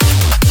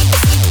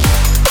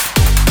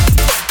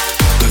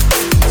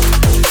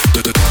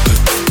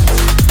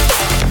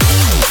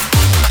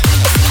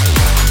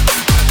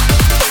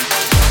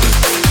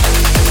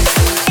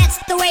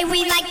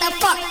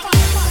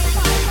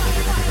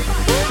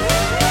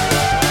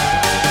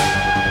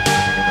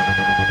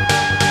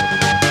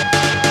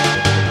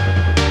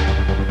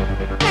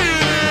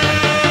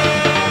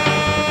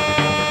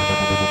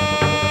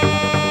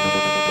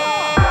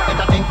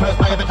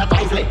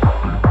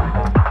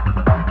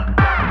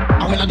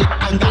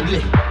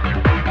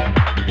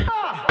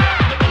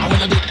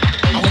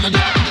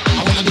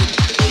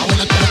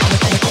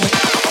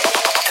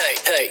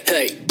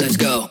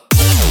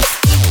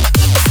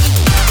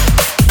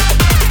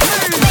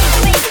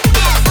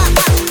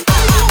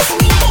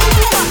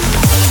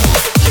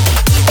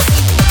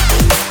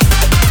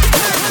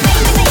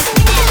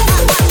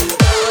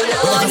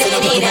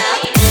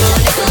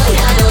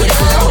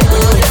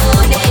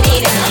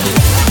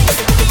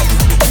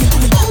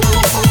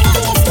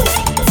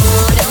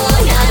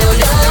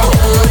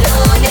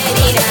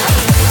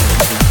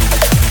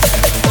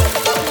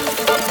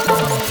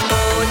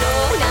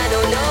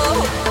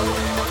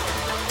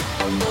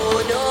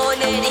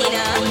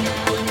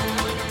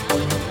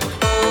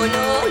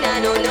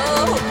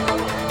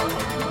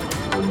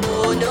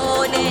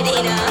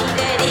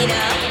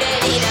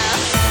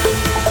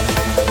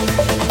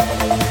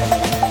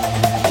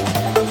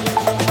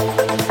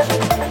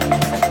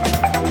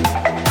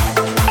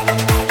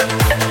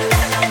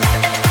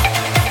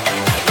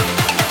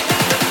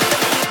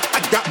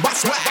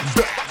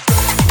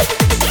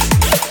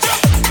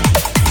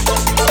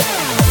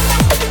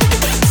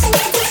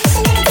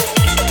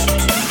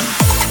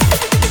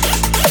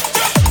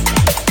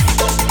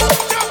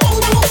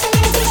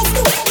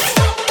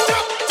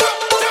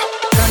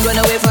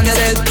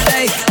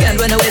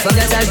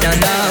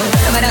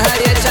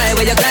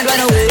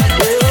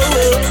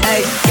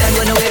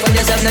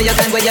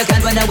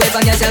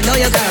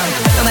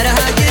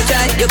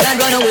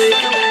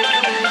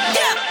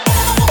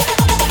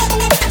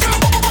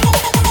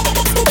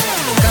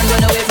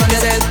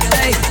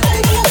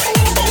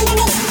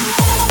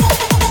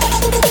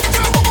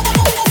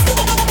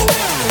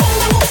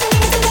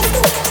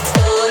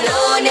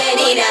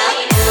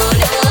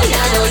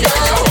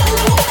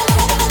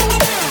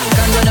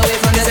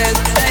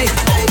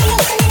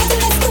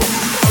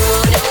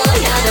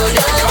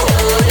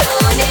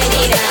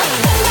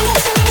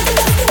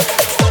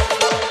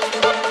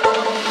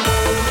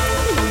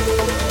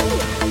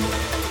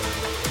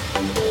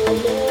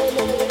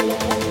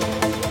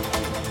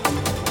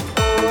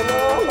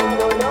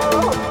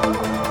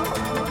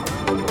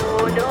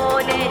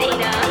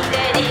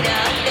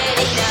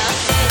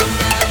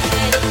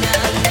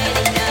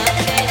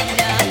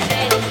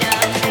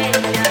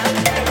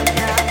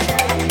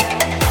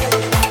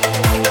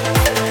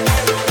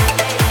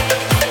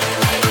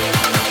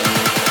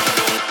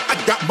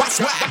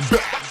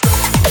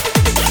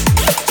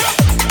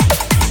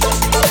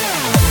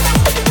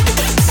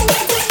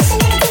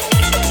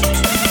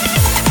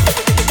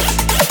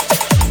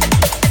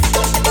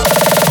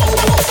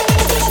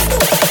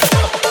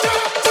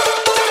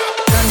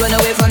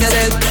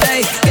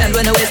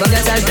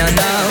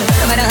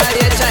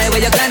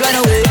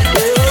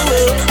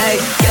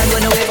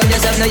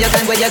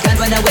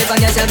 run away from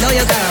yourself, no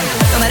you can't.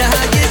 No matter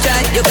how you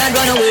try, you can't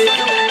run away.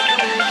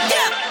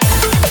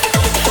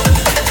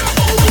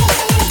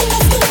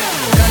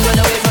 Can't run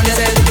away from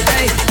yourself,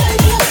 hey.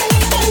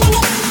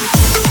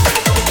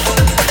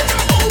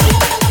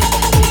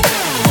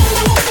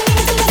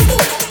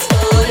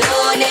 Oh no,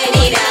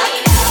 Nenina.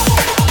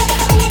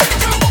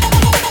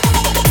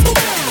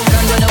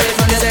 Can't run away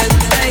from yourself,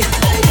 hey.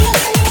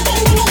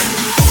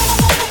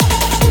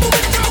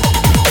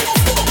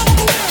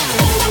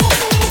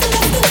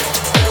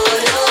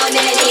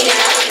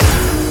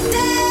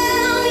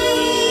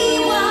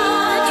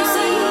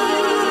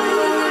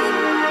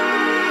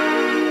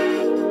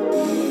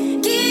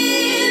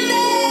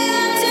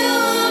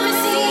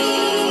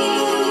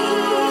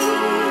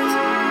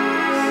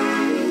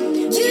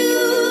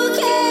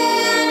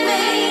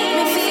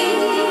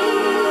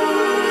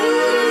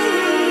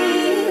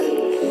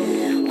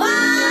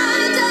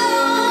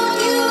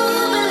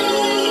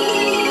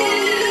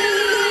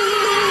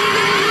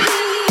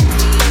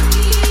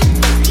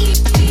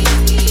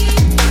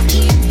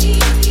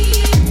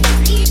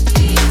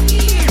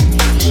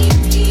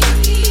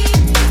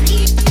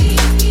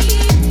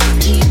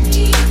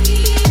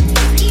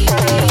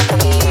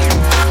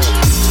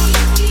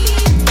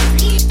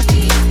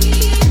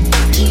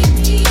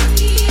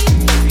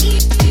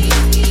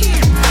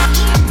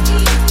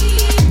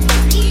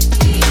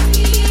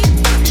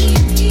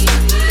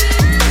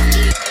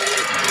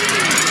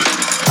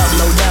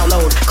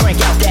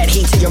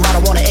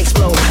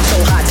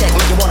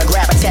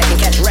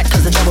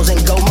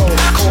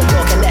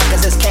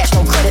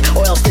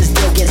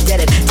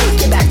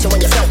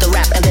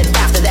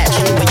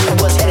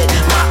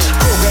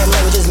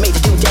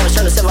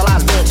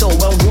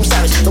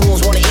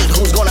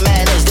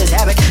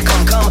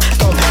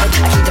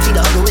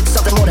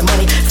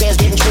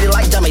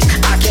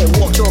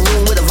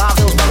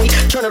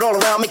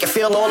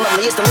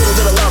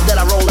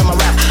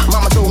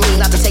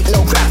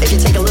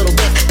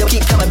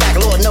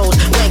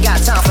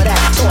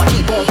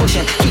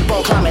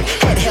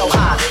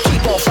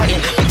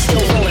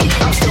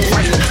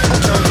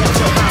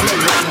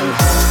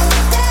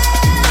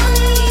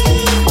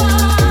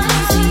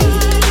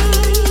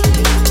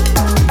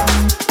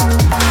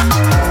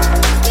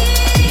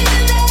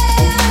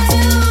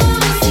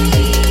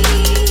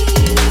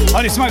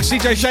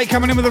 DJ Shay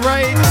coming in with the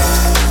raid.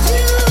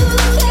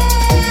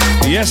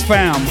 Yes,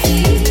 fam.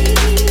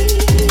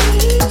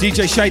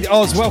 DJ Shade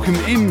Oz, welcome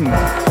in.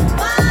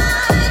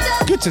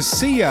 Good to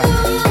see ya.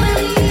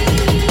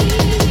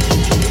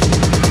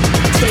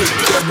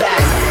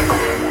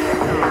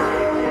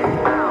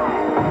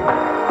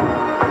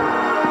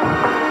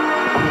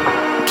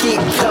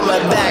 Keep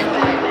coming back.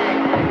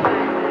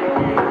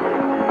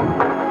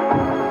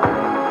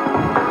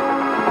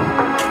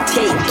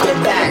 Take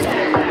it back.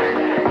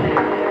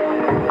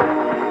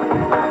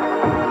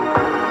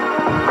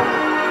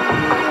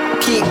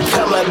 Keep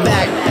coming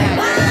back.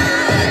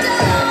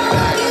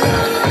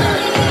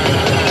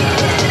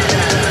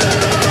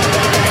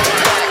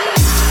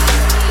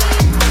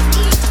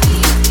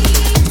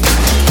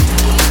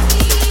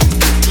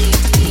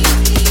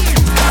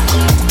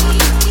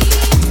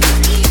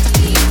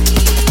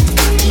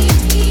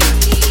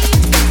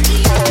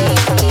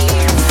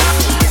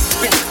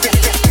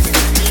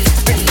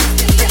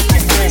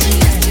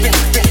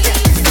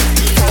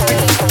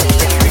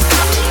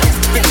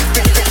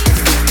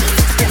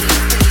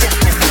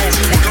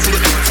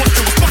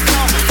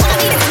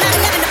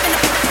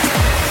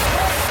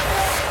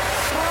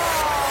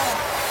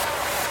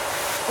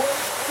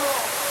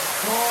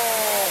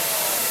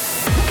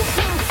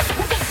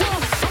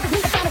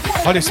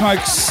 Holy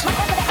smokes.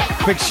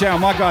 Big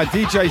shout, my guy,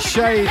 DJ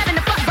Shade.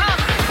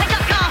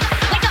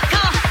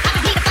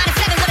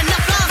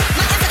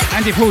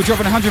 Andy Paul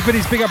dropping 100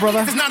 biddies. Big up,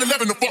 brother. It's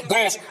 9/11 the fuck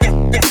balls.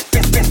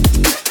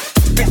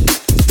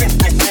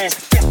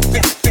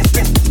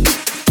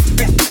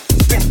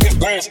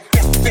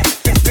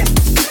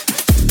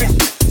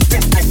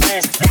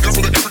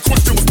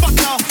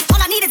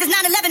 All I need is this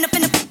 9/11 up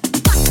in the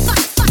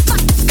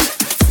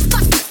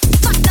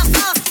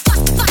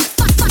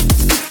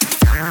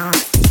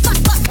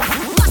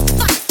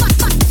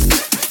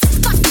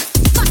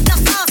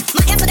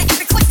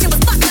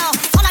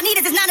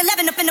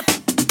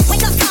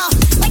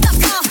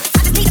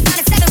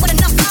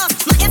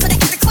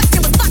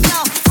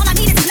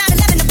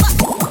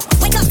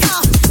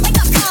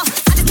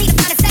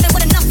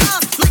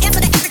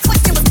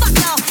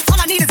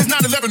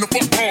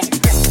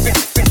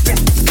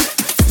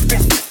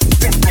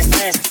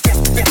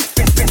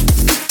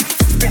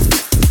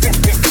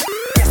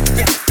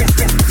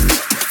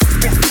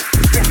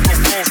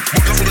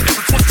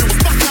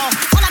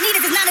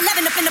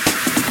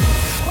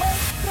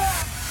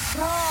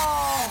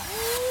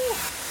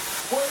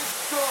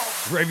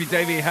Gravy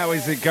Davey, how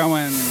is it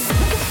going?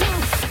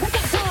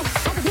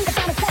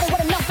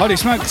 Holy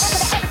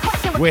smokes,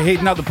 we're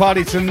heating up the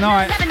party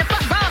tonight.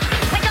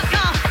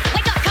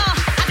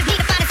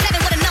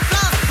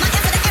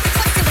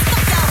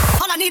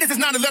 All I need is this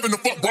 9/11 the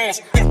fuck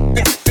balls.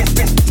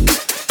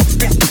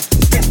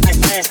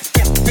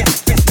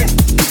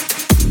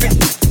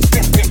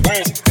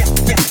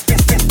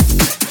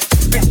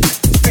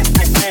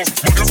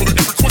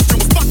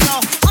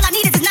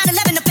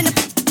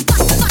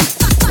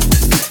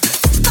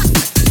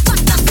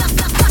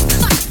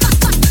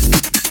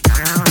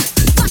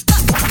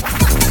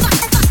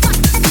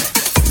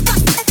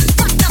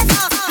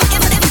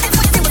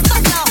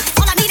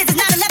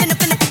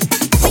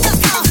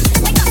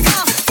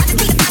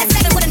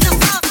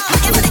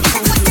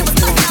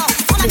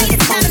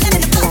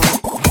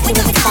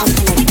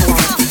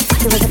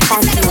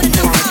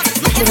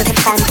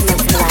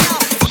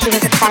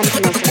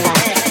 phantom of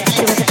delight.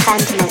 She was a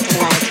phantom of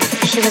delight.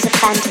 She was a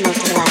phantom of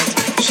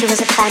delight. She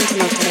was a phantom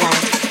of delight.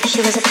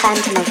 She was a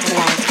phantom of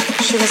delight.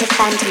 She was a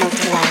phantom of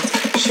delight.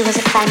 She was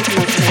a phantom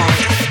of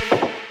delight.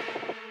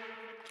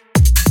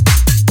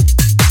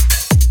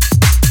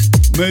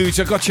 Moods,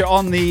 I got you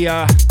on the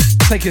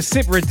Take a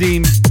Sip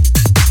Redeem.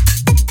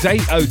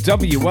 Date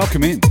OW,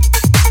 welcome in.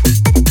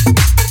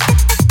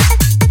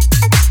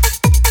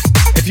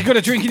 If you got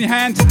a drink in your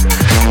hand,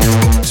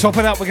 top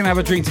it up, we're going to have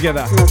a drink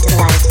together.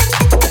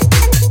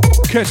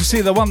 Courtesy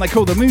of the one they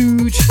call the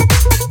Mooge.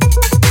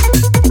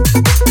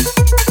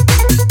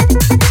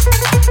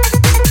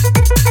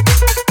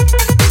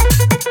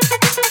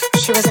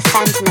 She was a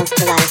phantom of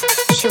delight.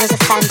 She was a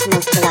phantom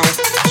of delight.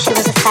 She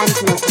was a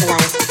phantom of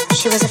delight.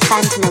 She was a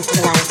phantom of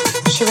delight.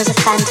 She was a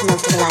phantom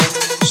of delight.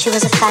 She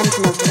was a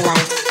phantom of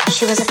delight.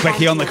 She was a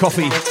Becky on the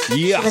coffee.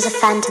 Yeah. She was a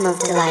phantom of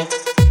delight.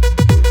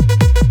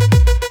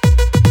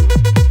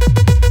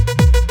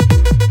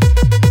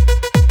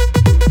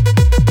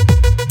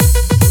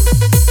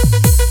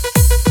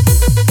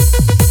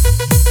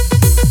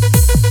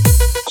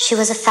 She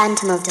was a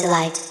phantom of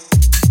delight.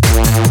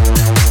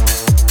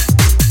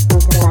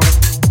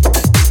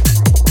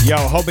 Yo,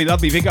 Hobby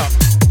Lobby, big up.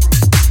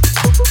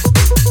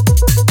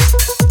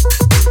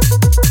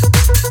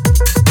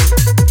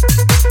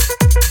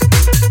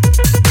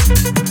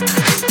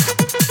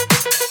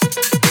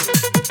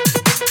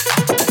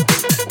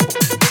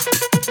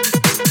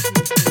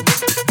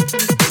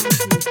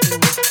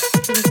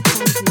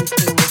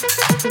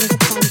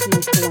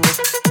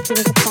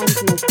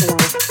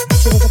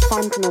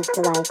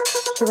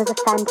 She was a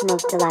phantom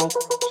of delight.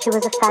 She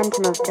was a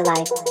phantom of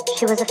delight.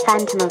 She was a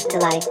phantom of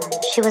delight.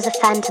 She was a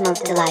phantom of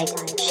delight.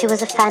 She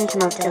was a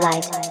phantom of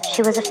delight.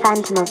 She was a phantom of delight. She was a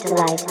phantom of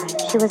delight.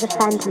 She was a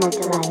phantom of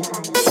delight.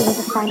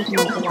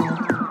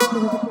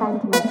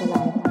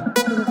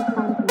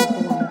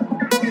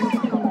 She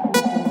was a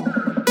phantom of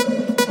delight.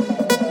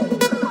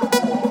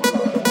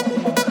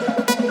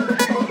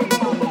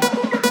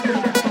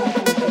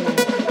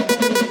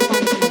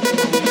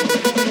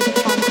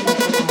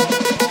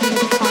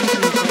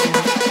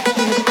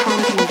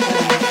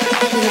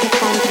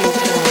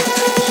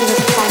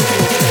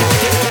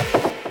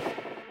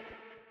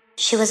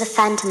 She was a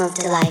phantom of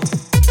delight.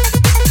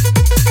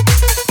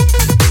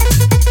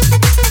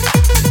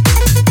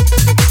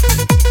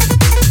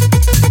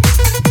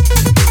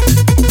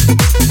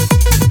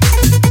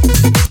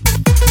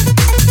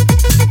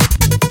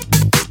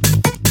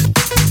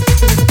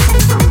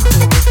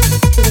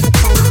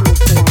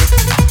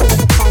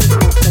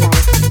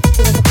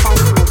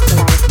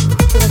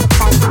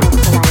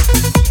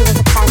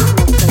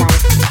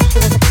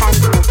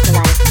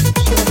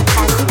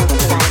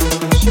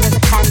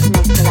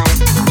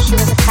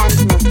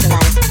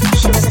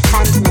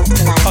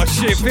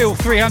 Phil,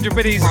 300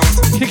 biddies,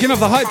 kicking off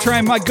the hype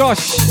train, my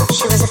gosh.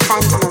 She was a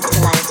phantom of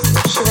delight.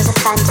 She was a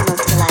phantom of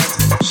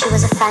delight. She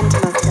was a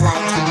phantom of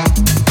delight.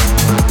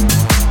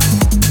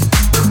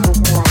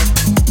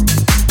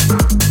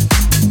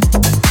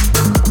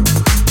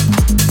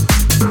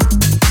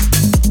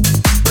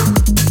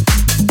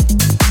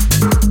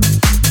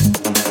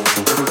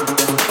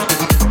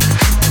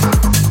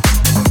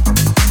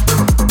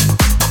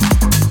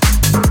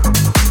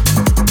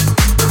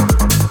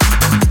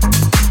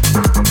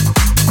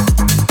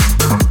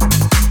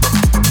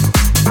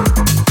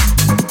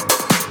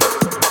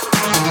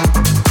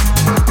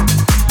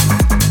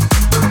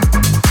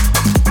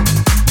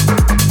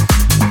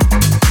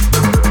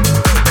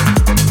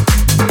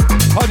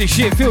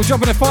 Shit, Phil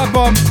dropping a 5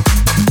 bomb.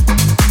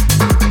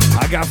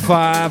 I got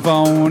 5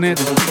 on it.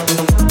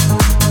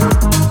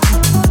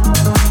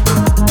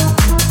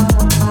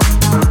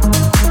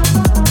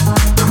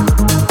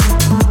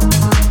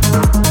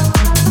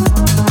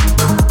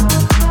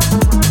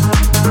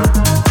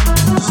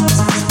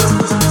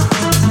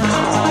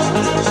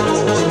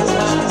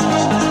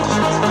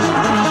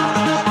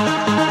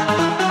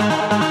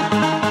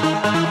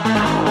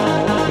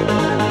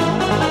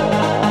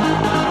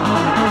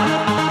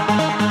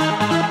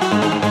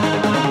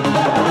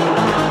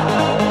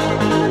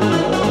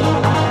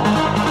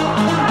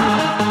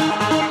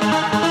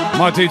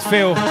 My dude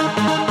Phil,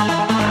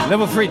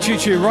 level 3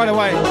 choo-choo right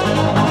away.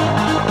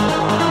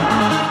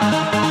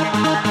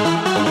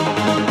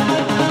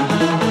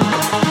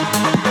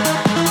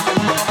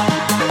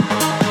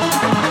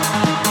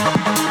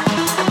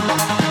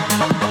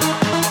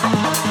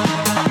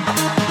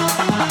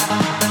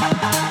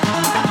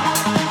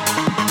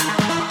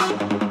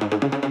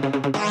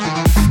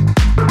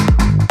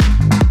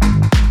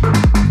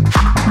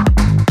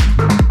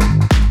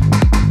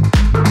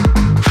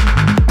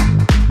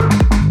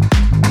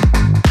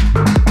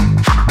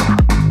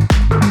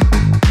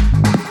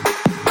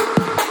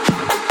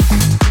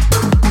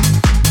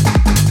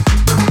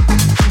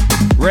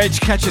 Reg,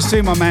 catch you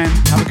soon, my man.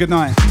 Have a good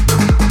night.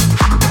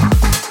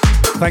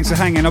 Thanks for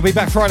hanging. I'll be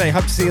back Friday.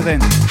 Hope to see you then.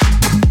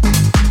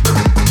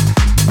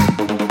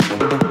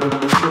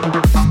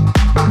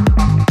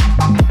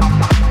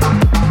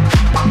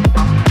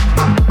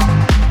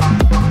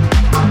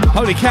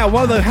 Holy cow,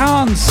 what are the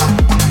hands?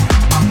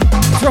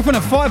 Dropping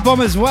a 5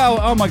 bomb as well.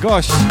 Oh my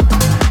gosh.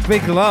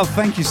 Big love.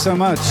 Thank you so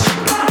much.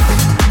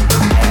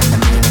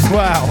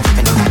 Wow.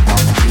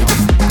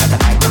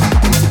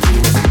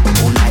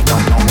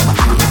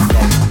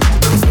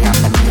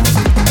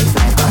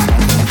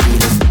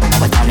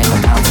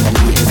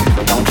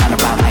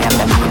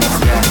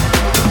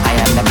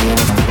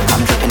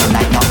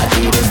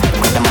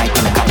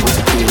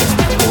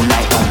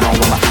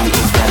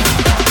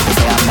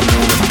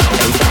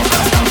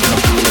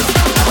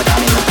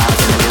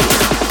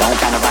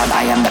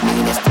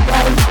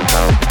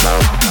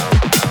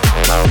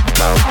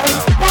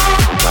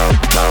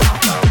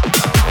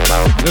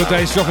 Little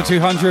Days drop a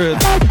 200.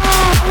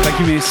 Thank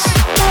you, miss.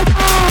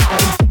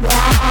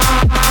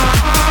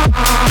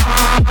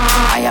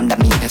 I am the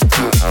meanest.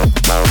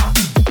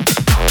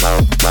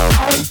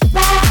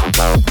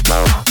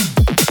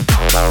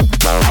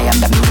 I am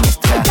the meanest.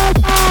 Yeah.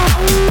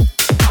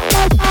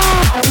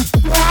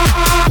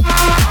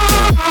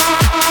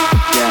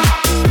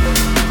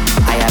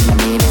 I am the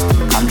meanest.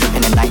 I'm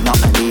dripping at night, not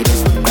the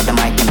leaders. Grab the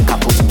mic and a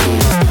couple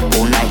tequila.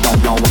 All night,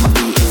 don't know what my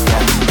beat is. Yeah.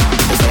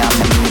 They say I'm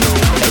the meanest.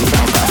 Baby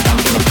dance, but I stank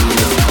in the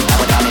feelers. Now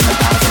we're down in the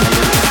bounce and the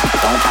looters.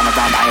 Don't come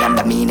around, I am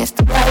the meanest.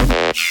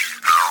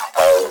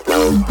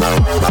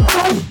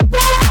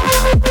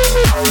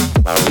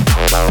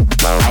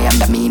 I am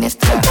the meanest.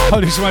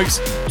 Holy smokes.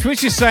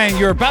 Twitch is saying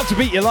you're about to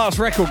beat your last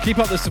record. Keep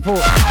up the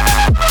support.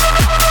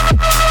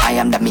 I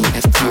am the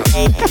meanest.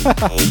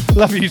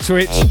 Love you,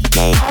 Twitch.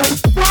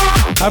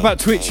 How about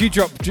Twitch? You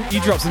drop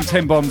some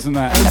 10 bombs and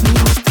that.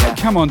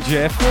 Come on,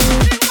 Jeff.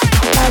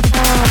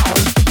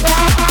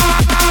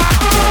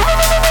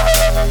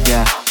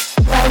 Yeah.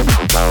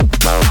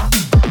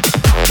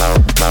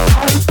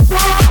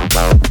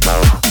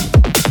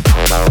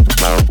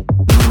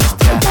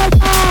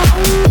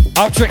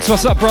 Uptrix,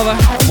 what's up, brother?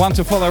 One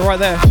to follow right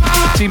there.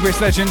 Team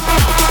Brisk legend.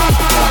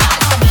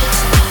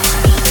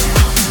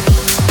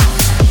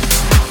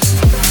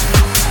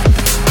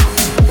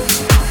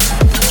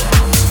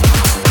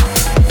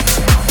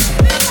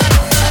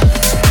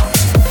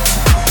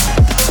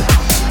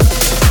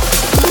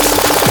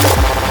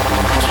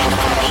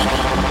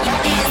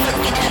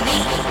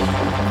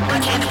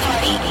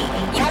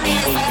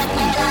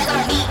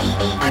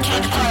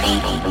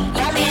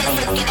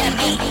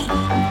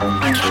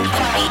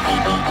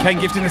 Ken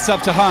gifting this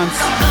up to Hans.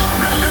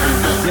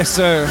 Yes,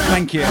 sir.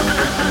 Thank you.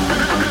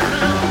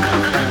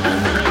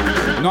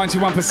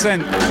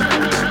 91%.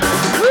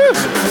 Woo!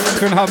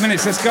 2.5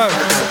 minutes. Let's go.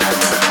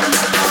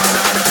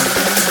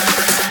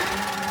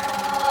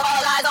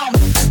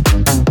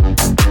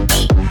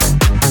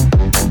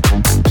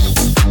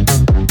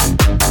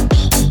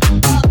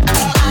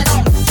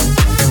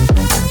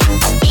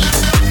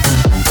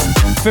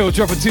 Phil,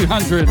 drop a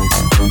 200.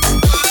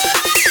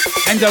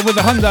 Endo with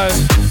the hundo.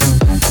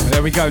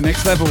 There we go,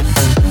 next level.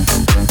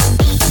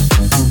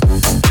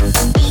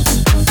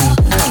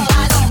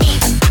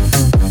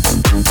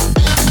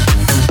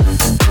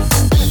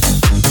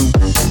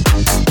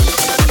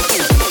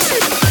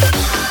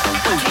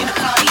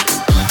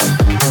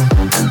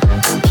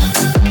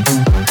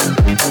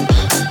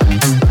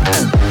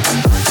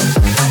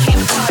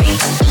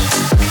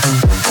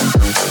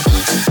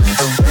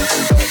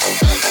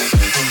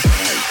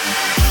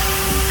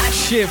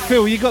 Shit,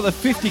 Phil, you got the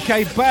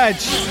 50k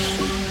badge.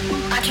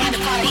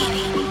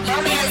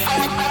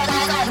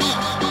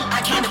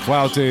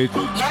 Wow, dude.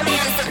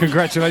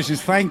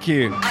 Congratulations, thank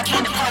you.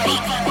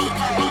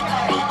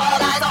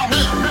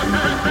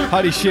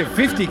 Holy shit,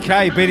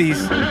 50k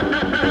biddies.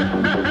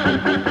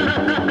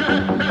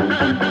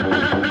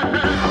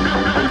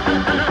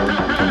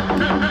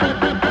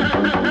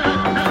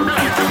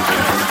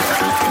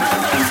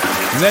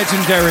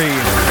 Legendary.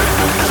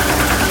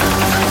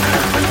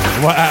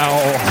 Wow.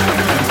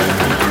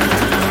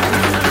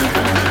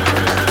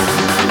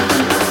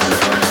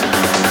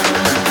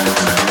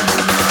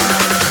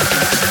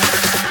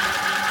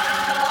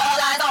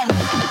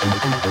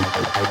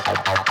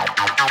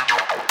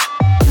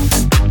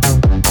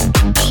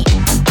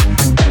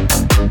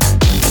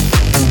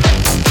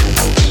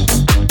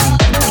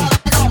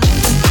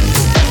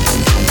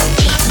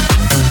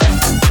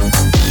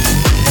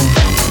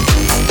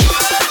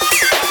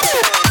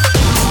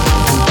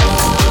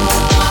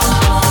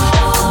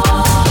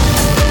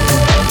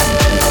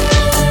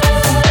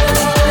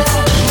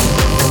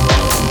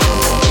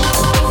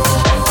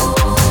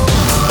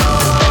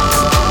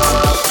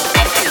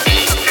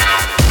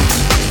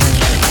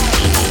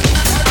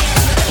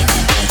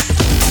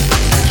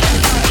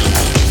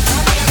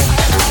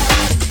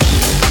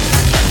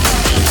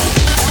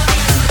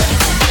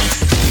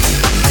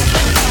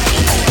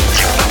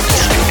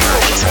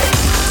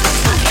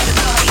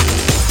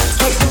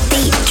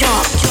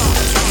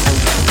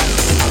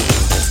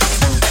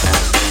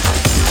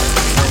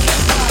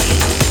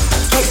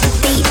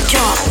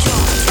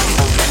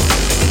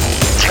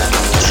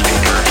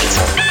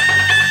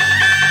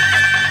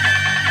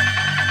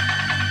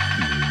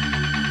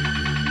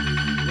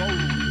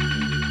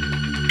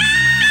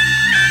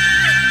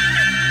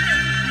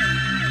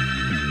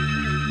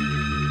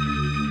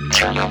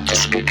 Turn up the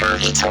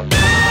speakers. Let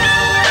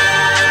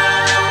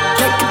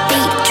the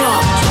beat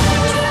drop.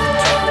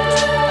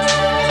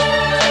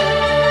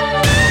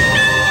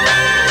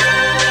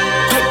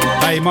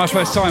 Hey,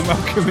 Marshmallow's time,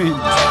 welcome in.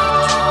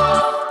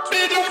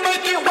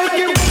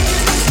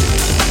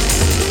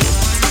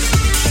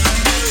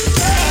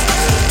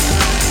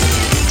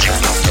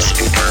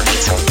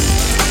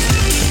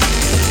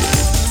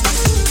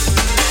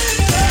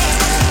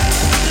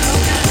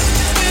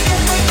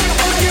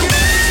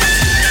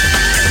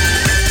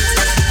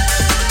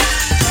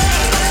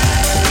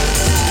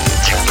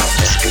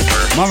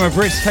 Mama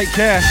Brisk, take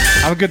care.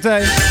 Have a good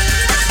day.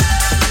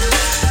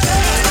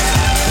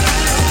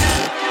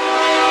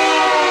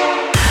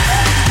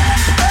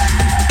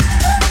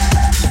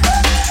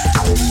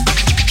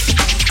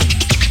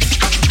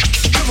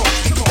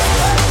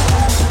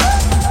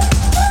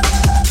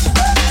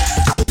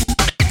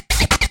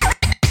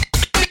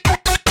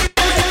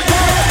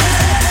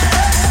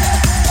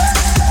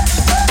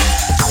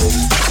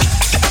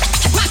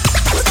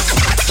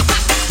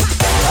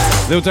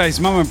 Little Days,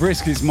 Mama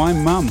Brisk is my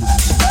mum.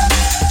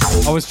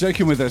 I was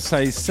joking with her,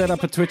 say, set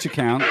up a Twitch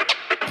account,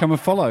 come and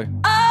follow.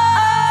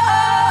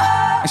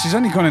 And she's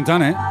only gone and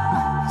done it.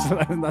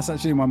 So that's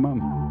actually my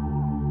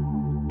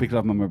mum. Big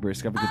love, Mama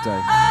Brisk. Have a good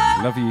day.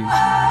 Love you.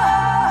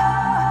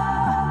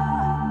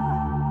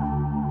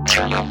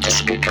 Turn up the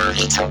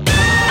speakers. Let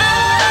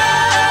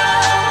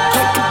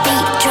the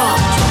beat drop.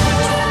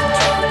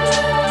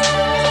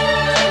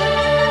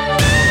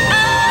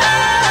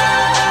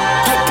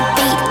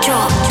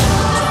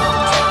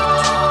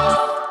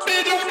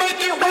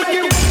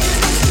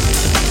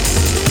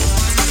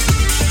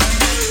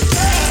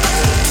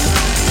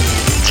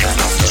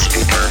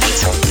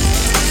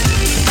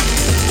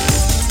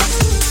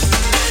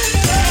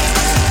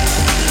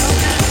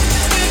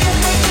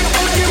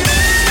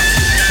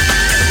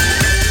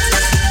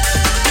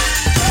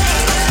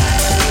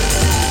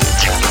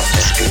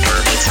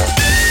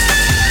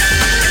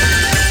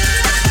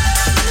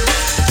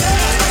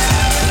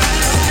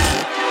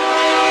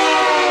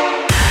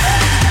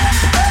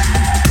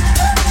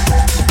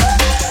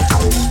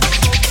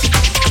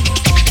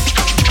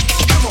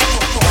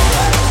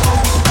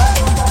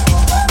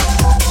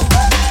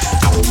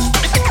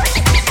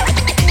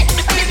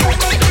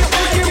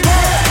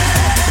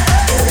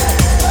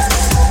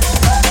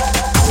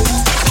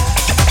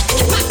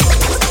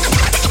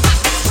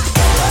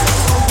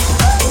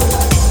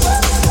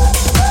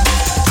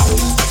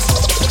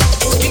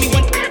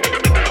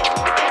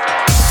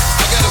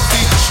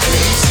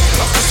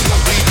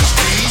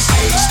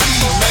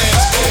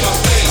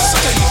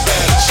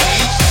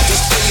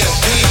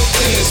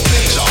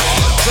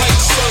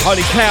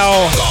 Holy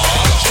cow.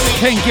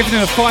 Ken giving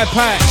him a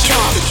 5-pack.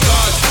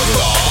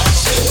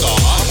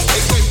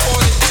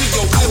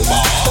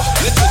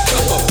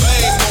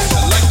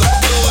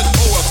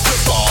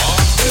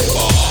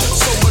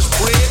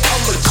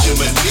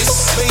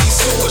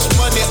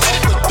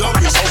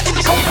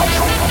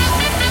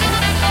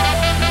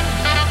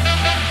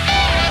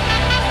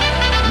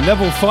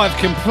 Level 5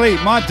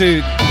 complete, my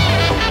dude.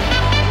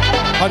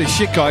 Holy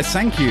shit, guys,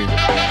 thank you.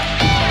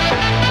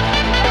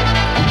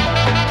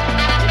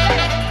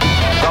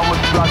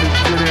 Drop this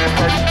shit in,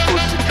 had this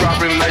pussy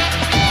dropping like.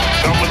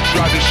 I'ma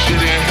drop this shit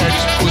in, had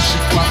this pussy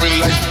dropping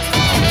like.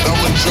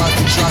 I'ma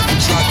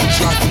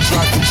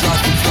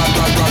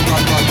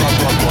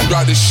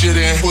drop this shit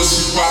in,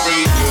 pussy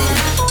dropping.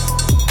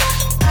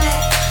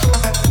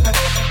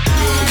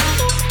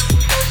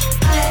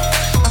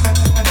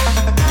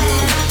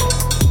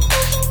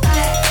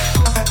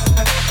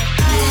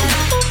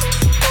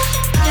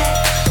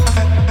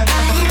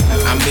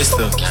 I'm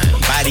Mr.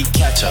 Body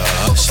Catcher,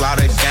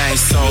 Slaughter Gang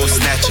Soul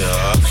Snatcher.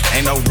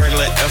 Ain't no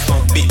regular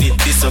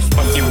F-150, this a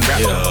fucking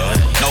rapper.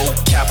 No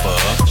capper,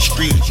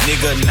 street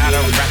nigga, not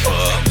a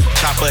rapper.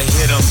 Chopper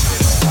hit him.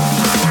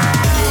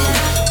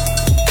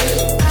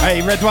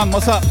 Hey, Red One,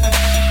 what's up?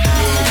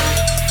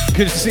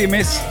 Good to see you,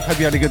 miss. Hope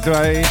you had a good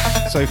day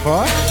so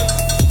far.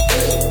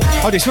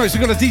 Holy smokes,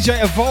 we've got a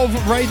DJ Evolve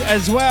raid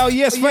as well.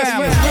 Yes,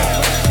 fam.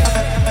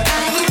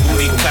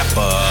 Booty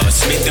clapper,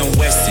 Smith &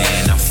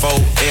 Wesson, a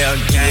 4L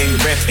gang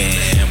reppin'.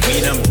 We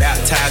done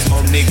baptized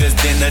more niggas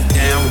than the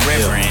damn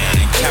reverend.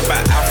 Kappa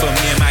Alpha,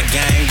 me and my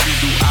gang, we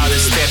do all the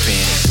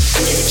steppin'.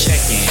 Who you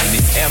checkin'?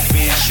 It's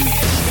FN shoot.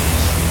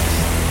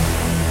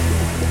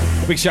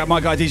 Big shout out my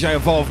guy DJ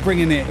Evolve,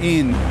 bringing it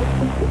in.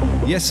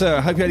 Yes,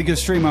 sir. Hope you had a good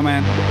stream, my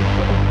man.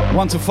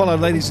 One to follow,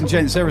 ladies and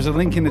gents. There is a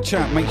link in the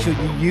chat. Make sure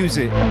you use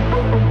it.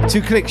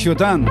 2 clicks, you're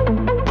done.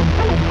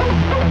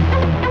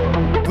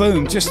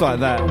 Boom, just like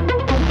that.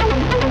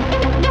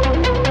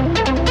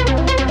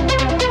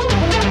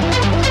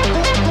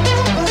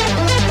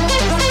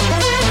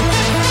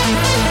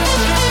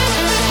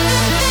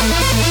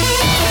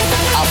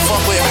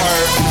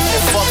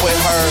 With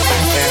her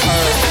and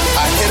her,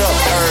 I hit up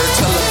her,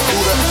 tell her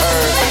do the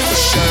for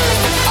sure.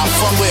 I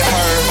fuck with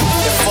her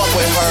and fuck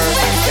with her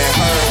and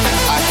her.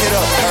 I hit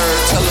up her,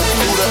 tell her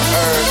do the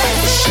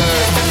for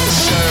sure, for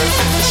sure,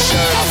 for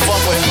sure. I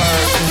fuck with her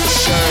for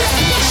sure,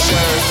 for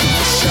sure, for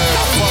sure.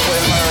 I fuck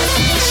with her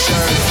for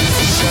sure.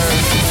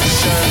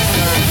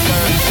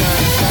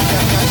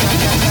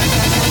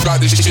 got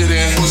this shit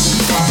in.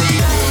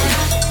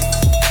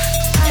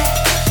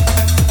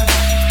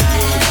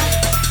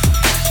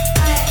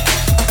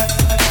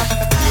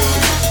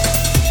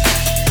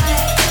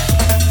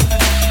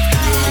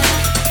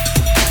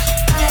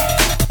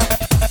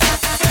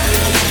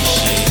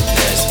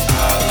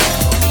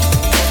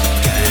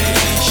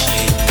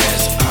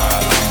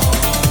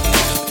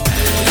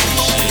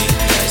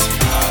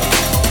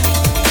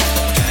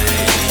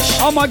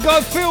 Oh my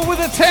God, Phil with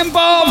a 10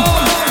 bomb!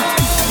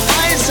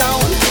 I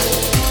sound.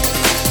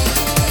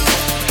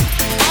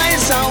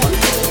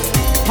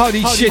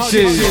 Holy shit,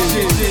 dude.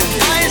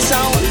 I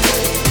sound.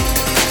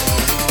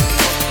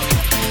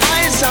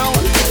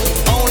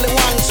 Only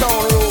one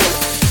sound rule.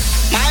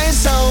 My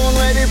sound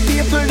where the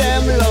people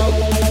them love.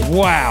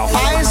 Wow.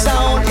 My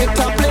sound it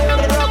a play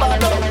rubber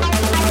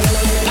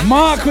dub.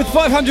 Mark with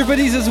 500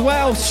 biddies as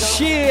well.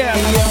 Shit.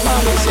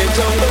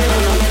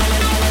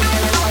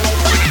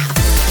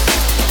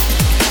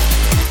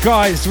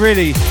 Guys,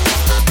 really,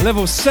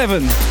 level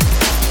 7.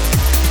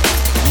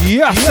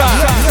 Yes, sir.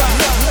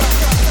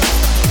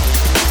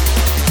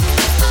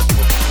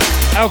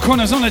 Al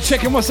Connor's on the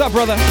chicken. What's up,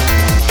 brother?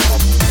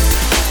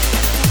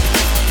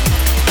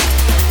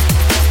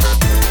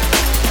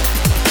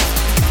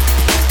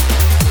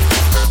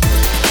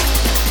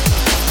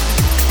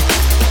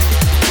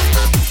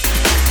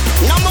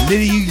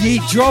 Lily Yee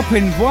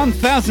dropping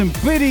 1,000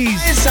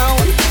 biddies. It's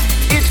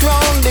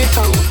round the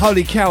town.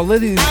 Holy cow,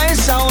 Lily. My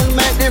sound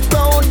make the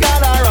crowd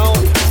gather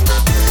round.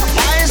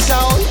 My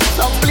sound,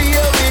 don't play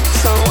with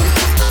sound.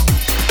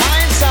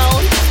 My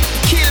sound,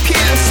 kill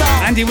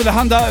sound. Andy with a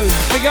hundo.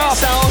 Big up. My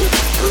sound,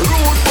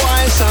 rude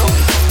boy sound.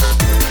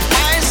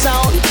 My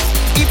sound,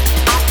 hip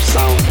hop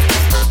sound.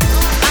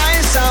 My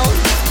sound,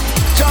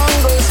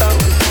 jungle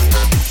sound.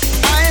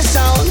 My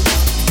sound,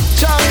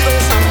 jungle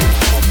sound.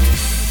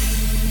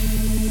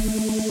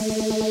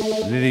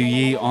 Lily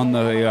Yee on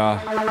the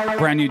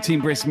brand new Team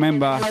Brisk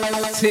member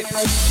tip.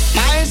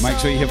 Make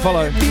sure you hit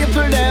follow.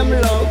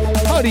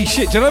 Holy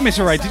shit, did I miss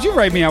a raid? Did you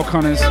raid me, Al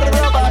Connors?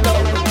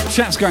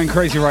 Chat's going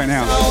crazy right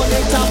now.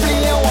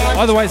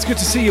 Either way, it's good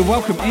to see you.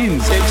 Welcome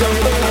in.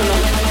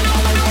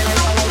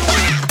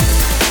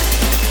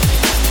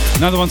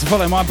 Another one to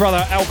follow, my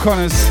brother, Al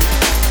Connors.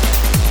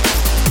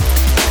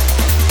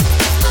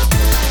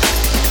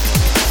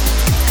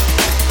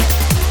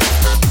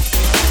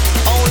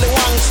 Only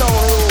one sound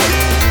rule.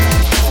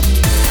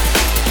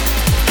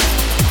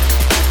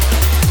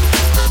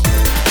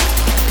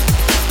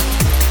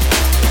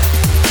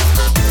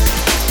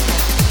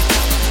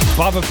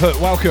 Baba Put,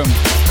 welcome.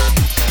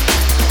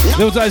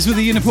 Little Dice with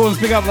the uniforms,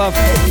 big up, love.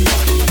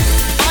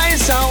 My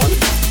sound,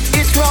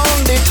 it's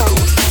round the town.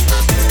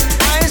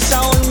 My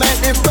sound,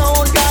 make the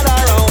crowd gather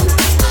round.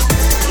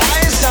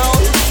 My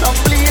sound, don't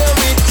play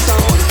with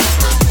sound.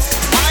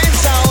 My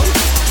sound,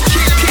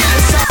 kill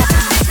sound.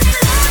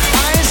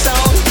 My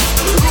sound,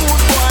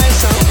 rude boy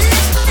sound.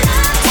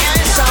 My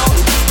sound,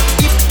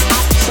 hip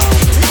hop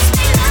sound.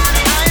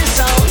 My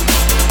sound,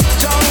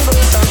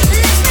 jungle sound.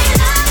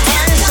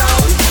 My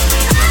sound,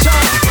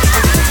 jungle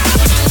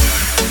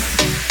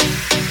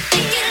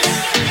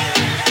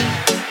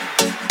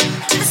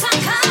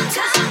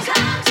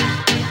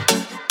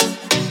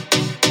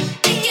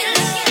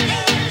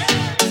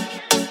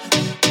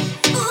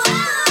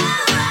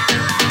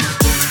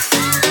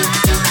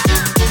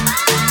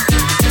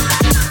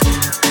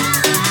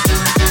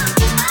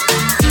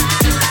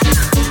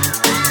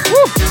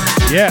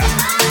Yeah.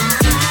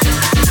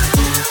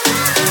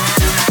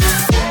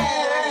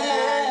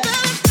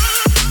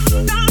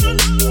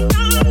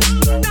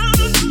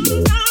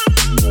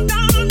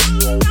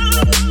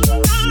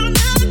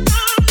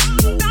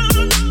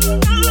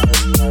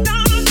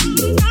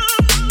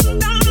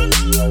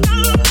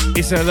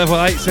 It's at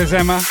level 8, says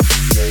Emma.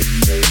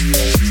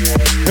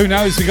 Who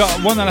knows? We got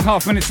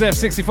 1.5 minutes left,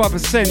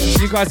 65%.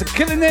 You guys are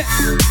killing it.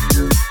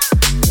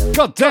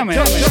 God damn it.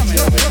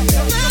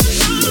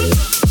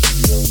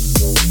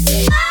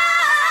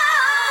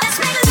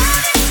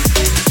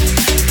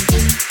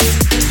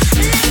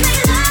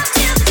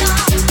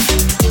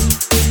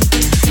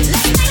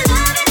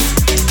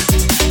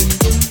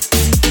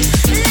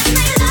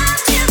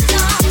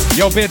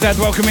 Yo, Beer Dad,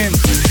 welcome in.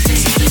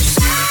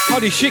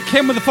 Holy shit,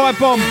 Ken with a 5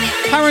 bomb.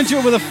 Harringer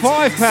with a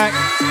 5-pack.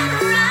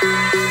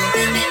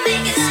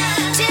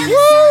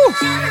 Woo!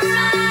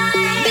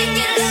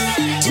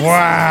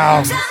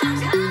 Wow.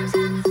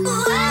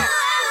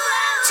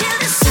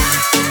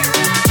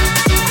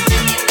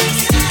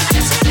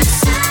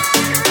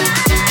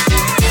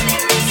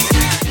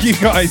 You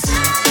guys.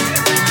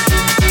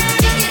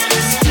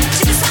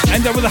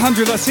 End up with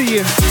 100, I see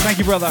you. Thank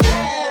you, brother.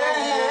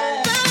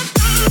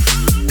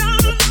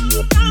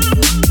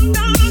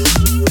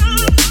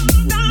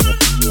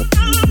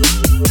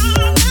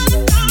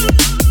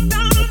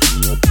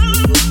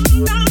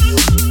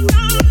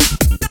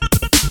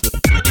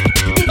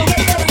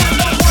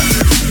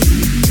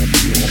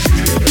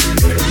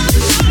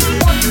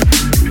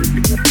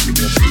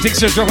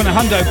 Dixter dropping a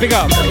hundo, big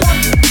up.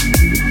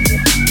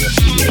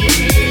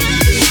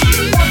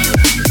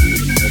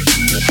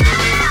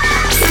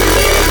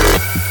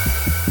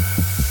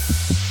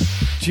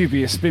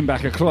 Dubious spin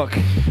back a clock.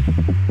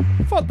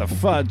 What the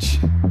fudge?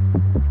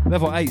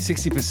 Level 8,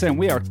 60%.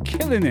 We are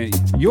killing it.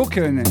 You're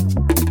killing it.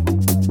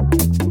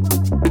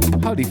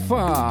 Holy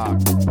fuck.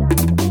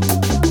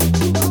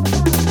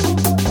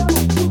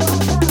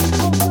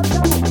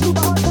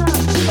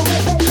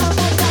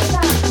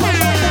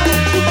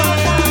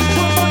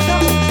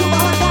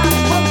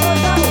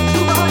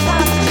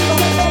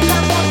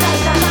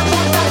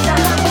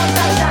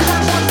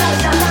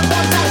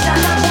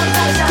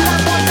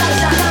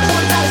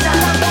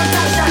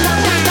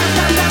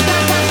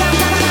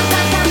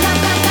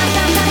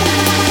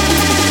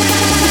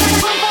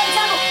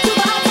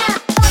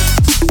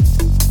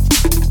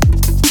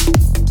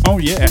 Oh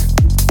yeah.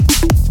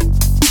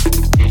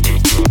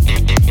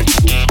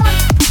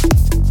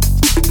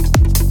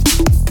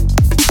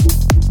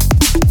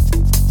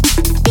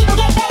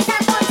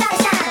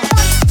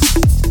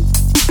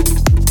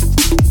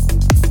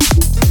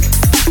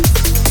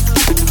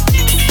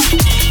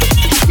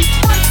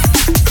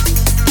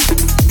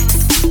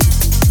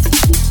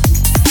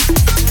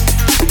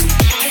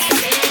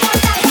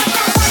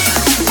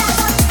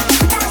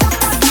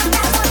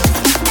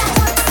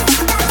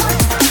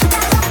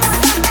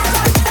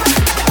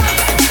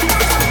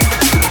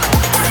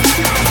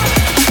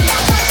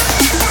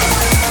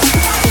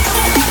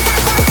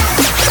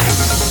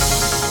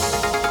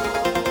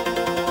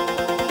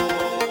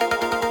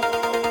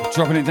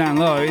 Dropping it down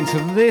low into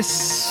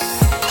this.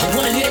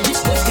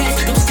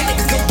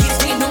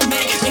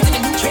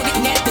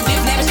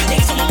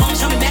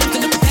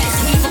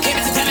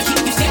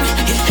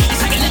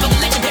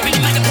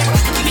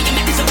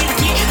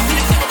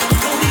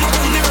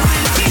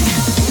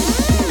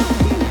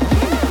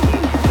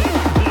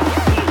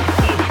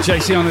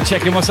 JC on the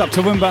check-in. What's up,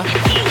 Toowoomba?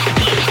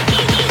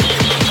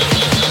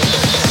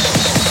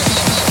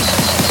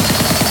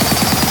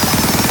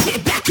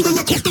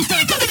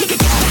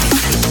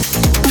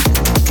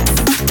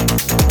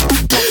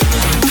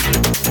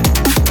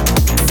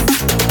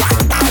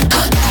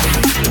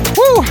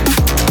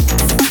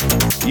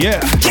 Yeah,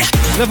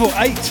 level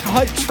 8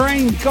 hype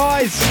train,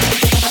 guys.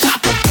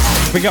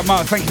 Big up,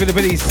 Mark. Thank you for the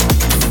biddies.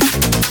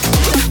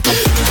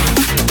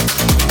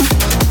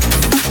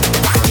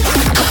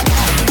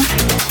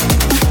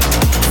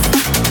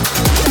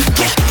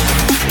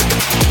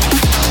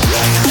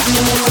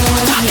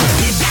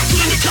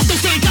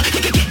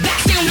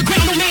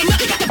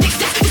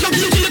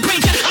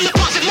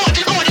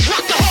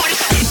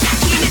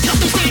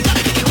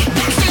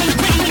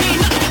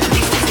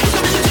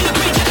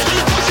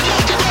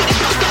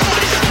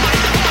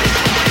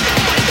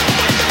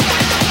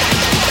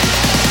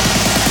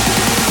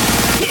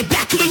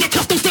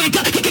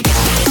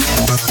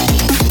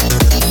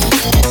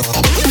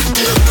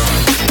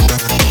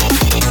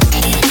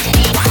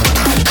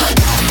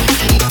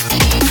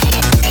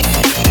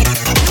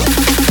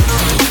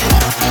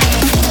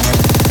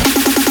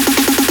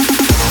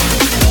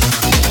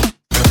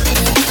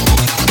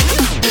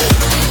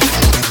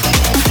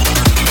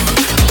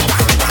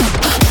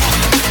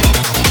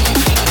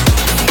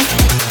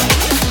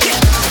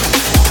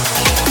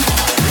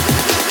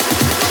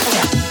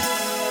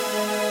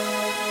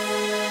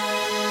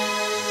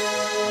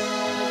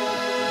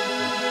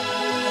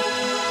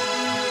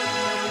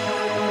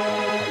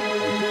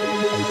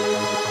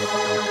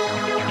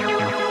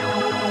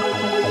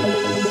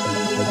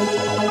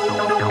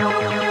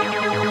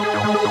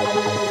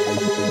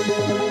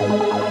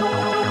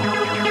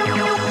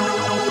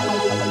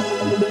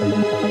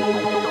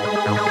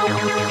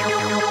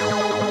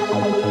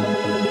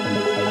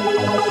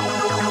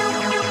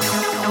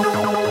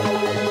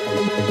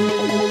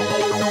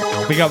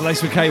 Big up,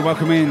 Lace with K,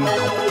 welcome in.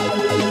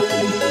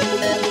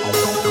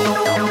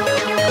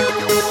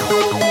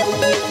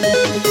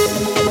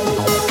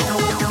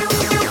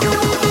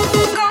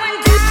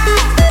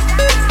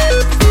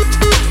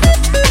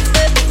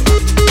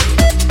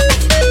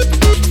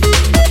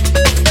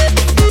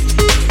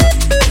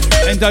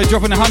 Endo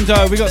dropping a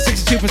hundo. We got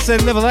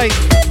 62% level 8.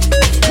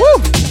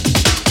 Woo!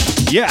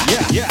 Yeah.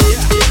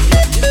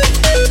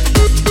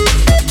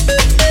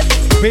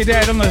 Be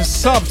dead on the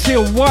sub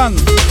tier 1.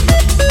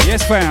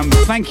 Yes, fam.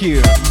 Thank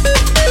you.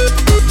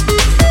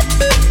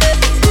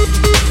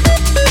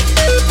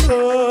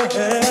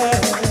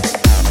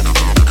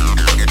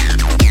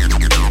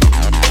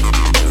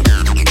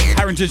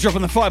 Harrington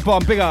dropping the fight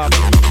bomb. Big up.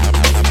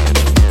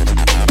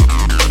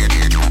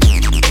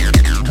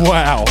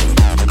 Wow.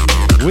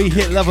 We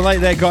hit level 8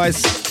 there,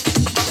 guys.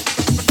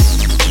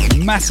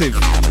 Massive.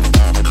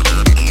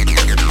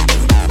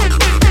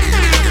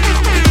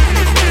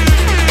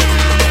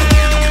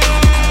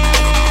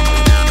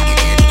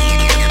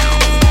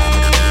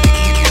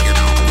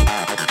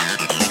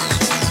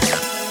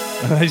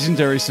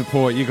 Legendary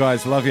support. You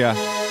guys, love ya.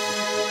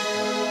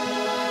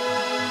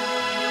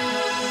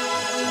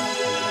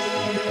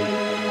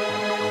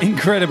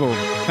 Incredible.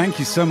 Thank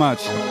you so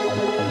much.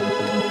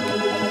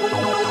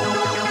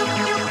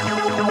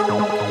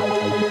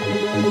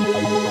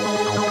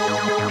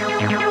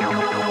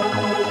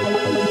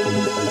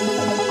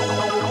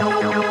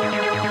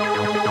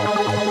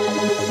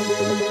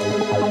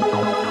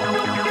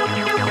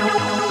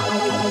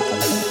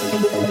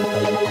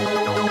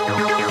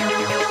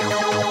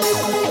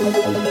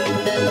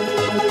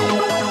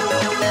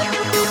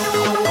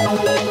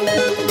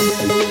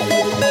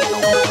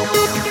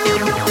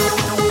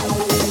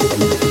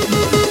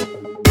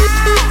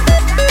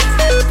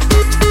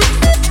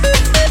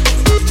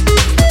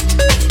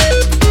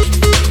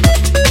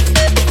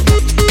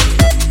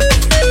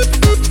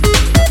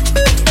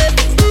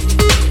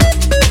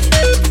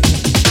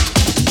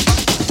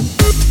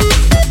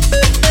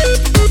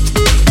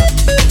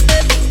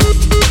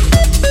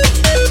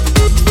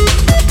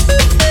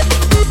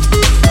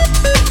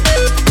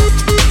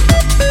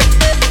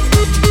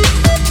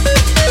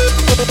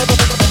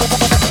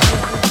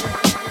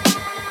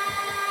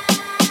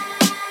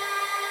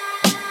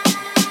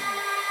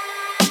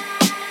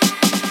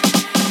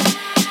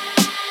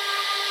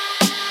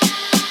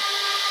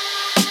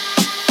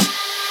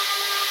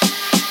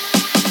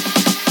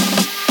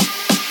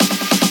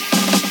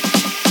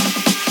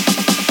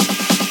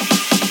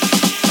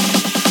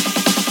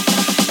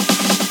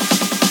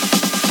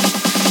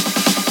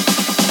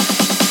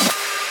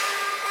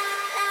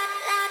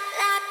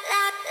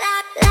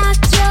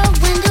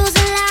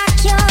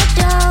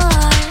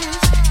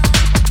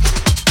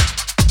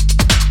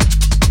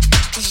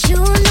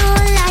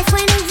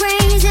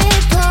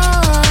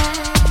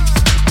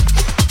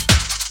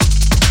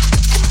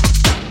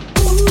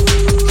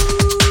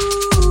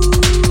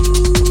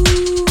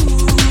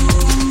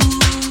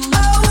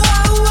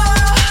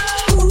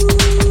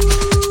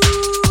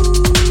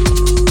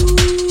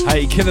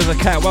 Killer the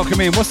Cat, welcome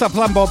in. What's up,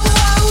 Plum Bob?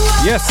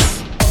 Yes.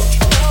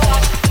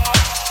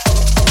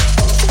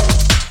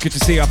 Good to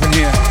see you up in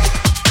here.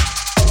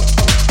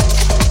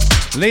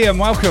 Liam,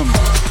 welcome.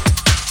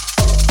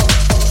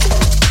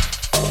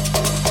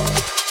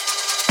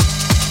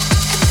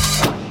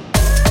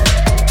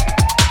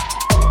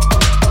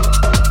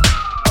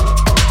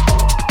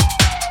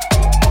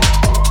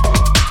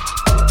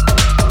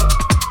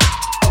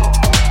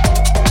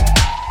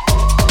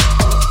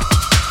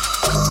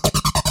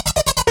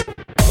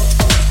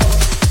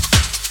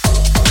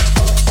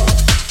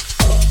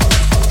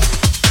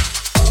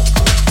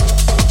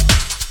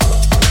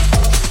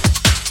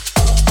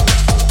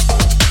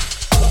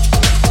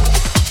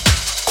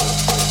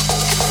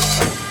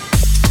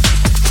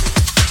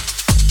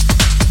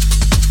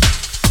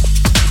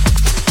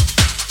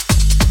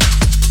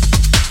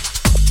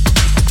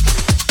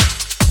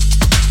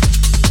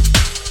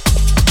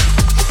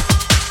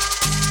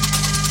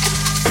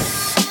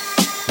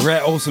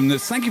 Rare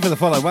awesomeness. Thank you for the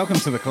follow. Welcome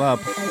to the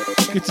club.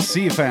 Good to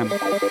see you, fam.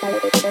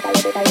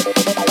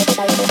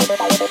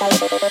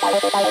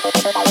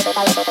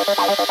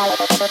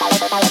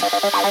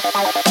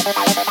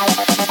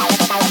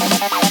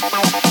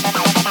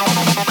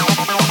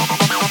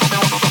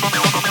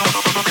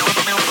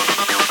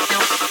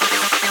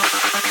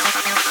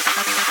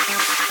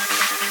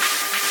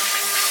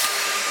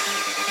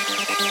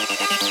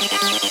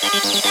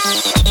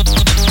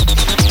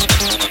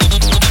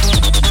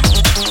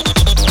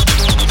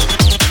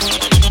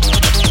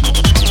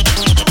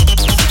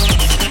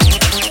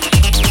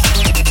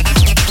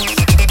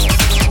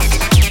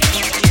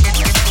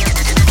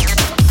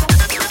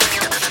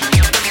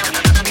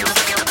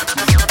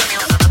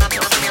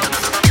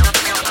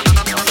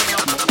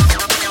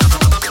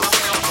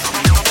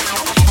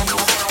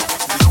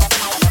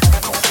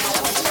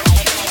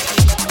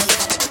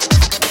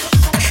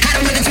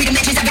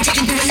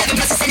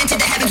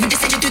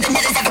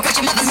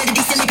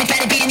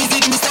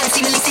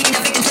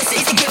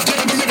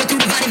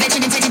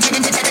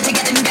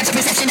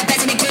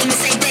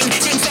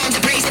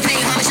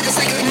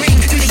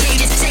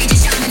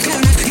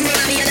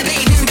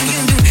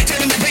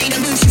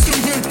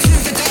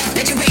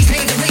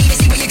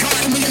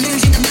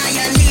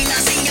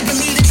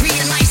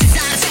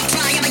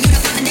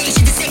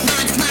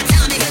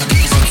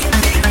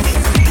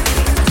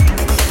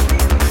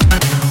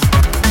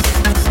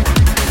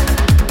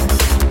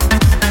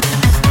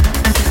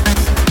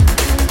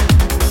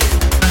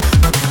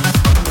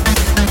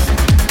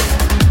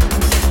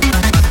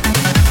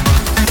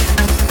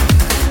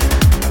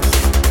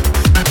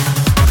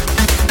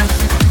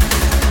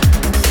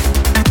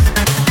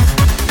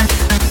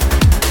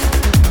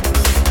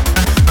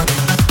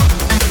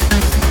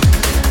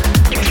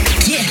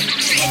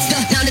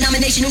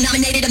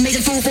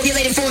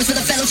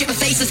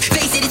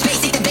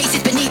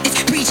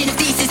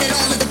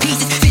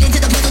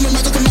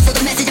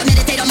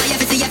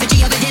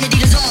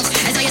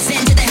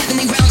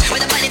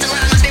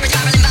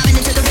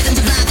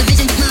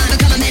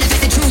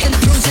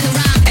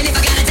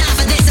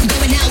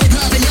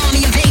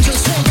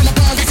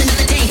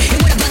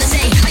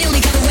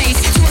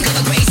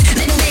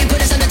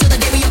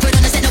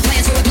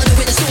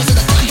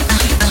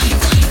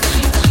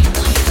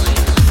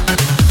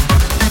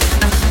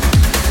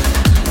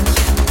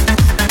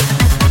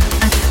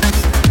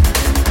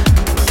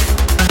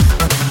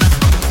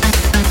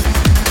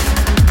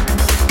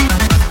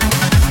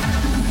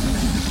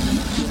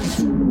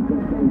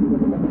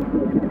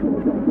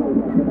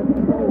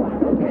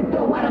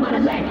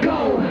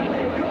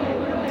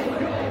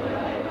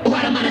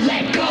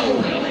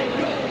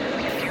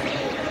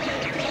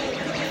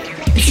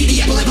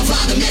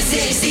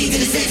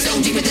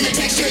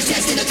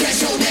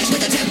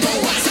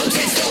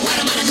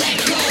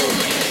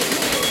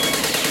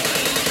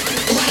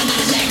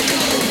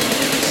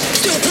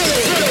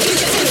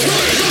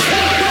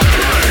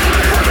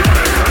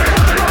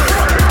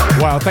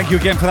 Wow, thank you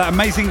again for that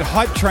amazing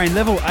hype train,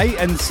 level 8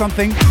 and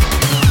something.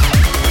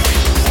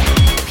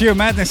 Pure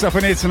madness up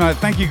in here tonight.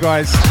 Thank you,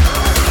 guys.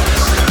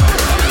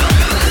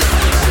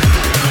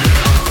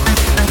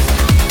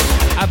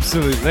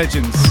 Absolute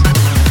legends.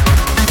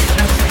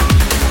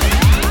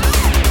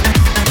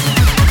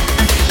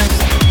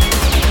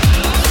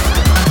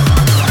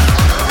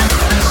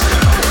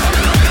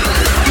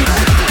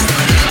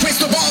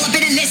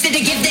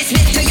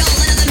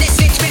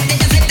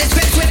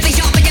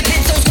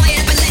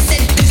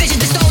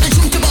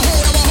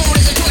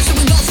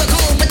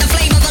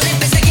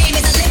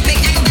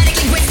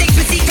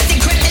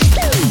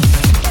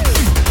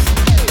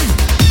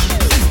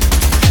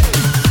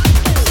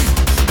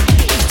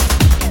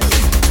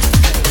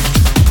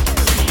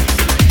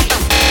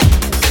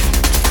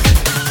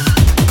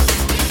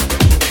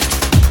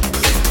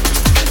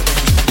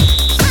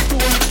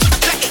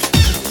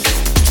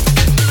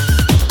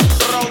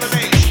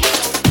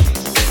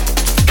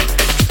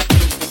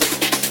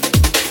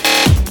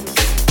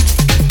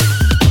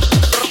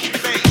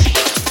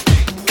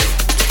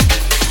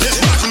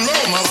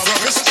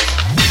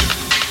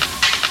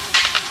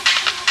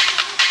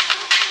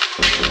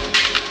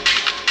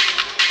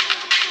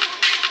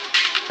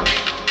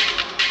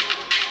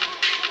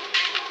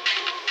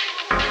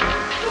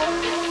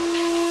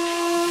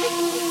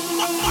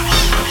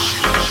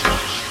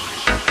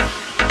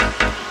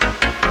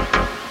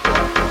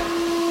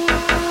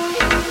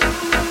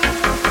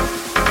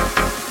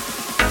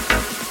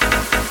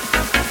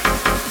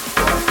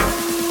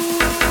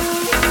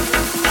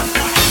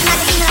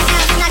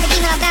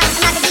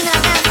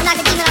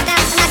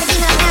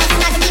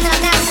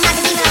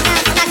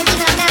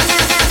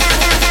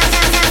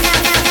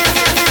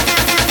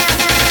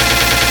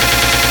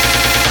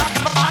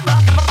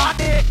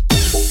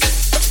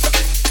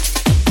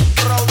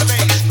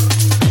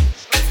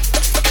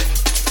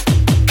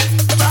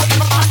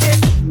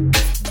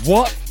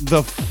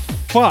 the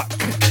fuck?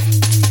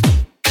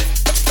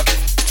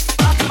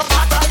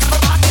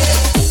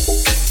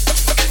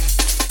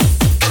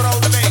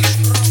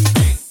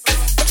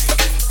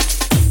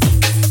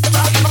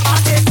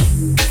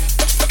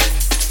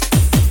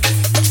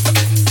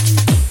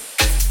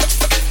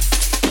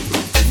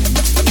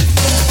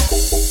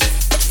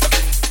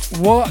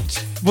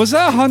 What? Was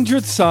that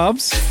 100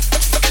 subs?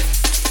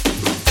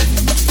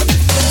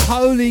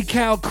 Holy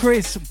cow,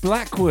 Chris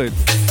Blackwood.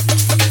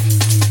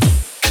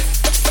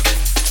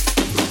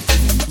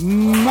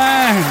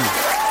 Man.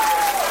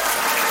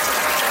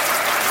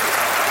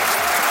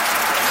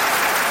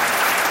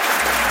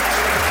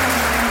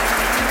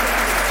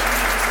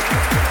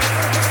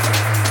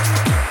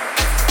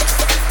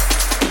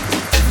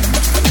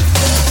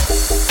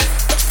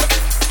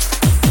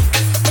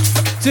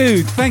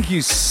 Dude, thank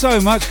you so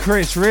much,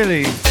 Chris,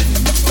 really.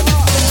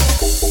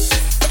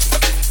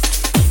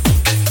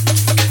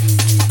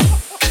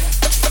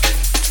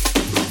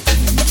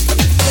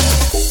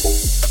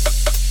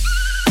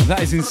 That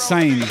is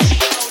insane.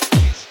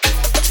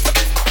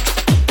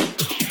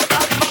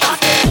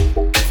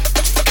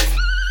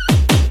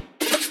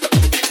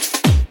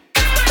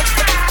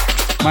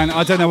 Man,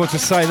 I don't know what to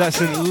say.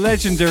 That's a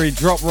legendary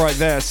drop right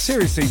there.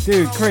 Seriously,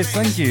 dude, Chris,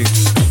 thank you.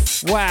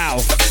 Wow,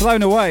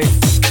 blown away.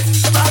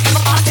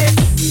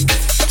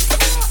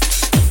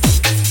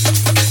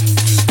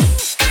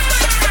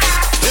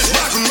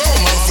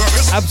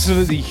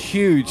 Absolutely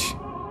huge.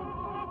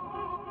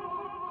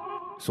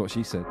 That's what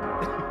she said.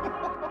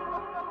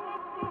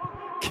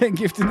 Getting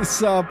gifted a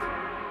sub.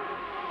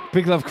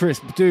 Big love, Chris.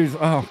 Dude,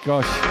 oh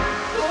gosh.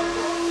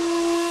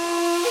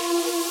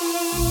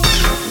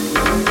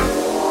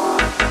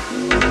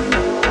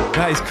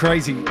 That is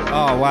crazy.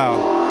 Oh,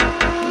 wow.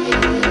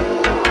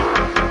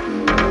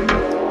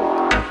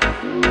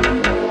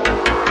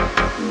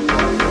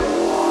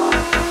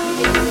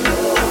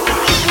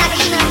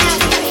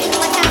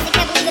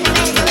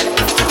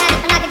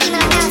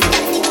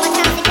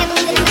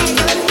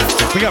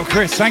 Big up,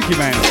 Chris. Thank you,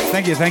 man.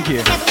 Thank you, thank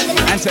you.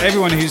 And to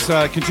everyone who's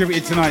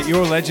contributed tonight,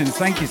 you're legends.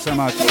 Thank you so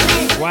much.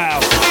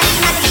 Wow.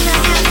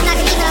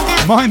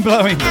 Mind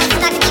blowing.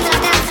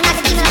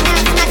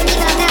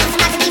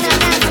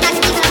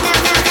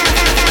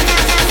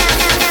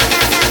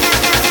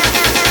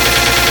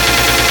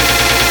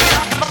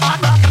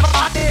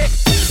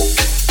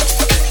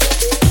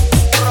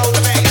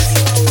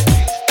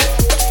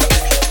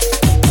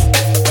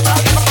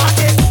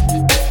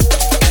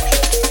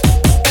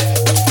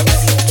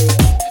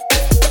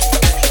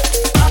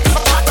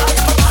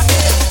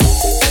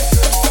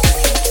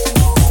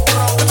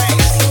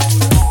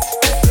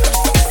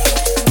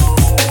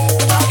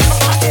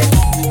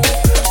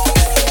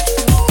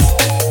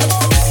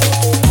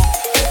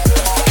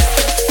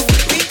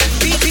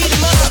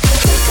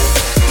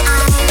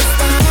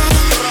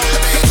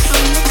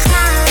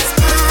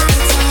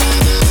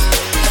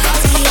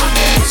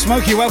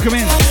 Smokey, welcome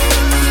in.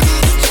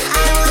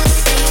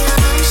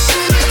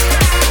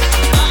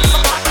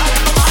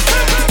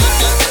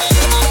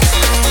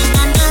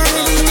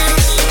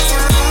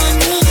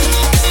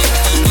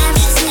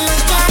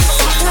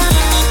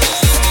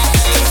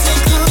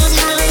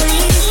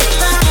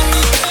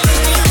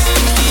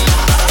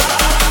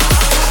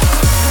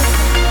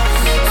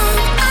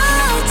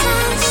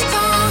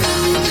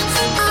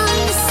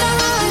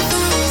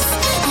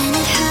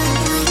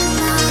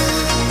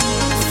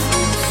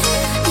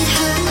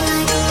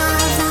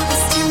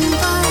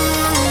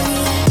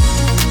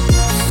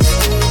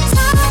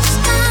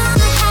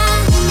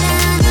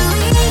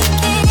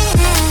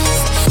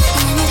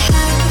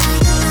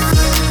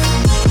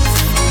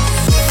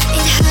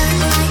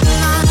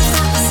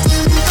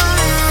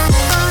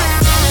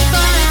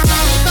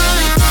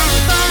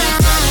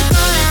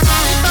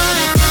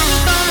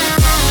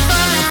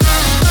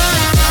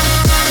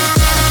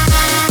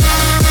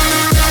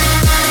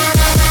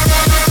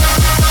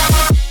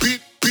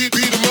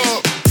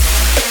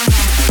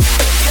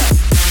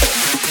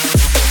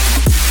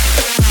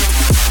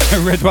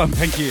 Red one,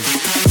 thank you.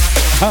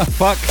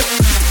 Fuck.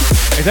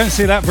 I don't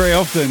see that very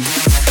often.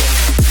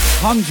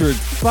 100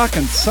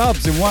 fucking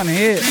subs in one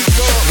hit.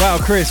 Wow,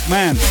 Chris,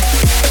 man.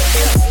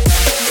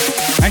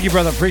 Thank you,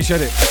 brother.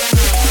 Appreciate it.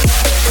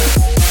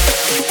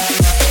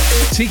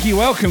 Tiki,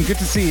 welcome. Good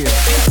to see you.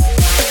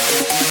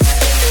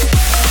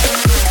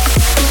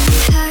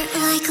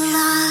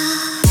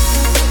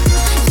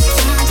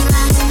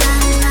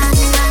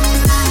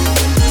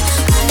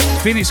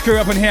 Phoenix crew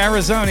up in here,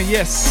 Arizona,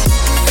 yes.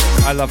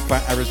 I love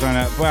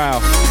Arizona.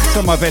 Wow. Some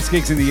of my best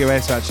gigs in the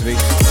US, actually.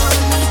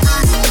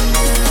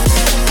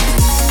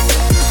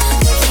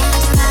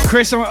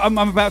 Chris, I'm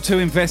about to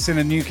invest in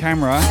a new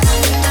camera.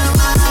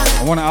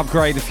 I want to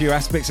upgrade a few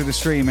aspects of the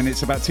stream, and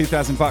it's about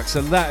 $2,000,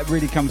 so that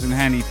really comes in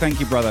handy. Thank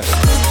you, brother.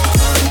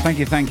 Thank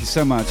you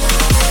so much.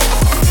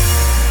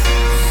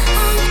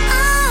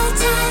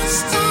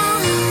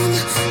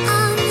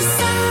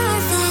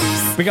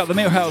 Big up the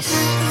Millhouse.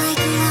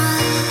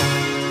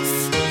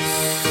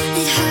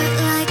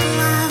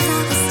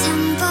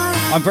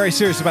 I'm very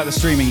serious about the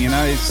streaming, you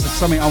know. It's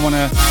something I want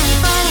to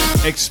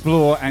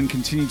explore and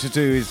continue to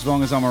do as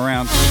long as I'm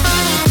around.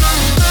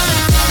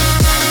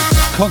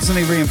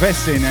 Constantly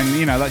reinvesting, and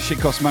you know that shit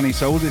costs money,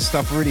 so all this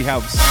stuff really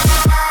helps.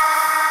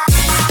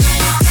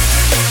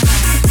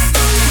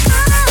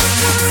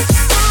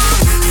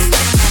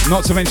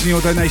 Not to mention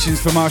your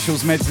donations for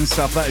Marshall's meds and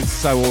stuff. That is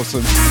so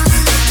awesome.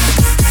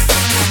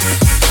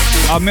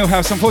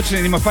 Millhouse,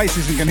 unfortunately my face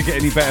isn't going to get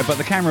any better, but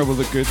the camera will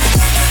look good.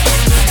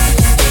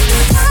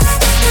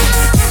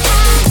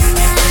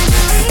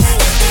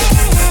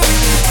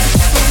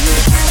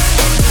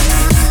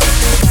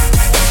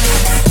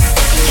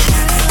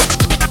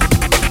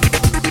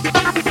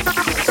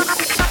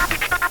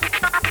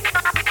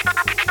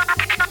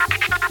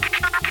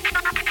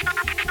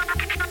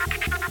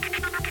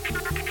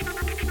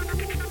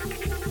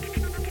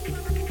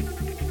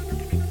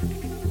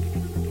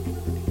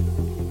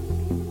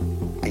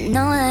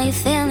 Know how you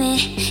feel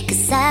me,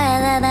 cause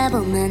I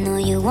boom. I know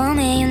you want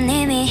me, you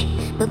need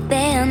me, but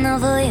babe, I'm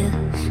not for you.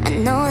 I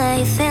know that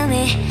you feel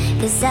me,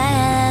 cause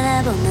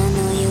I boom. I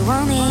know you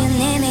want me, you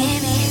need me.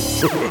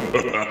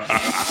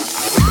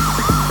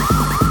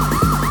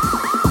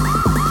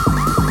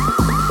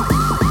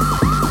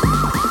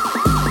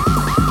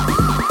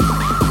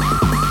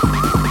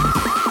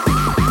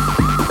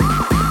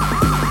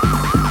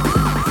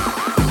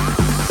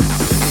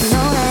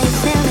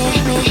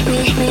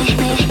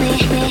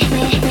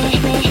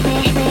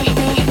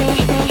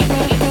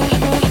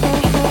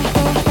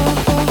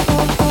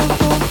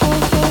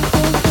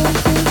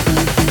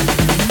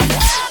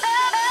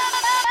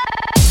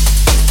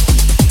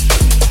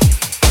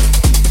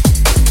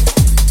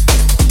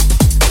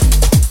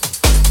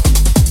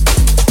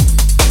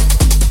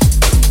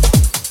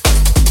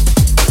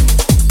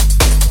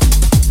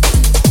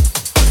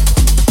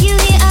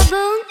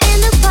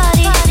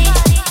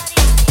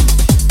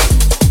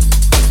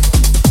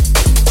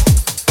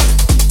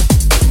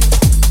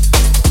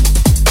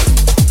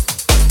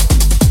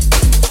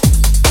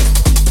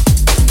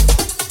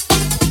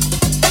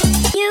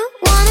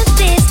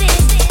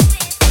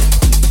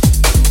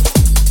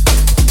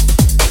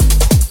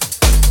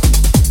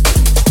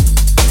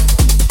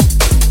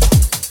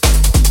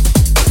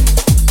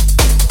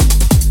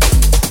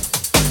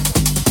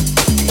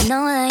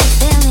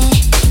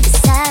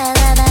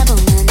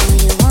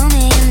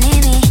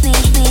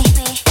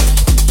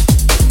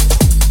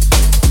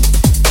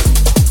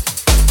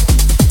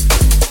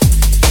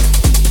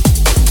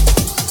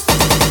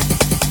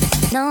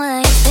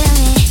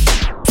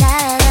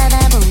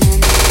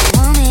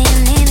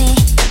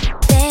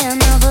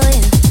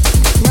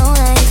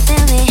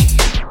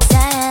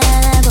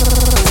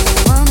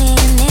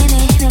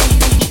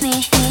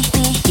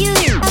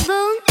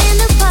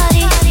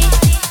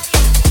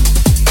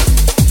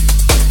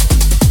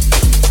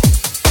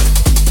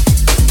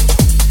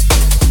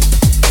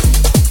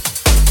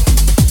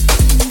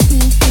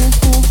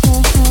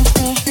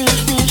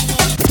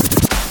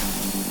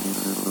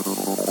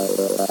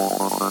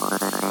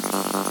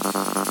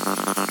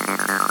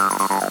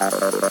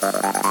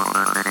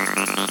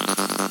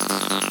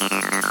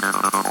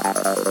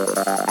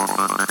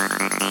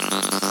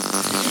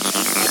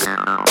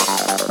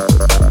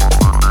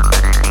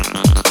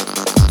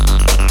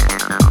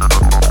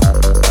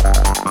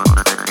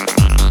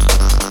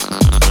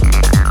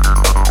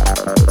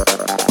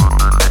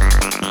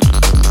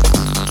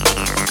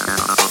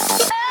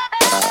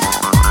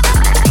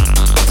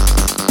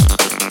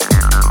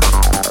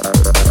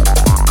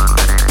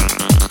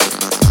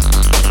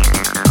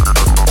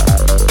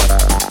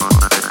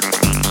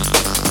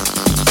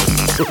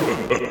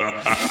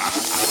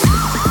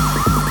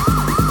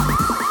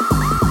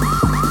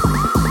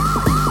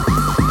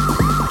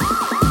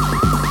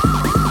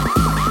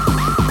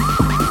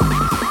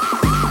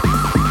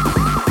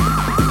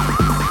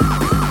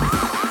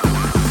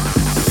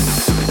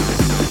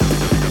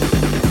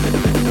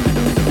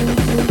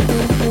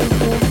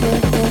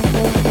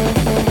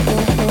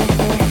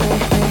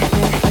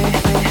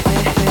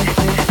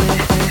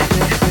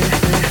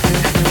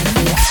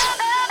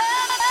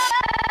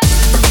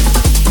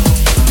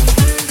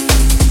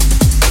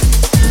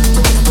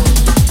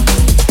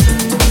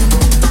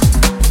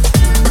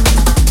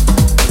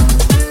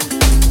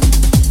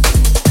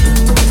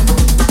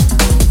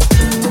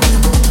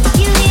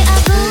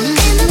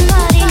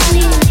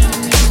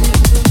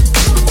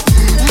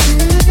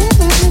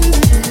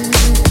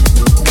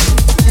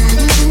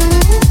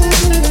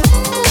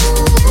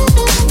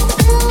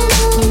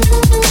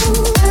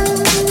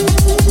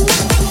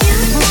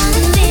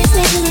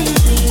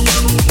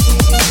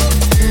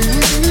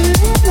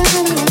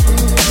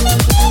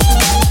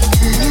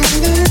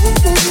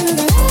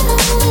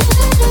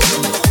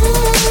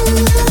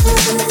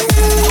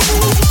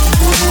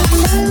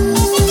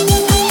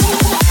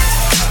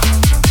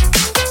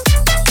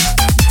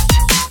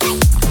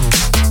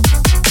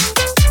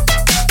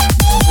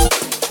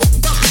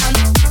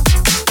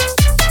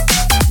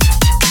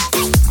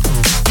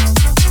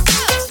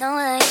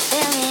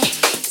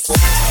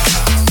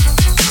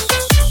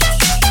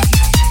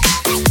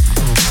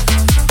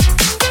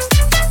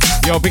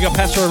 Yo, big up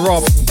Pastor and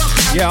Rob.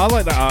 Yeah, I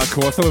like that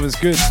article. I thought it was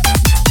good.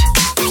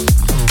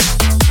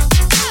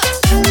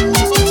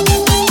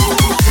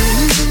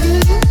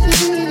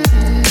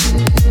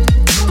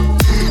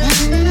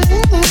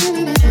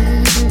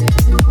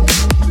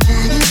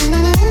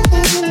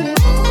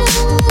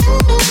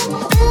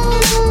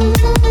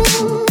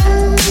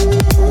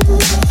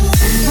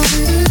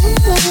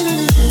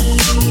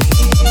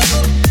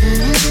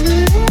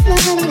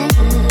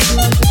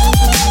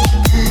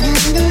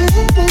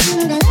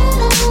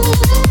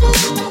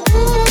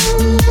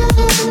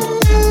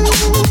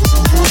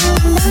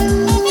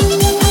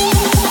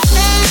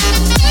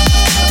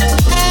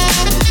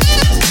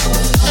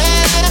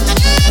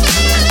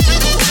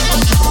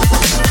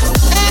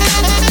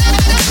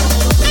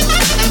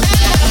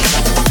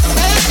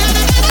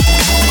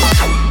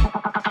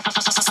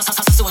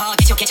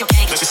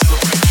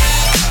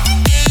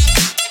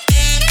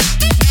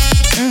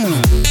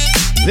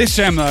 This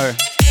jam though.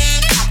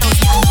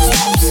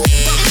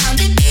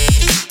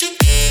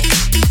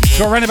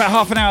 Got around about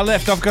half an hour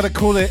left. I've got to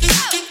call it.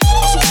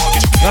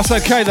 That's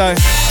okay though.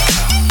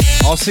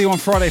 I'll see you on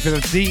Friday for the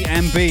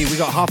DMB. We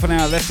got half an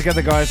hour left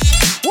together, guys.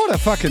 What a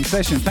fucking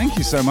session. Thank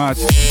you so much.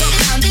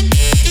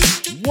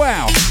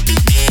 Wow.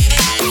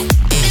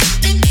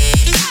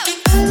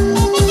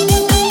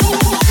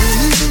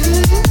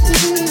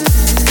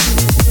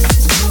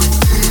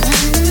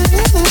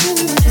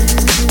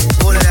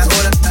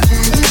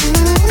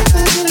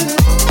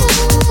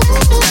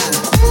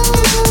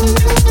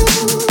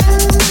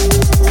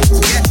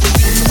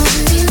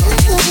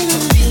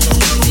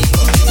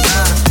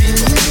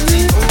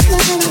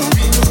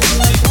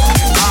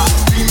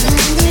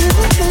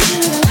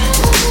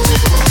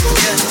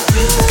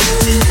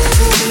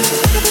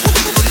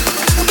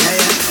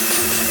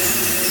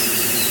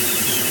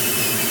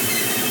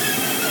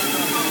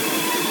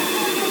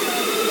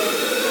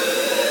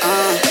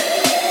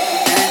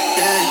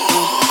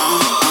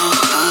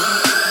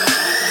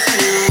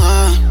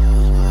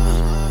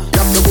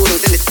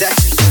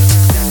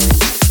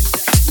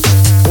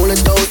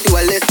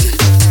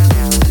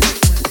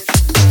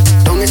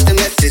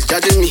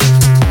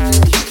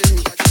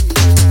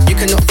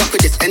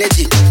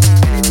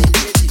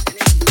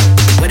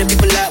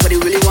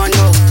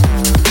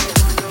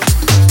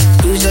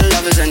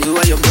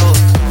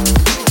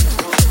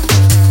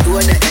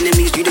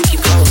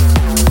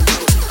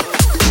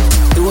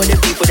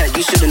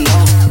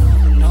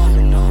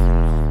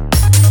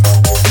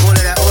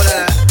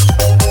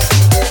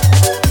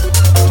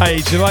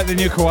 The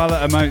new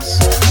koala emotes.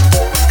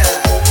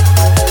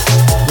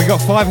 We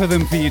got 5 of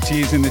them for you to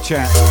use in the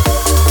chat.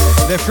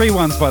 They're free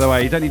ones, by the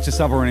way. You don't need to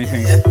sub or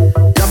anything.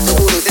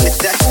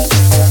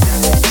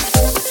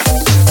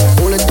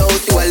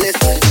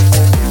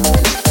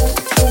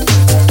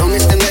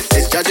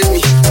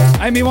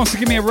 Amy wants to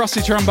give me a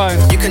rusty trombone.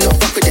 You cannot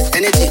fuck with this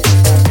energy.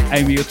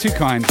 Amy, you're too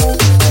kind.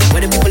 What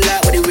do people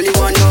like? What do you really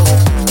want to know?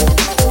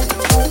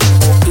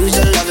 Who's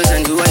your lovers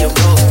and who are your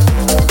bros?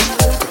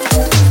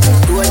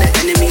 Who are the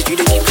enemies you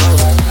don't keep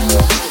close?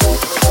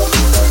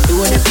 Who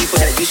are the people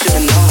that you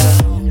shouldn't know?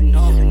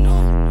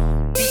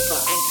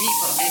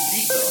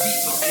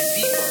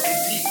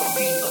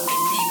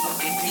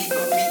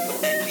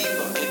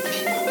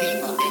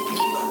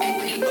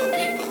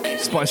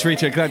 Spice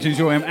Rita, glad you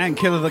enjoy him. And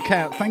Killer the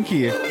Cat, thank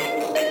you.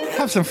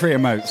 Have some free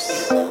emotes.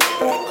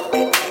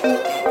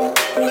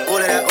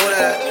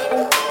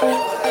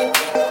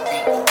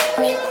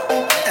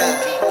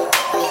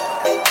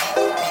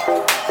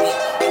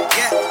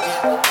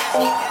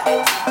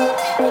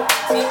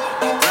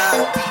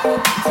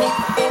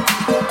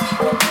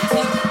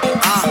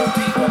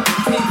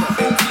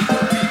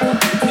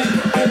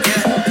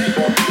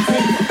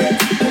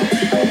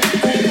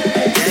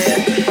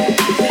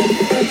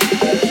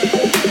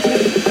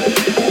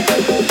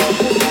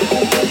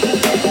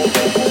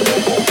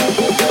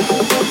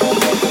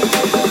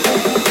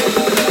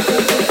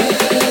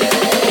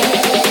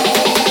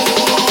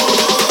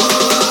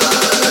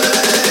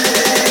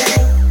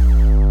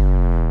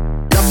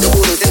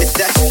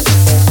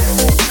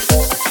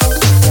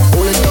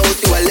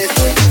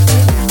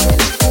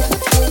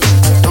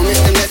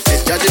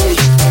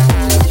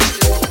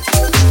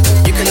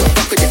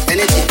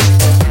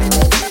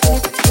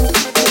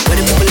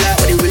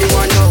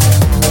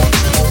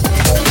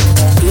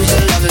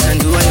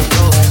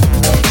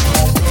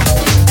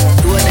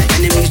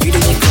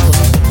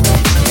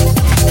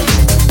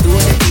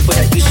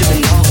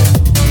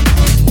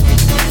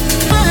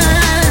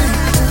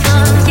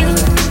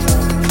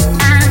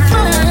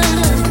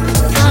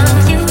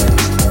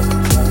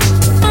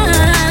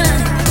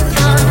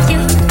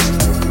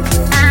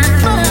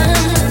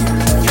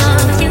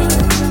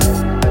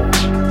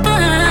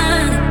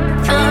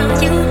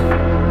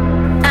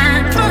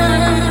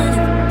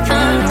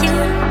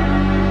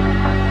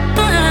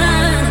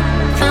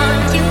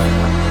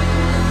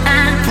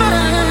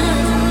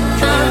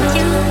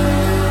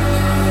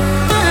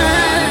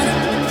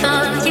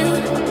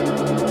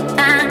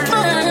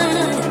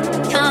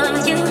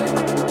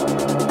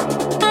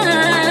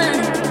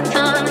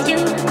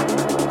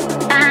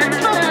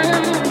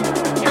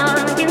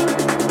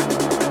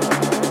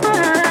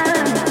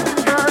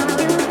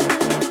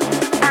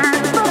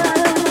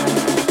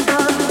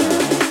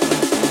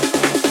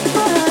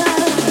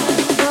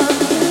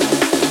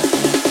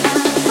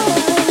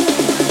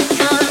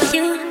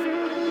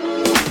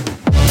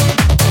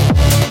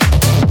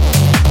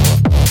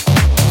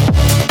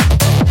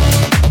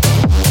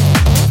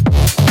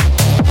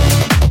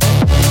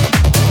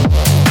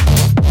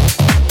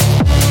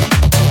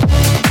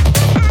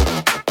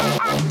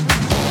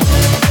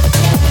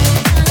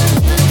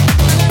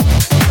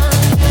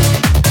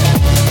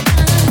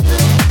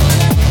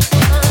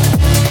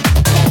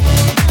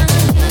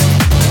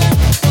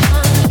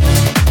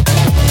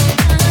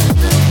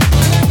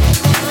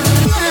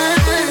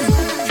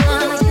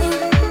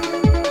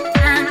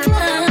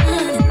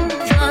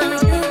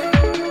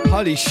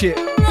 Holy shit.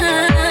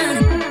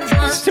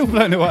 Still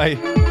blown away.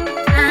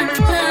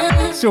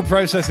 still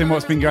processing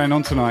what's been going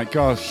on tonight.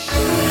 Gosh.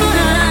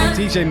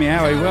 DJ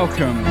Meowie,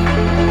 welcome.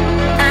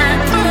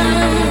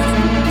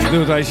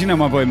 Little days, you know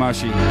my boy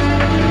Marshy.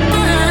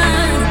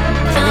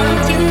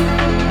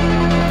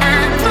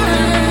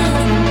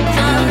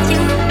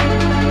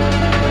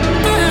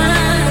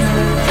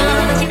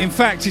 In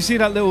fact, you see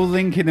that little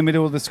link in the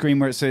middle of the screen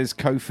where it says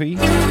Ko-fi?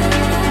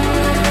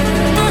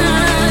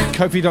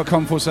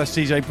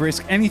 Ko-fi.com/DJ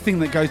Brisk. Anything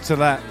that goes to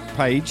that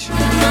page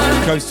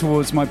goes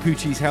towards my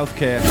Poochie's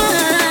healthcare.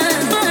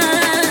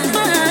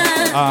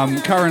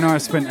 Cara and I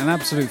have spent an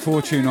absolute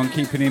fortune on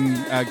keeping him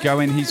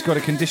going. He's got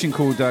a condition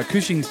called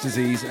Cushing's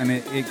disease, and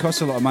it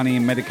costs a lot of money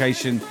in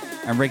medication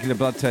and regular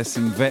blood tests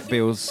and vet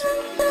bills.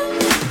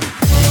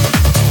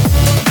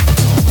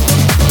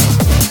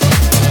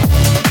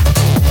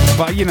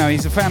 But, you know,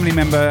 he's a family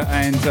member,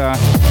 and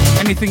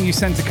anything you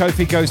send to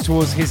Kofi goes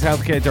towards his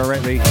healthcare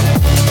directly.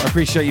 I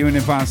appreciate you in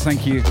advance.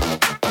 Thank you.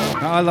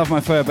 I love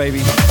my fur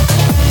baby.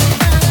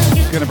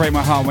 It's going to break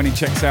my heart when he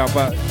checks out,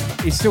 but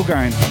he's still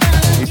going.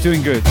 He's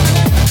doing good.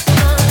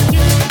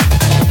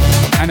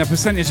 And a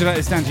percentage of that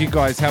is down to you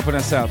guys helping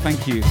us out.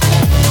 Thank you.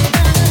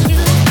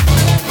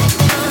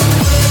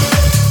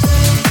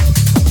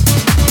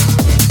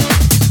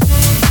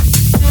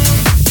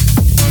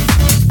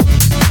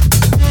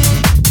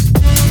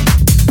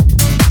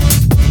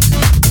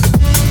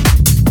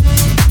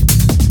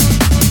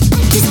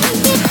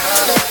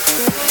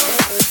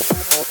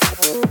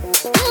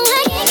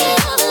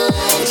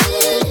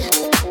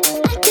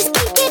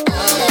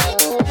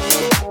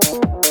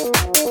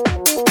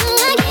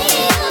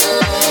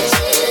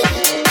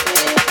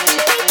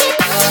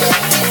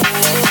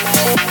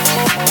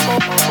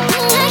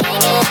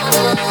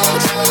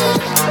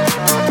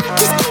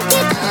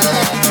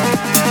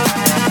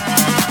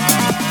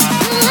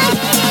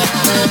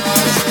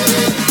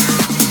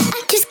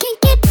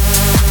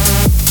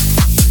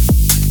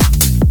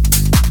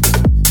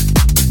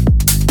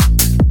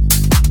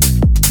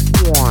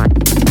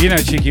 You know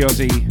Cheeky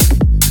Aussie.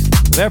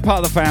 They're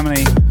part of the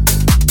family.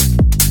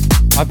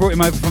 I brought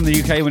him over from the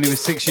UK when he was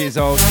 6 years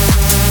old.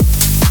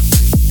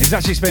 He's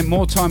actually spent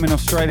more time in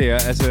Australia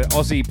as an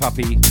Aussie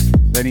puppy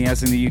than he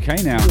has in the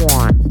UK now.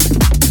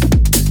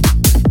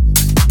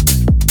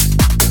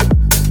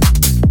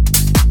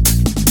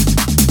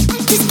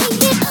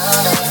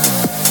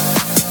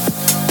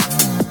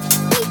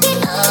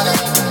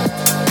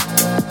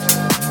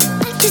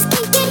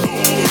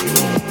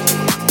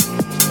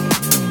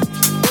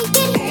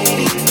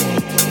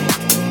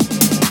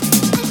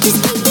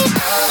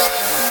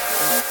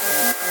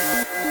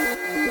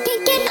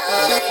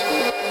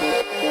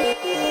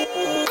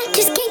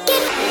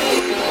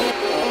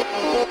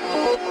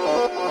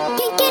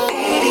 Can't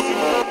get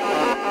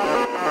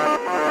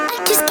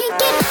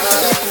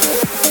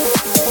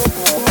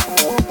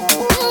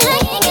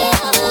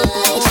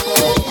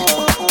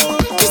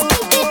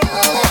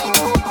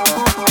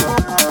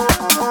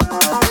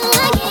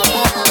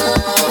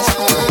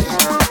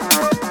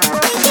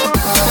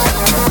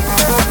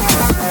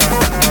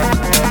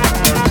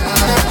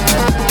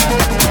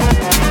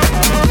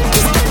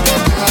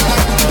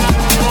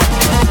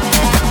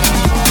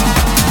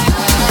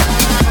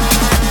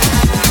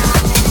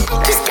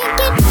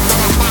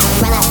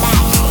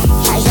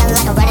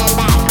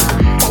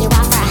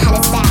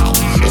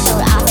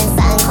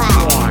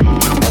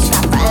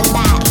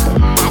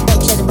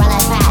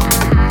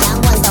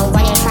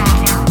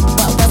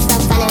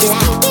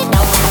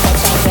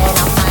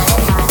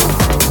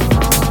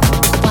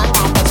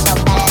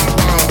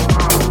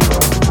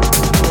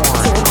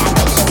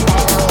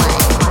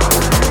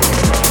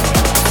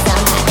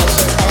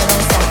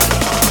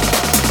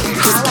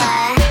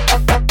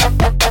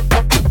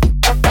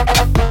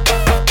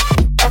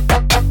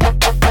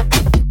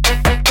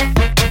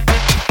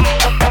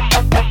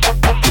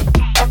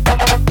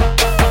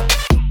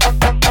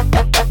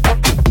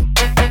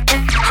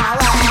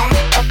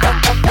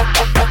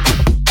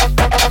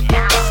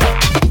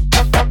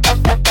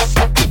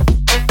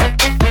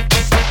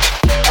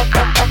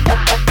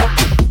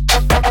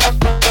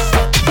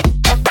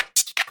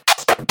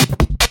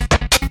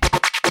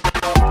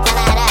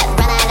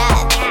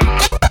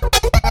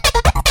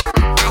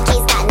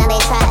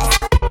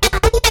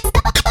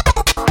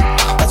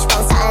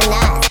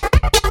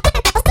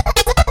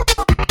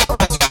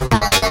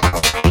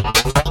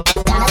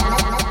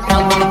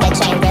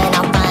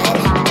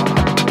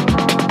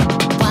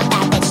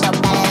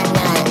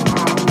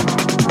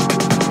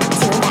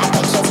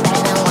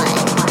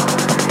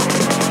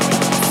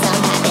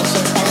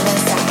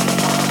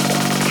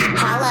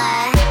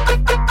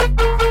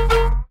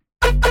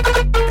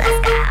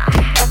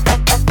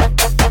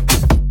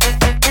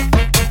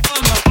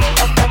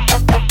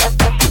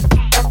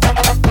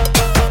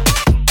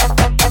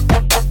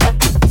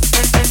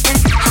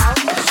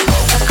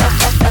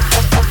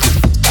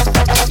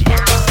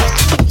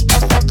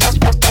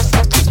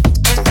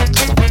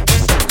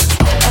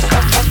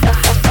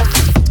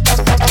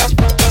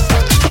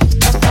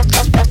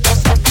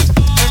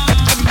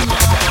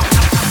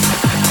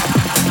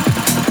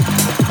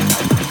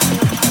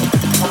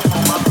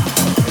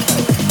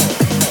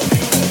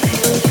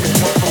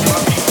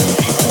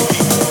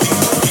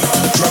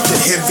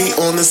heavy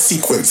on the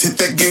sequence. Hit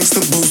that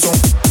gangsta booze on.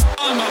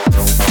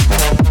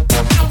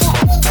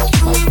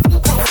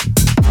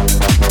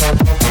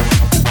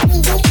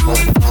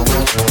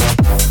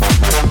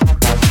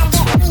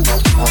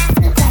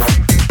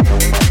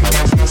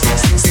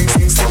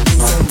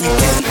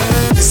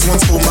 This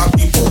one's for my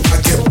people.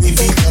 I get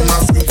wavy on my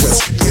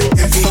frequency. Get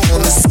heavy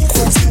on the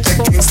sequence. Hit that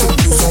gangsta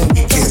blues on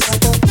weekends.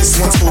 This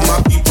one's for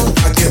my people.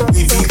 I get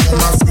wavy on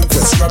my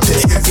frequency. Drop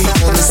it heavy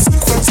on the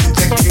sequence. Hit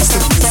that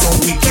gangsta blues on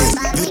weekends.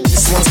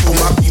 This one's for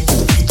my people.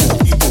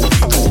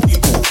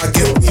 I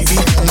get wavy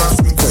on my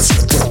frequency.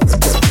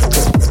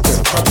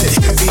 Drop it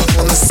heavy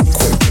on the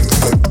sequence. Hit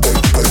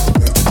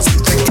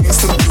that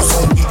gangsta blues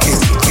on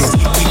weekends.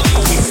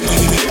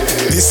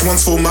 This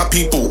one's for my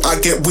people. I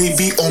get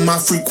wavy on my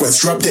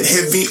frequency. Drop it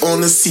heavy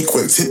on the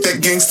sequence. Hit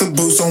that gangsta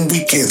booze on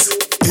weekends.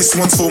 This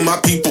one's for my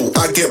people.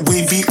 I get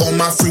wavy on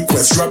my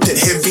frequency. Drop it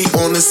heavy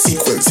on the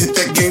sequence. Hit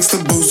that gangsta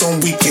booze on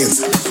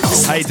weekends.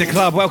 Hey, the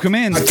club, welcome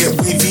in. I get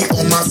wavy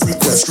on my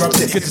frequency. Drop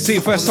it. Good to see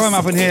you first time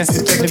up in here.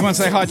 Everyone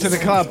say hi to the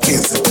club.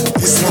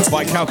 This one's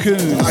by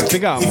Calcoon.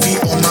 Big up. Wavy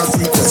on my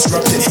frequency.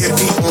 Drop it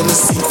heavy on the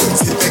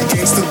sequence. Hit that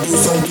gangsta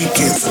booze on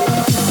weekends.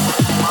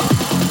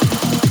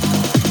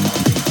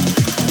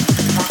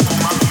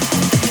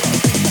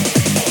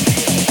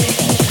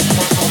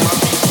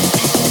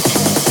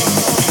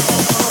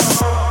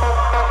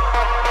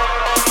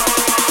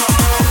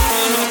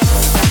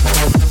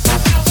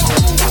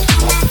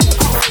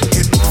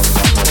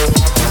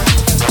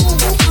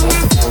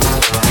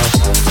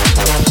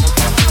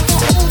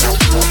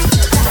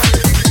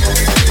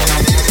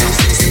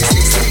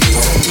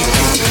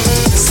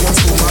 This one's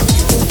for my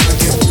people. I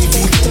get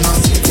wavy on my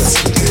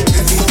frequency. Get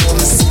heavy on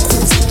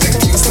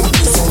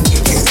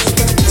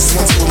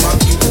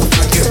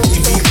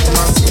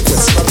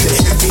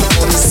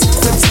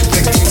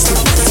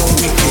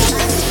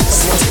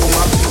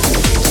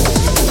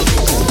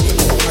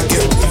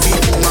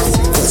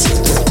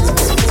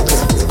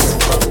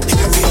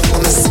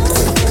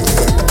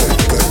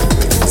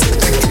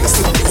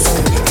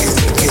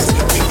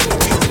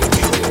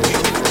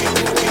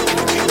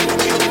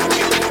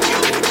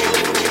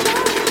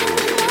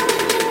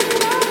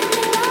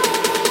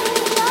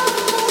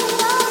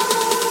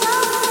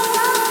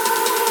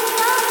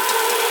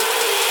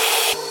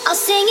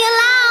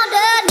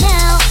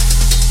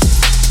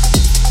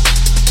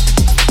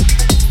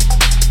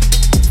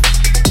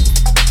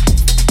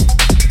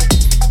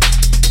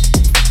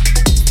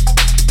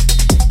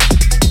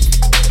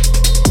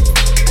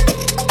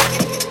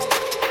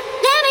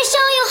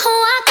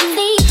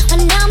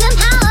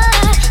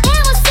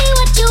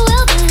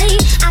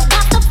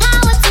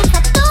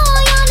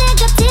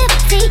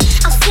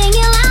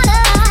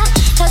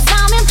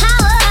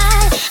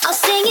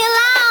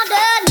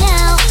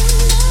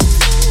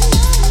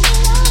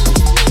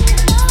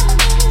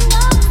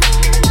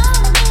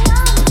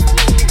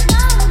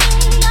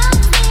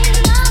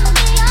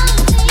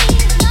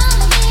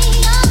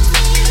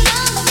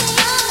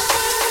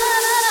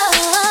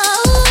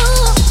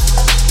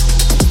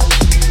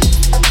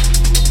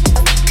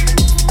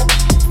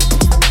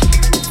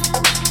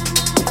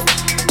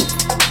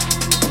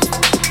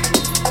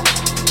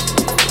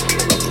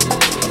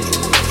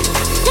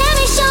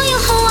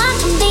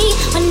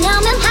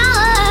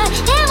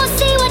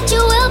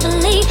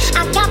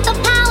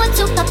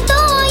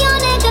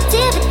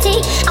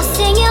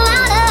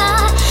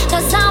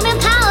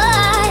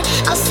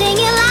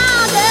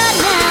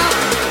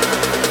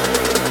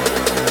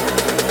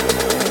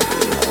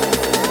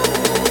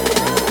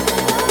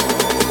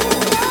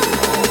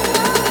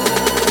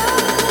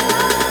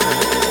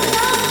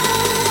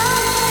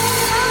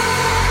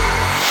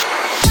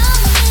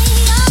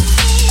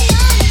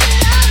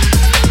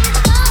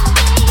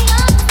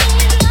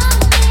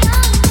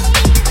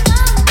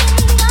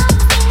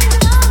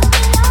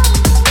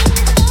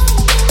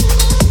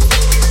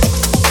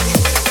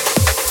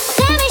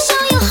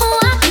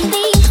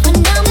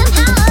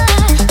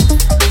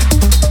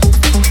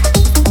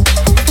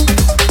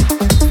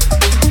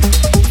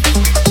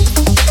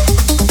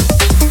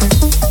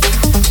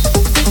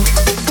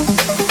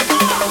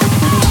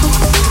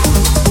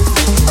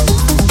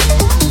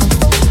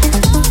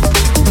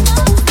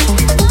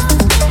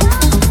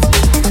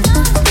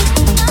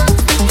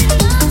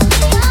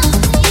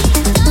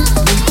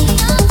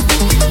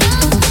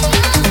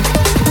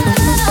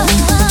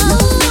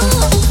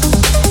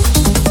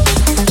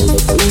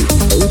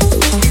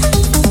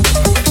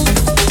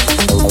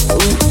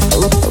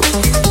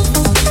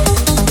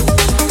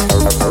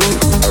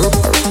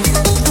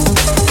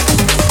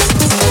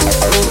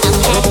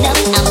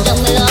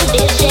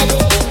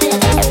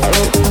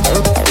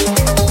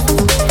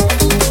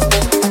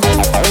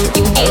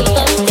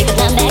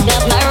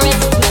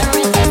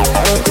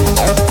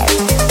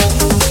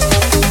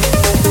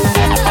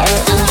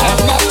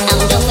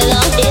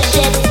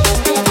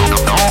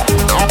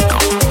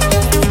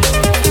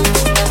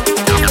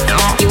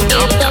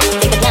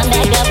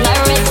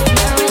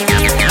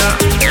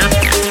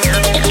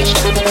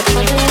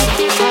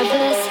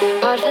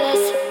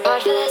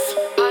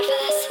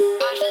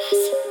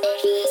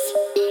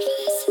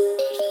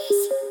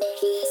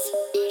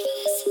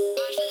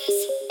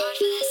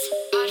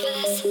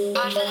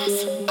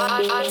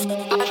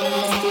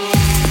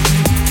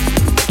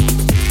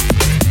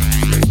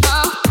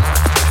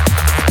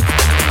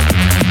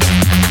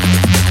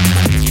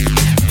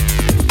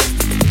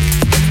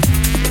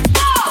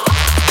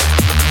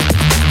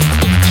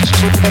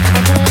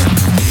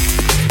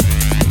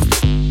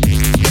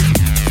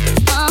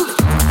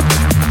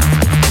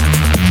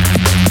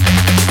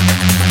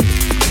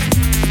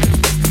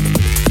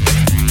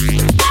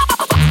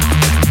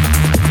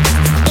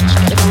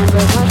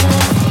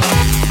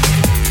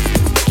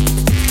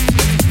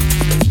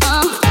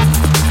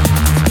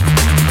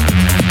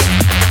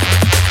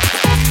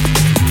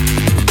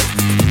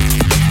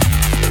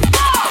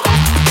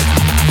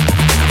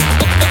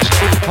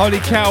Holy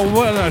cow,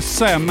 what I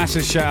say, a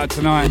massive shout out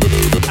tonight.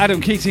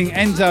 Adam Keating,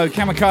 Endo,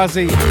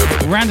 Kamikaze,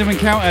 Random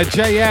Encounter,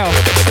 JL,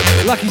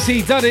 Lucky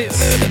C,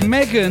 Duddits,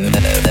 Megan,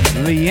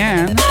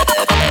 Leanne,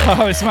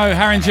 oh, it's Mo,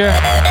 Harringer,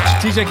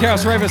 DJ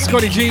Chaos Raver,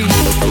 Scotty G.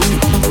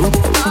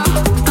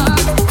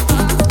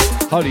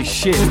 Holy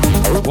shit,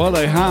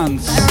 Wallow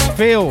Hans,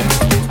 Phil,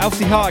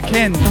 Alfie Hart,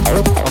 Ken,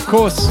 of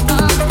course,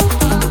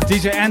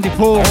 DJ Andy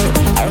Paul,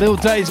 Lil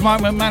Days, Mike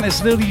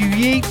McManus, Lil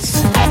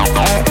Yeats,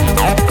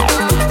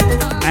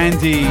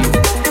 Andy,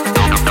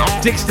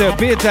 Dixter,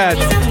 Beer Dad,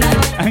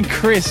 and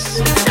Chris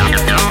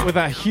with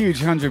that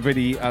huge 100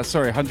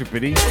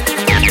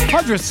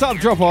 sub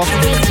drop off.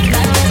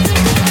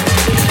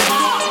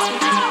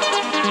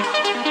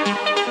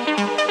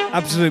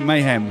 Absolute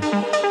mayhem.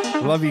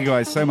 Love you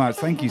guys so much.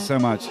 Thank you so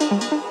much. I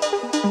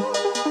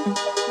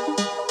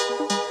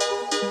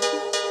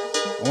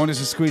want us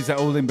to squeeze that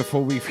all in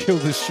before we kill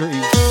the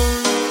stream.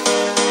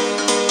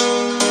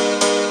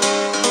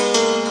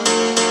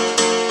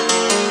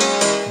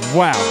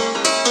 Wow.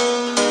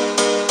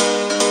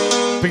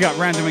 Big up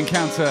Random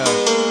Encounter.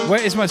 Where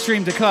is my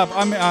stream to club?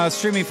 I'm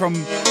streaming from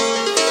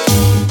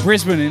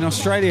Brisbane in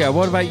Australia.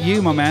 What about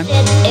you, my man?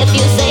 If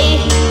you say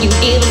you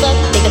give up,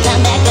 take a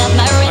time back up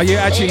my wrist. Are you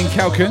actually in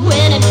Calcutta?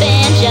 When it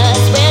bends,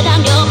 just swear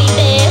down you'll be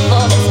there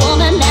for this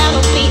woman now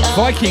will be a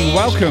Viking,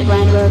 welcome.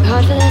 work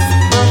hard for this,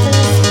 hard for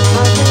this,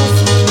 hard for this,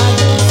 hard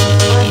for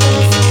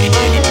this,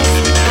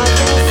 hard for this, hard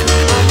for this,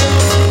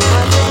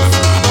 hard for this, hard for this,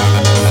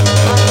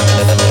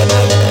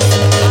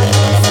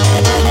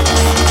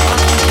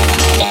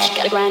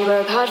 gotta grind,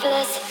 work hard for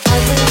this,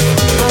 hard for this, hard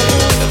for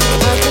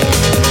this, hard for this,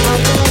 hard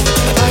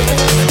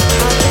for this,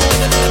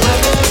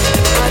 hard for this, hard for this,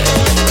 hard for this, hard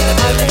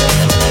for this,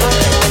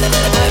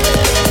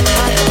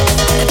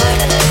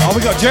 Oh,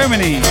 we got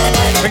Germany.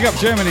 Big up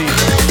Germany.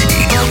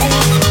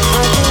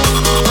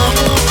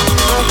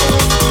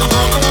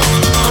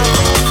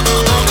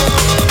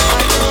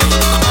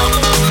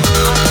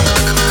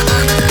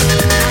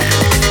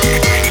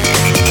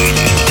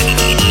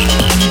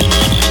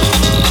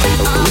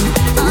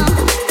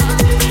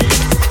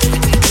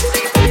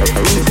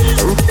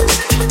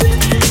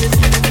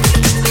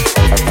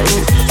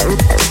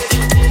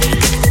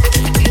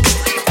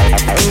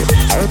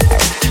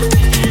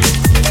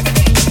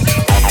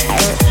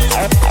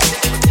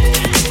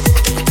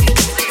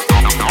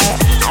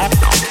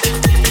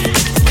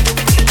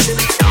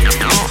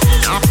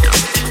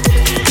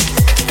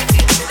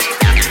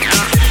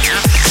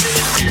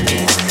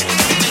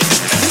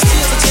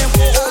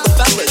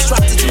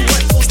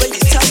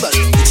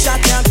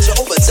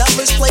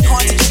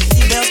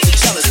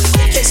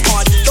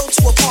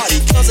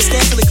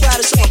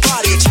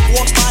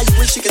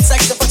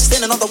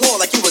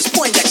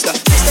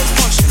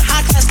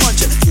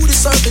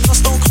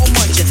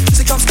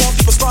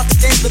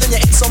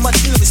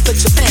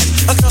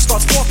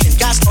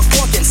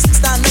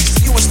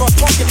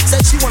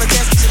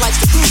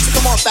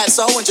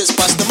 And just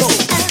bust the move.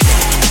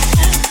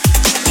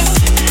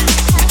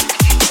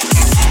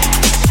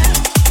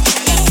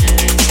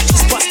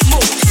 Just bust the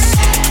move.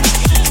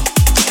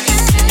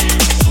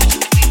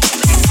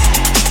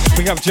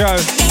 Big up Joe.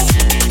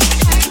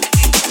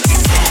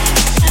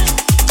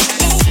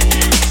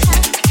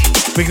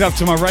 Big up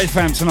to my raid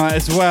fam tonight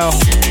as well.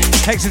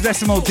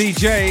 Hexadecimal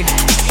DJ,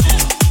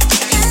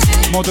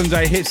 Modern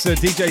Day Hipster,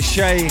 DJ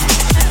Shay,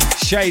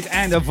 Shade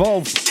and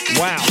Evolve.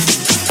 Wow.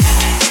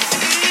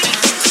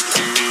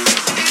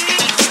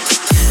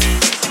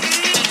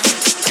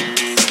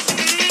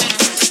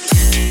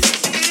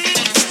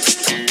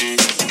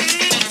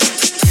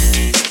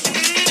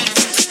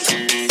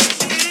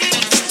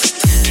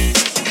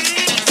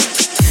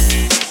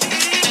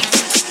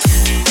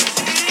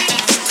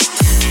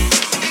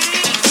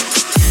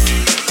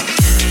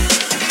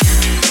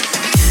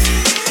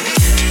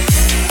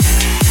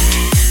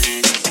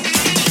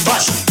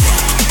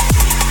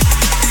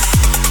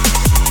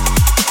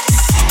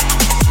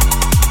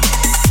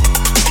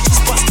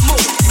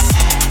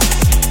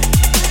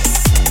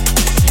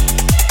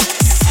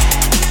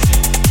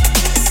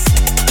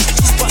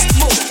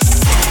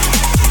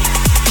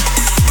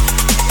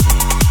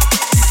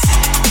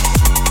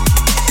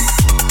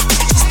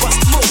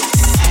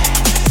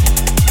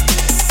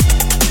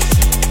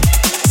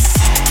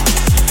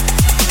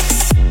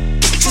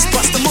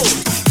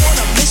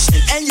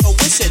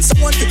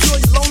 Someone to cure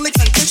your lonely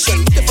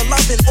condition. Looking for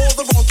love in all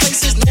the wrong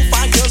places. No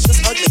fine girls,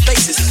 just ugly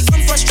faces. From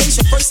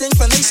frustration, first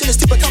inclination is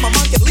to become a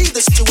monk and leave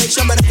the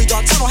situation. But every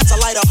dark tunnel has a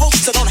light of hope,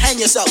 so don't hang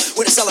yourself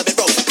with a celibate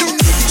rope. You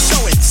need to be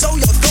showing, so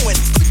you're going.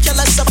 Could care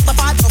less about the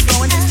vibe of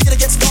flowing. It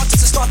gets dark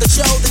just to start the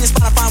show, then you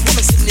spot a fine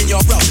woman sitting in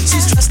your row.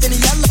 She's dressed in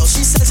yellow,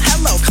 she says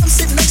hello. Come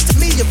sit next to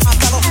me, you fine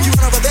fellow. You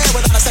run over there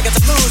without a second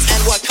to lose.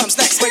 And what comes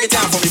next? Break it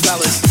down for me,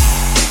 fellas.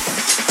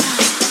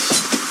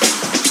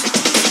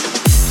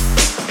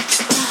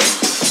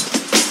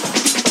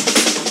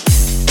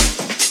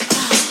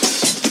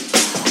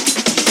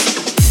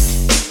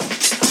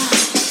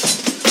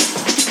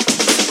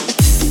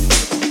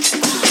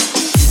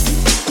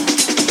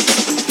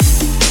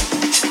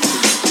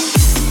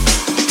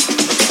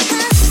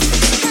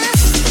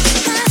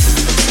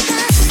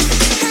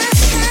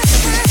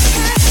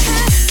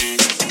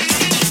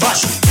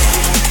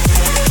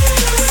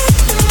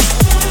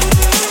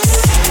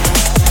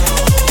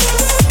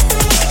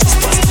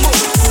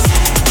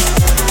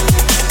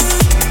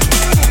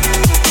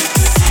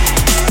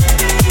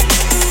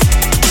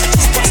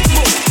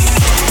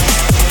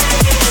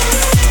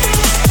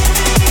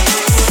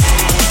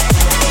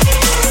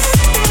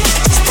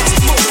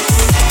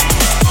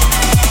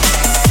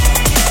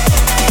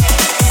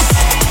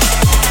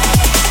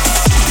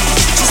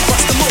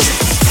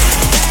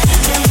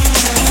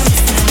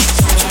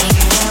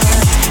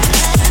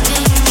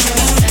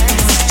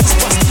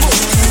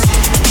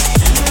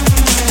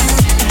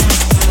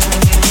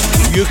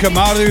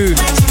 Kamaru,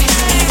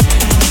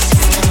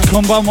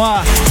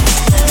 konbanwa.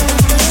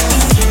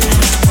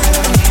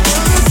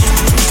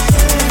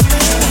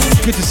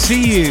 Good to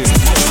see you.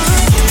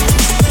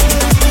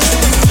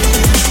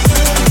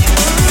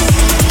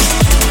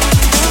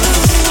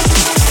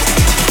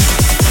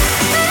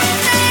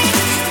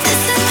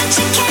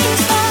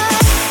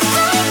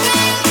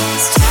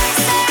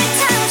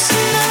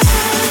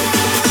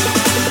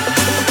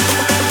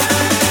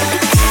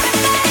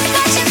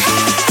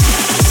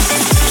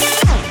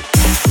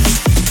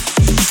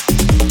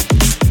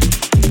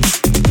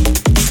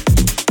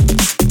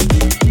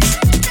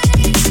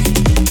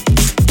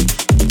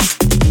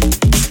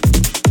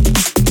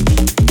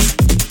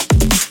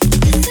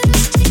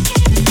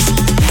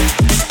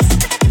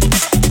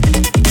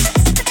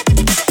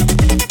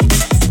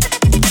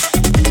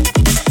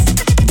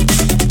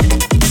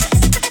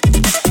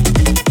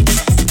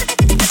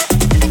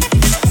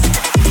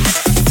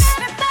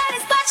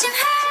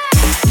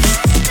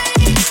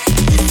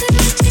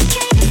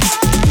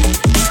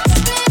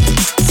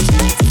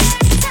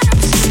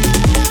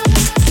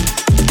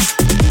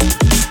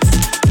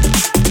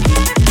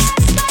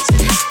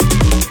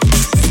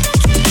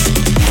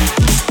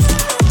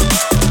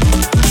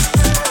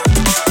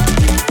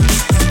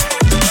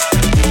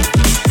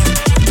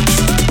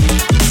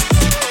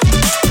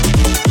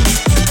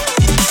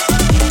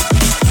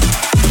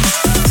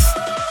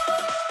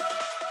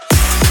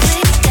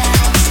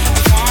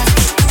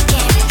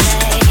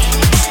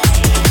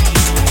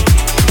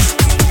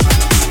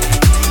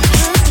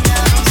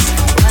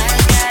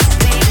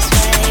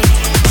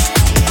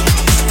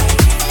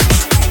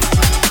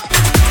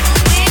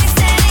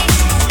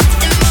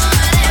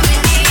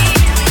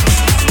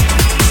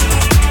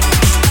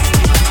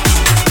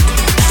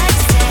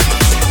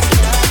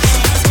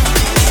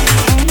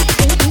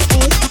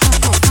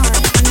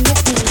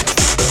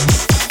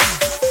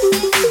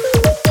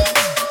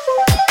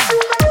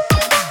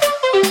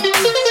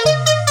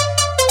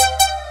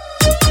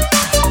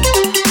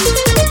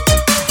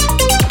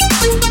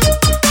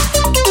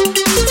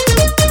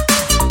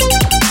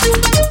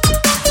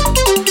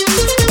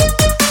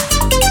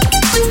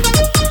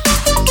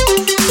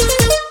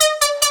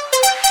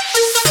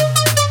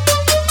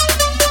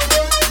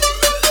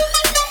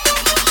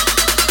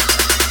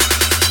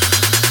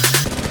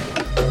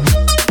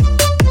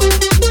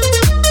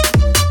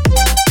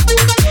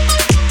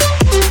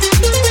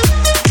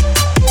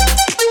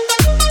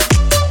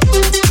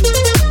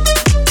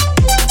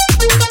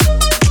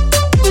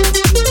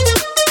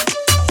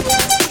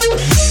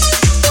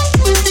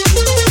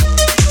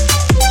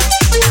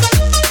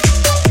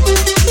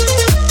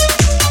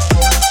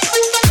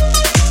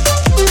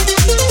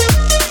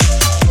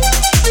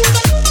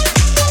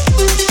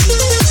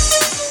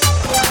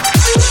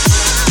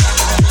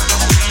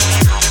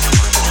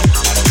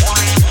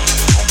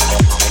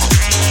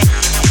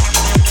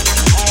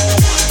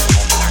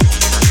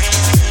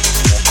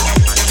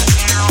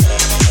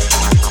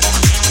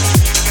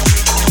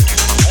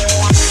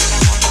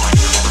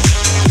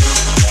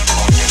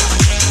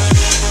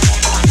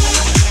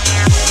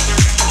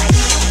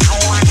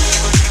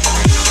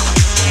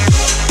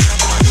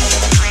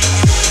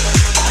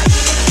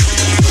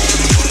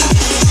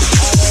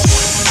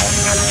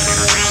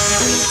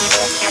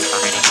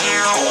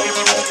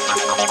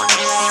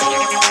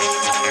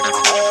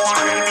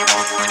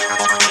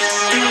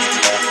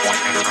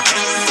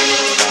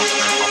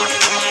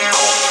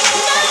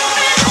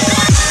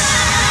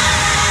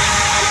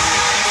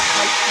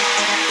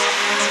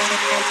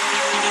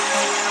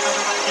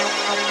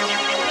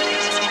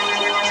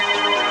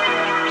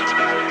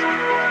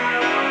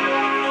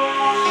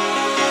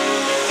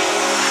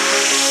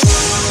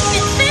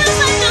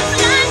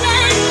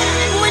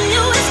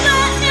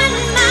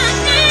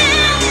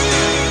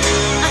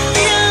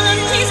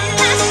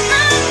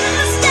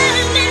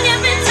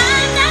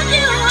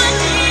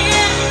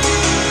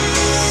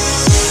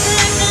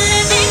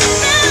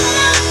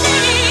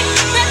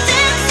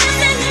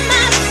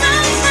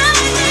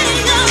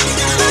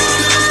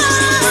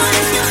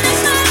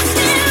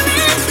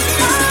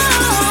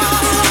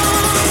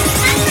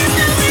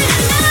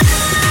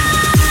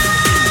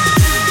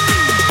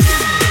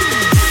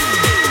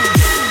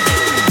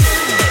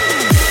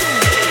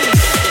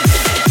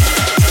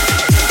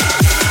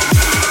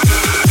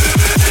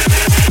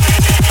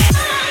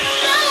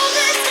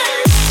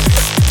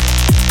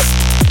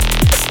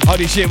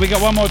 party shit. We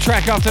got one more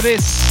track after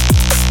this.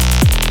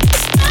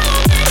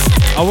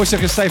 I wish I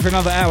could stay for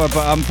another hour,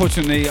 but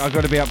unfortunately I've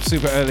got to be up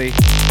super early.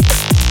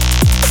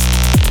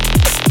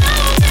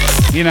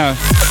 You know,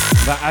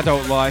 that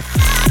adult life.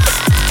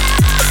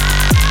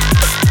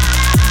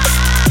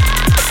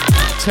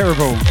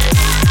 Terrible.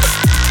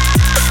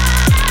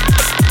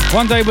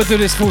 One day we'll do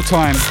this full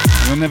time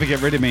and you'll never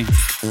get rid of me.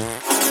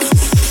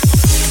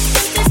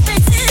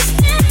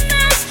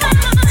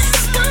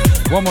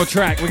 One more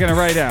track, we're going to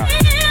raid out.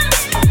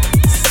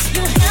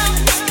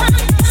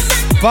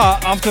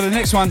 But after the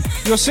next one,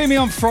 you'll see me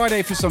on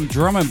Friday for some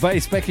drum and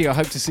bass. Becky, I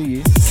hope to see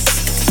you.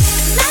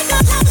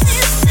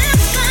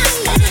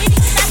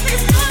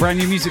 Brand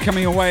new music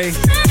coming your way.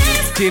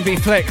 D&B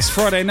Flex,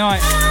 Friday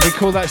night. We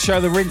call that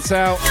show the Rinse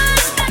Out.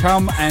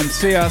 Come and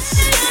see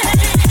us.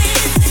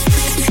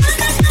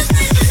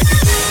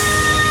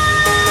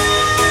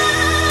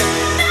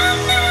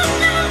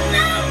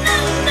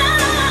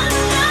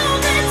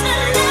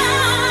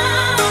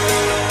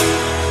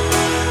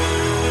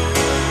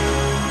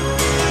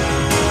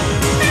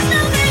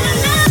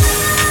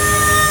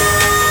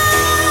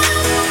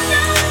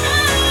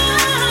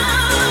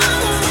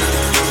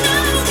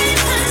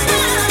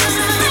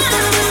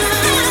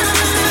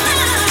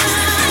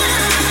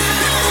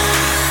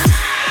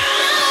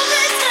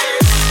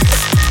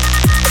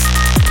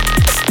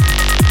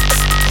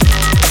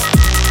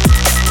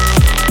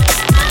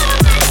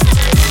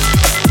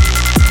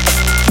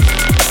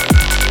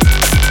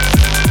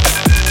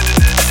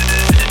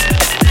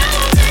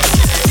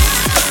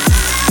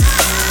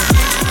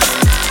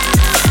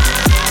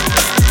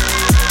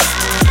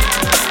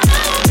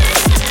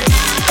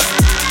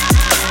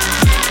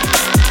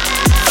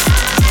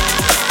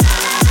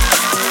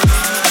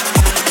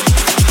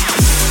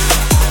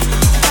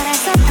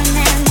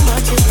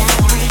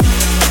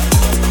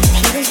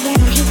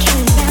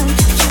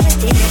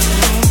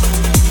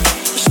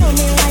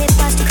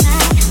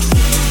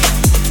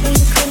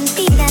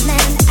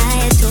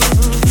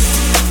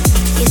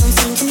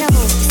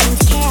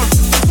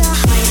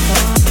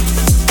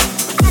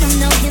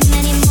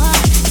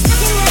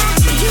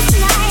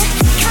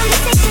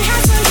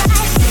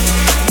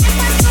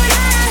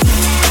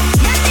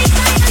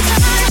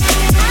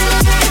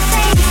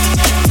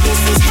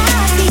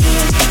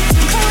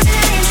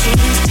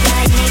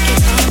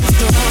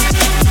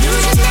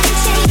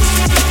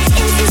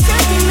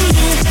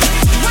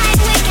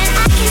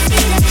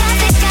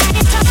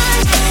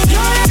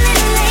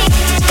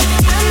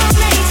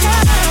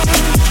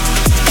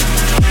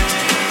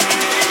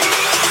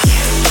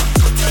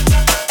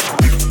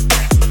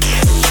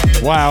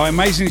 Wow,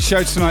 amazing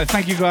show tonight.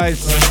 Thank you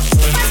guys.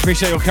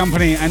 Appreciate your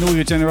company and all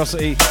your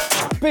generosity.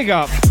 Big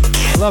up.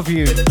 Love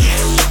you.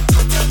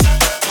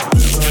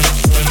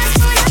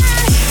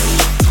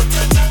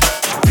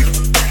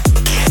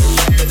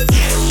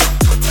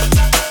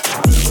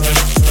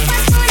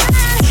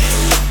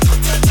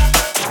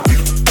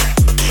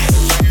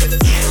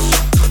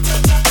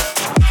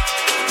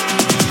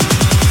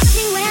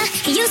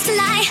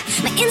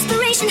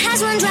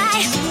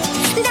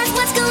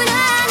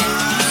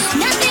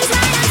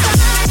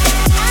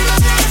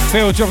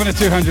 Phil dropping a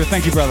 200.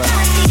 Thank you, brother.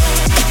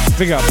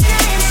 Big up.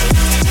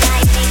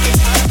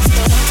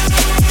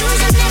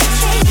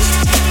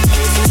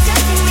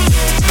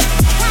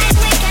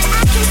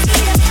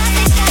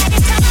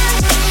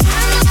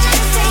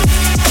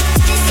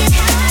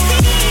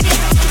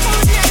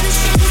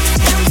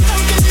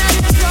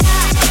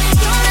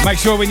 Make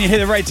sure when you hit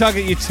the raid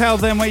target, you tell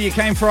them where you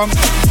came from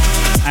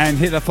and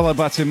hit the follow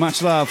button.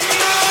 Much love.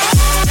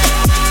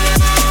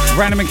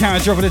 Random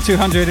encounter dropping a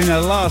 200 in the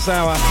last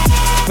hour.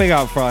 Big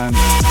up,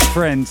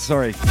 friends,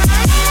 sorry.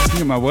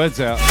 Get my words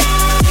out.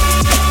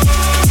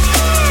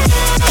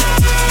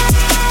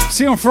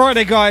 See you on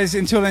Friday, guys.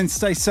 Until then,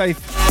 stay safe.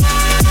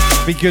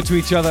 Be good to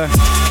each other.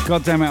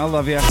 God damn it, I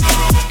love you.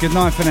 Good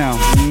night for now.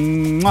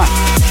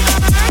 Mwah.